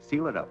suit,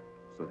 seal it up,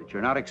 so that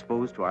you're not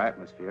exposed to our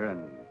atmosphere,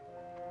 and,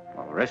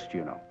 well, the rest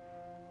you know.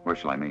 Where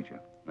shall I meet you?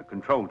 In the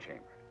control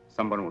chamber.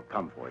 Someone will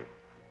come for you.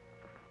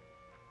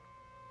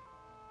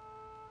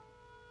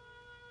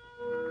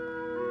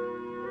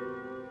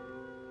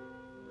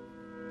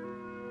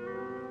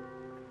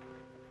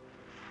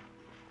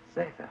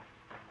 Zatha.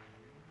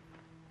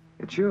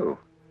 It's you.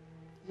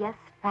 Yes,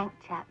 Frank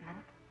Chapman.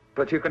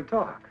 But you can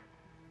talk.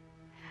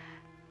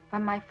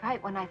 From my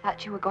fright when I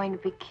thought you were going to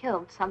be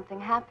killed, something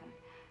happened.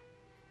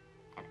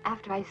 And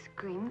after I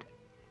screamed,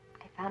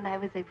 I found I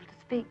was able to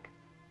speak.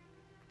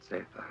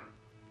 Zatha.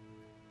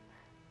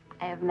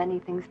 I have many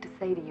things to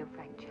say to you,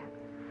 Frank Chapman.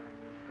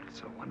 But it's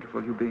so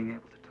wonderful you being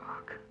able to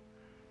talk.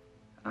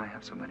 And I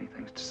have so many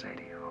things to say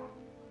to you.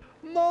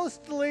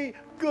 Mostly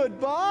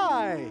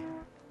goodbye.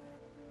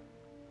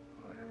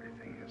 Oh,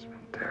 everything has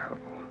been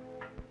terrible.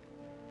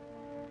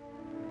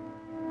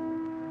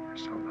 You're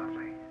so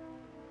lovely.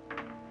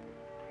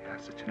 You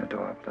have such an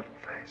adorable little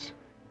face.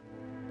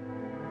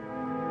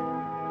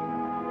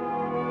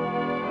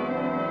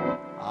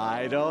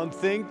 I don't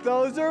think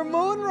those are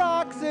moon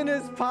rocks in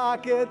his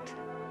pocket.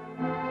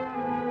 Isn't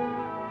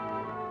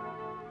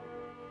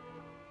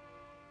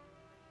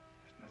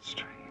it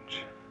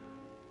strange?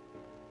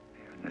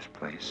 Here in this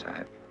place,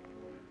 I've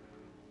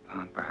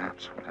found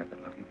perhaps what I've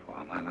been looking for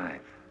all my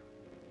life.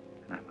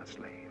 And I must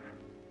leave.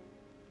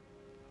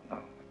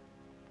 Although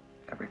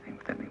everything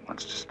within me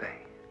wants to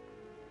stay.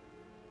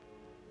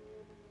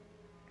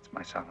 It's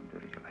my solemn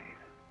duty to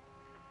leave.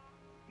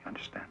 You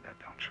understand that,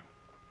 don't you?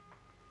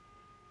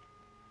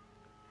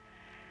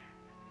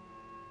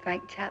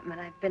 Frank Chapman,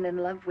 I've been in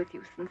love with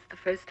you since the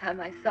first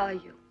time I saw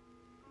you.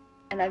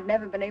 And I've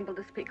never been able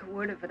to speak a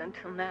word of it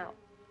until now.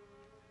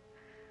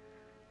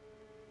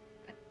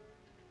 But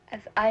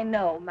as I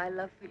know, my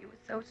love for you is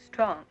so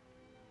strong.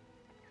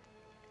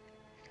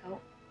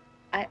 So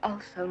I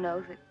also know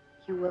that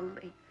you will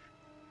leave.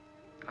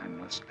 I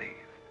must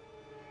leave.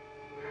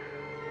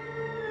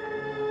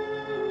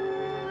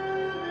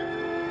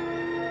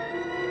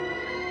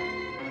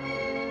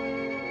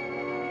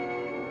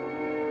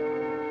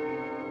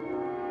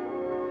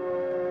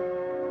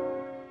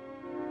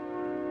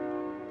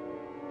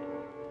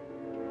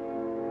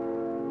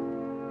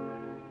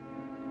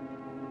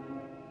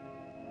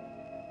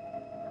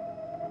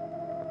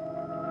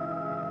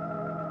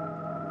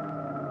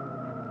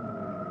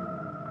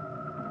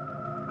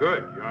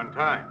 Good, you're on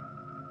time.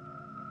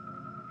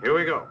 Here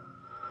we go.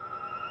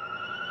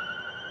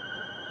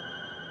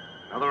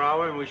 Another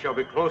hour and we shall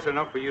be close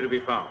enough for you to be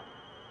found.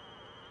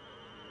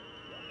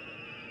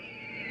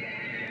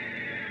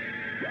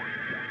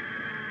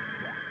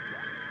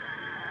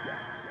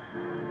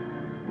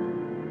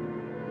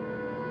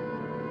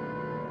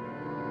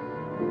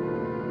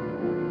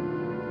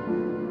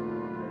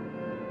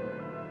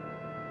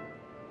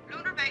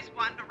 Lunar Base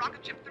 1 to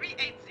Rocket Ship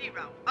 380.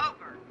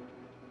 Over.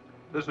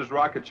 This is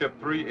Rocket Ship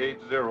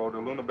 380 to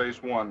Lunar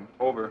Base 1.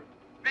 Over.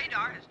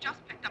 Radar has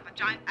just picked up a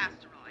giant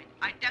asteroid.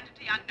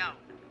 Identity unknown.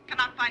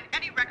 Cannot find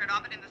any record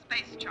of it in the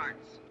space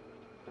charts.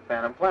 The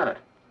Phantom Planet.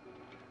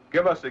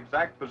 Give us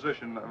exact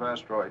position of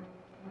asteroid.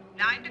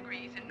 9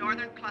 degrees in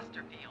northern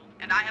cluster field,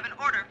 and I have an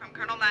order from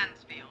Colonel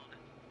Lansfield.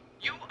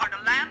 You are to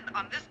land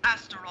on this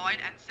asteroid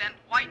and send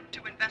White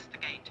to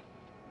investigate.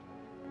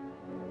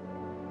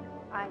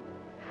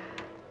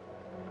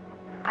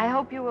 I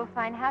hope you will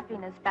find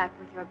happiness back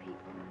with your people.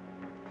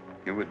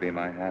 You would be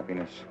my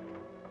happiness.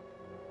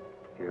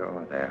 Here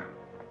or there.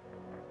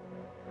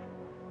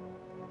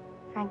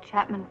 Frank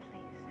Chapman,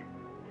 please.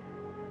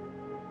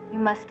 You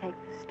must take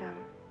the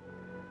stone.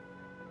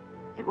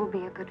 It will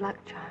be a good luck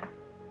charm.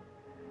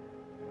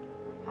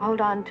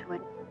 Hold on to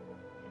it.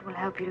 It will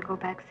help you to go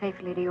back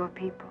safely to your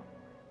people.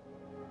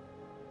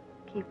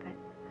 Keep it.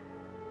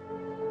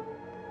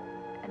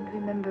 And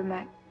remember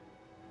my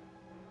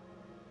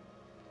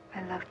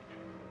love.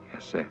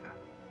 Yes, Zatha.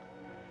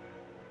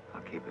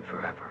 I'll keep it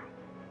forever.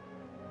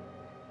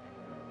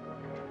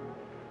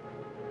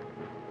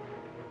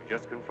 We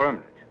just confirmed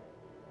it.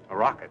 A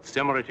rocket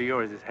similar to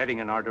yours is heading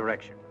in our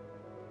direction.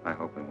 I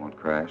hope it won't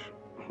crash.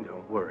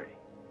 Don't worry.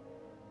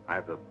 I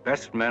have the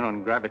best men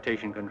on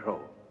gravitation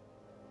control.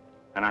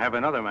 And I have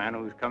another man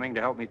who's coming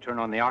to help me turn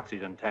on the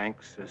oxygen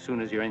tanks as soon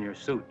as you're in your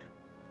suit.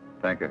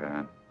 Thank you,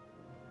 Herron.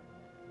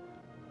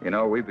 You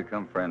know, we've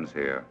become friends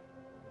here.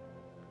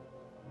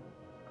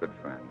 Good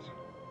friends.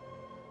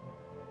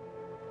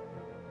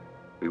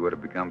 We would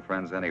have become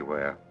friends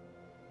anywhere.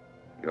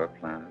 Your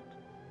planet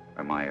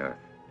or my Earth.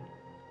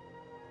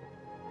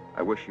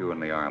 I wish you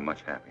and Liara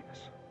much happiness.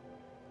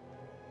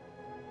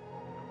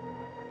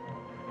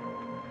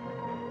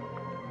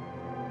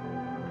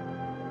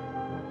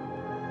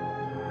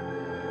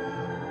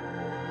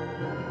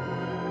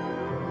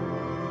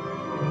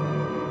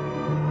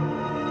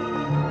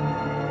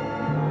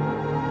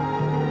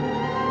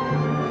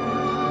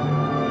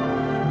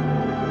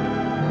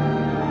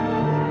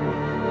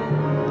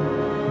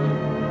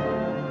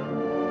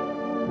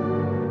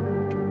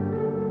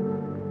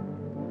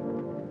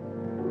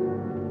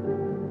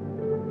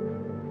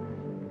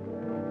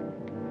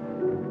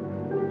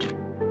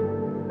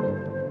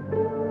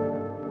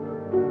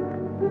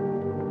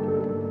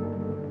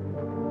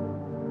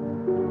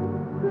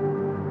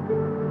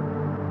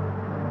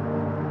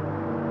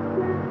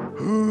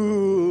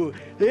 Ooh,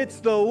 it's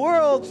the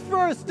world's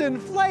first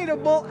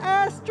inflatable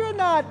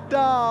astronaut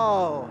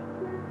doll.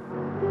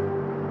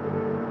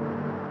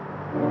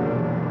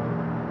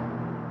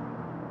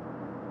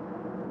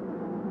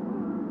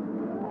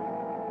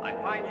 I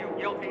find you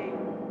guilty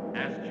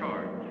as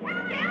charged.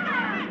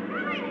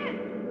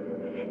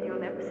 You'll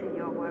never see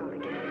your world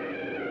again.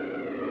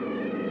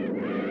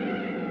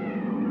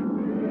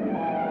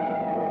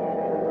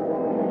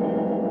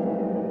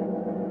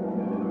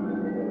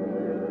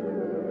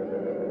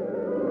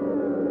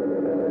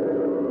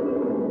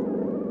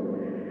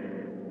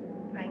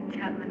 Frank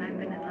Chapman, I've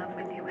been in love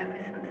with you ever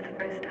since the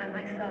first time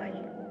I saw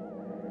you.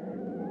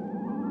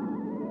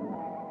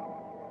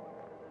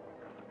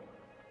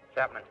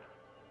 Chapman.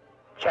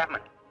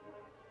 Chapman.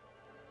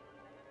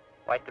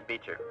 White to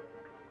Beecher.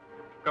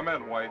 Come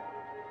in, White.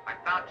 I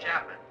found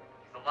Chapman.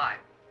 He's alive.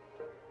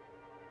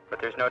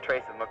 But there's no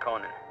trace of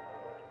McConan.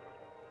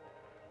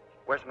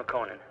 Where's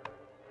McConan?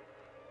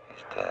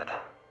 He's dead.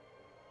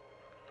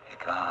 He's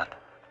gone.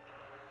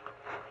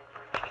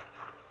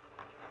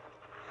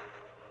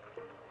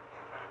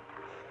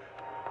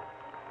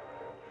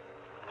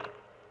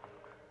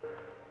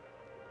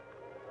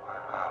 Where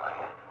are we?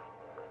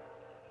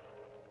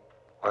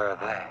 Where are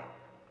they?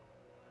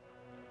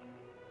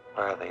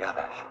 Where are the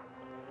others?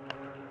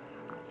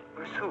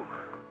 Who's who?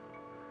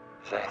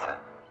 Zatha,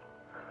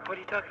 What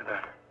are you talking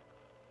about?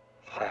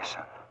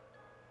 Jason,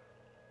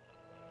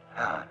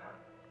 Helen.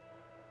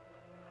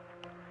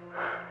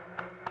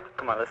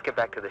 Come on, let's get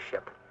back to the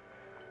ship.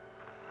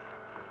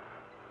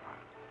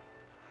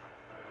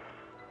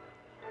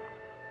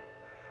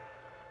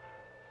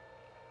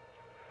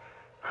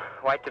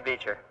 White to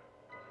Beecher.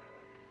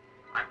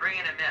 I'm bringing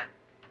him in.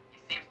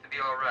 He seems to be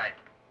all right.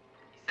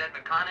 He said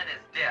McConan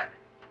is dead.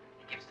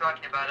 He keeps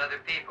talking about other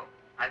people.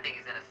 I think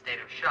he's in a state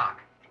of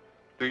shock.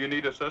 Do you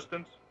need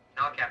assistance?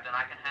 No, Captain,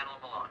 I can handle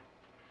him alone.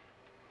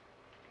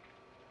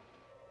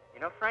 You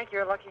know, Frank,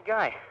 you're a lucky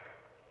guy.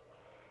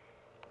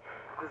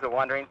 This is a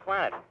wandering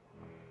planet.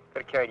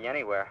 Could have carried you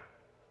anywhere.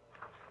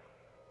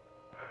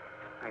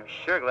 I'm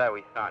sure glad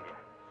we found you.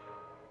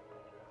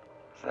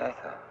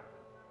 Zatha.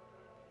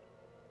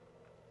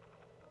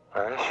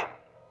 Where is she?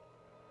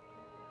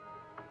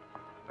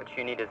 What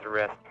you need is a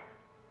rest.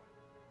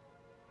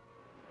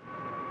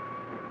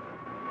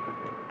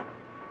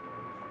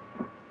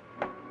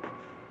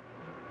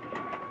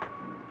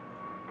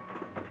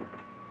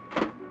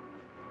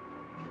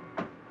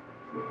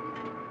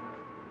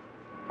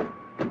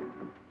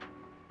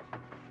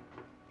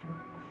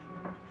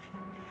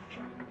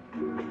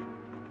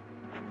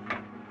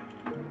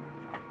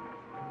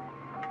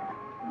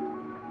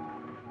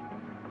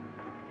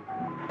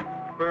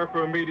 Prepare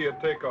for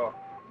immediate takeoff.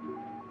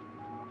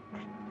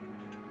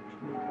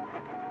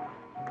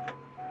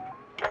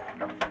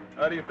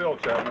 How do you feel,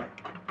 Chapman?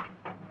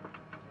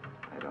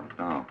 I don't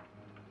know.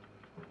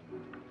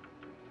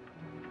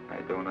 I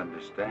don't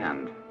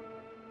understand.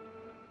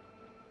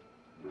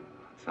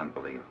 It's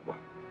unbelievable.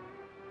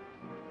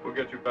 We'll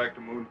get you back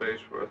to Moon Base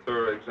for a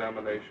thorough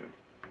examination.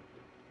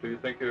 Do you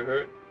think you're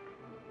hurt?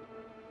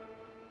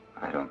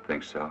 I don't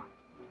think so.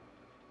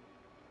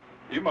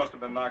 You must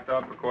have been knocked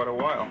out for quite a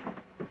while.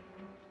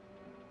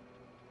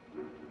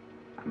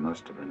 I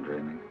must have been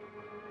dreaming.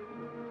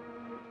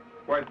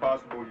 Quite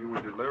possible you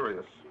were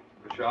delirious.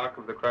 The shock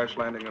of the crash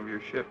landing of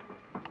your ship.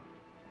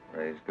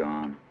 Ray's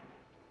gone.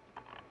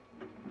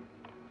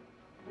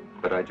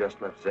 But I just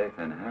left Zatha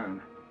and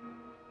Herron.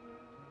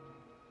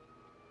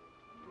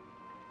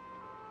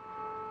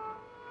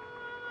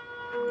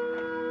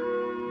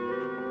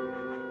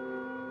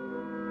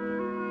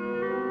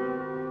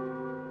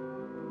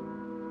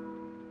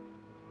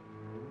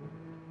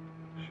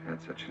 She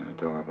had such an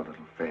adorable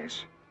little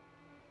face.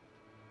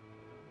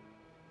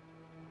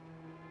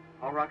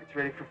 All rockets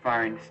ready for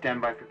firing.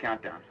 Stand by for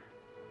countdown.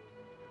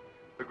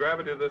 The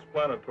gravity of this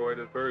planetoid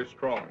is very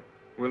strong.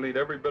 We'll need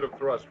every bit of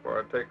thrust for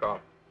our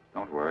takeoff.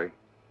 Don't worry.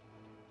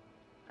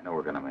 I know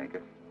we're gonna make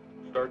it.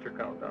 Start your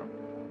countdown.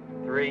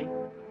 3,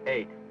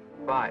 8,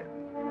 5,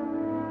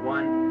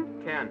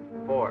 1, 10,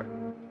 4,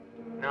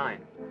 9,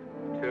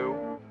 2,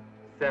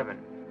 7,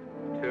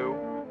 2,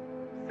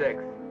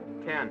 6,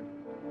 10,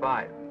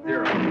 5,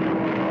 0.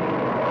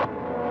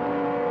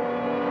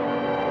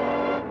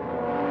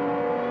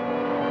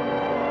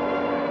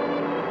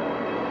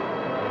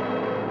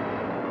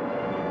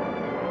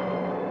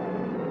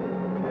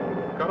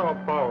 Cut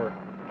off power.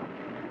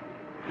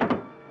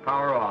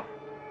 Power off.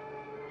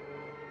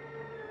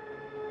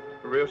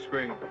 Rear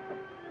screen.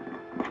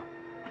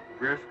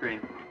 Rear screen.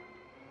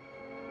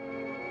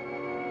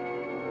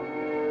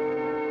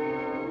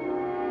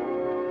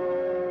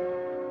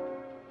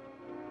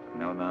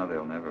 No, now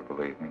they'll never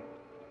believe me.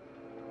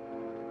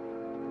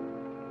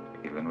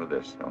 Even with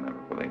this, they'll never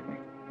believe me.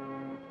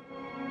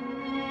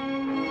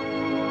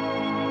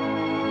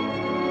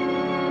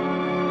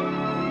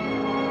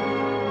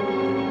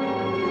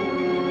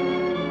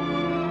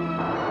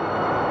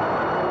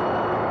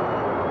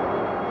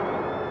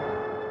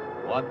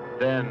 What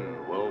then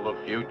will the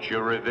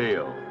future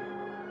reveal?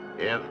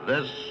 If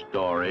this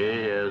story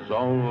is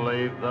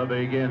only the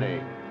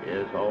beginning,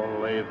 is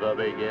only the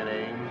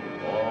beginning,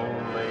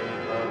 only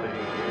the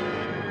beginning.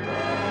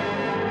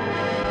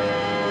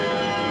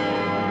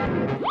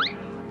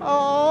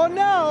 Oh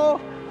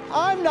no!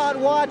 I'm not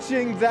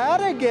watching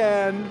that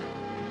again.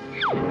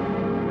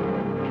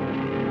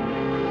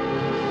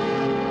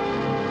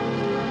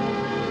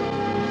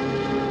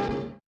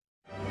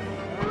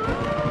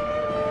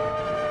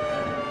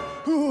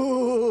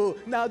 Ooh,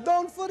 now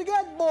don't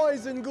forget,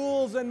 boys and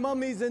ghouls and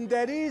mummies and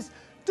daddies,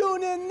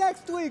 tune in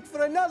next week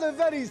for another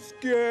very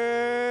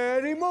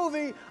scary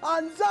movie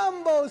on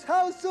Zombo's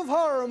House of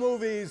Horror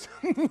Movies.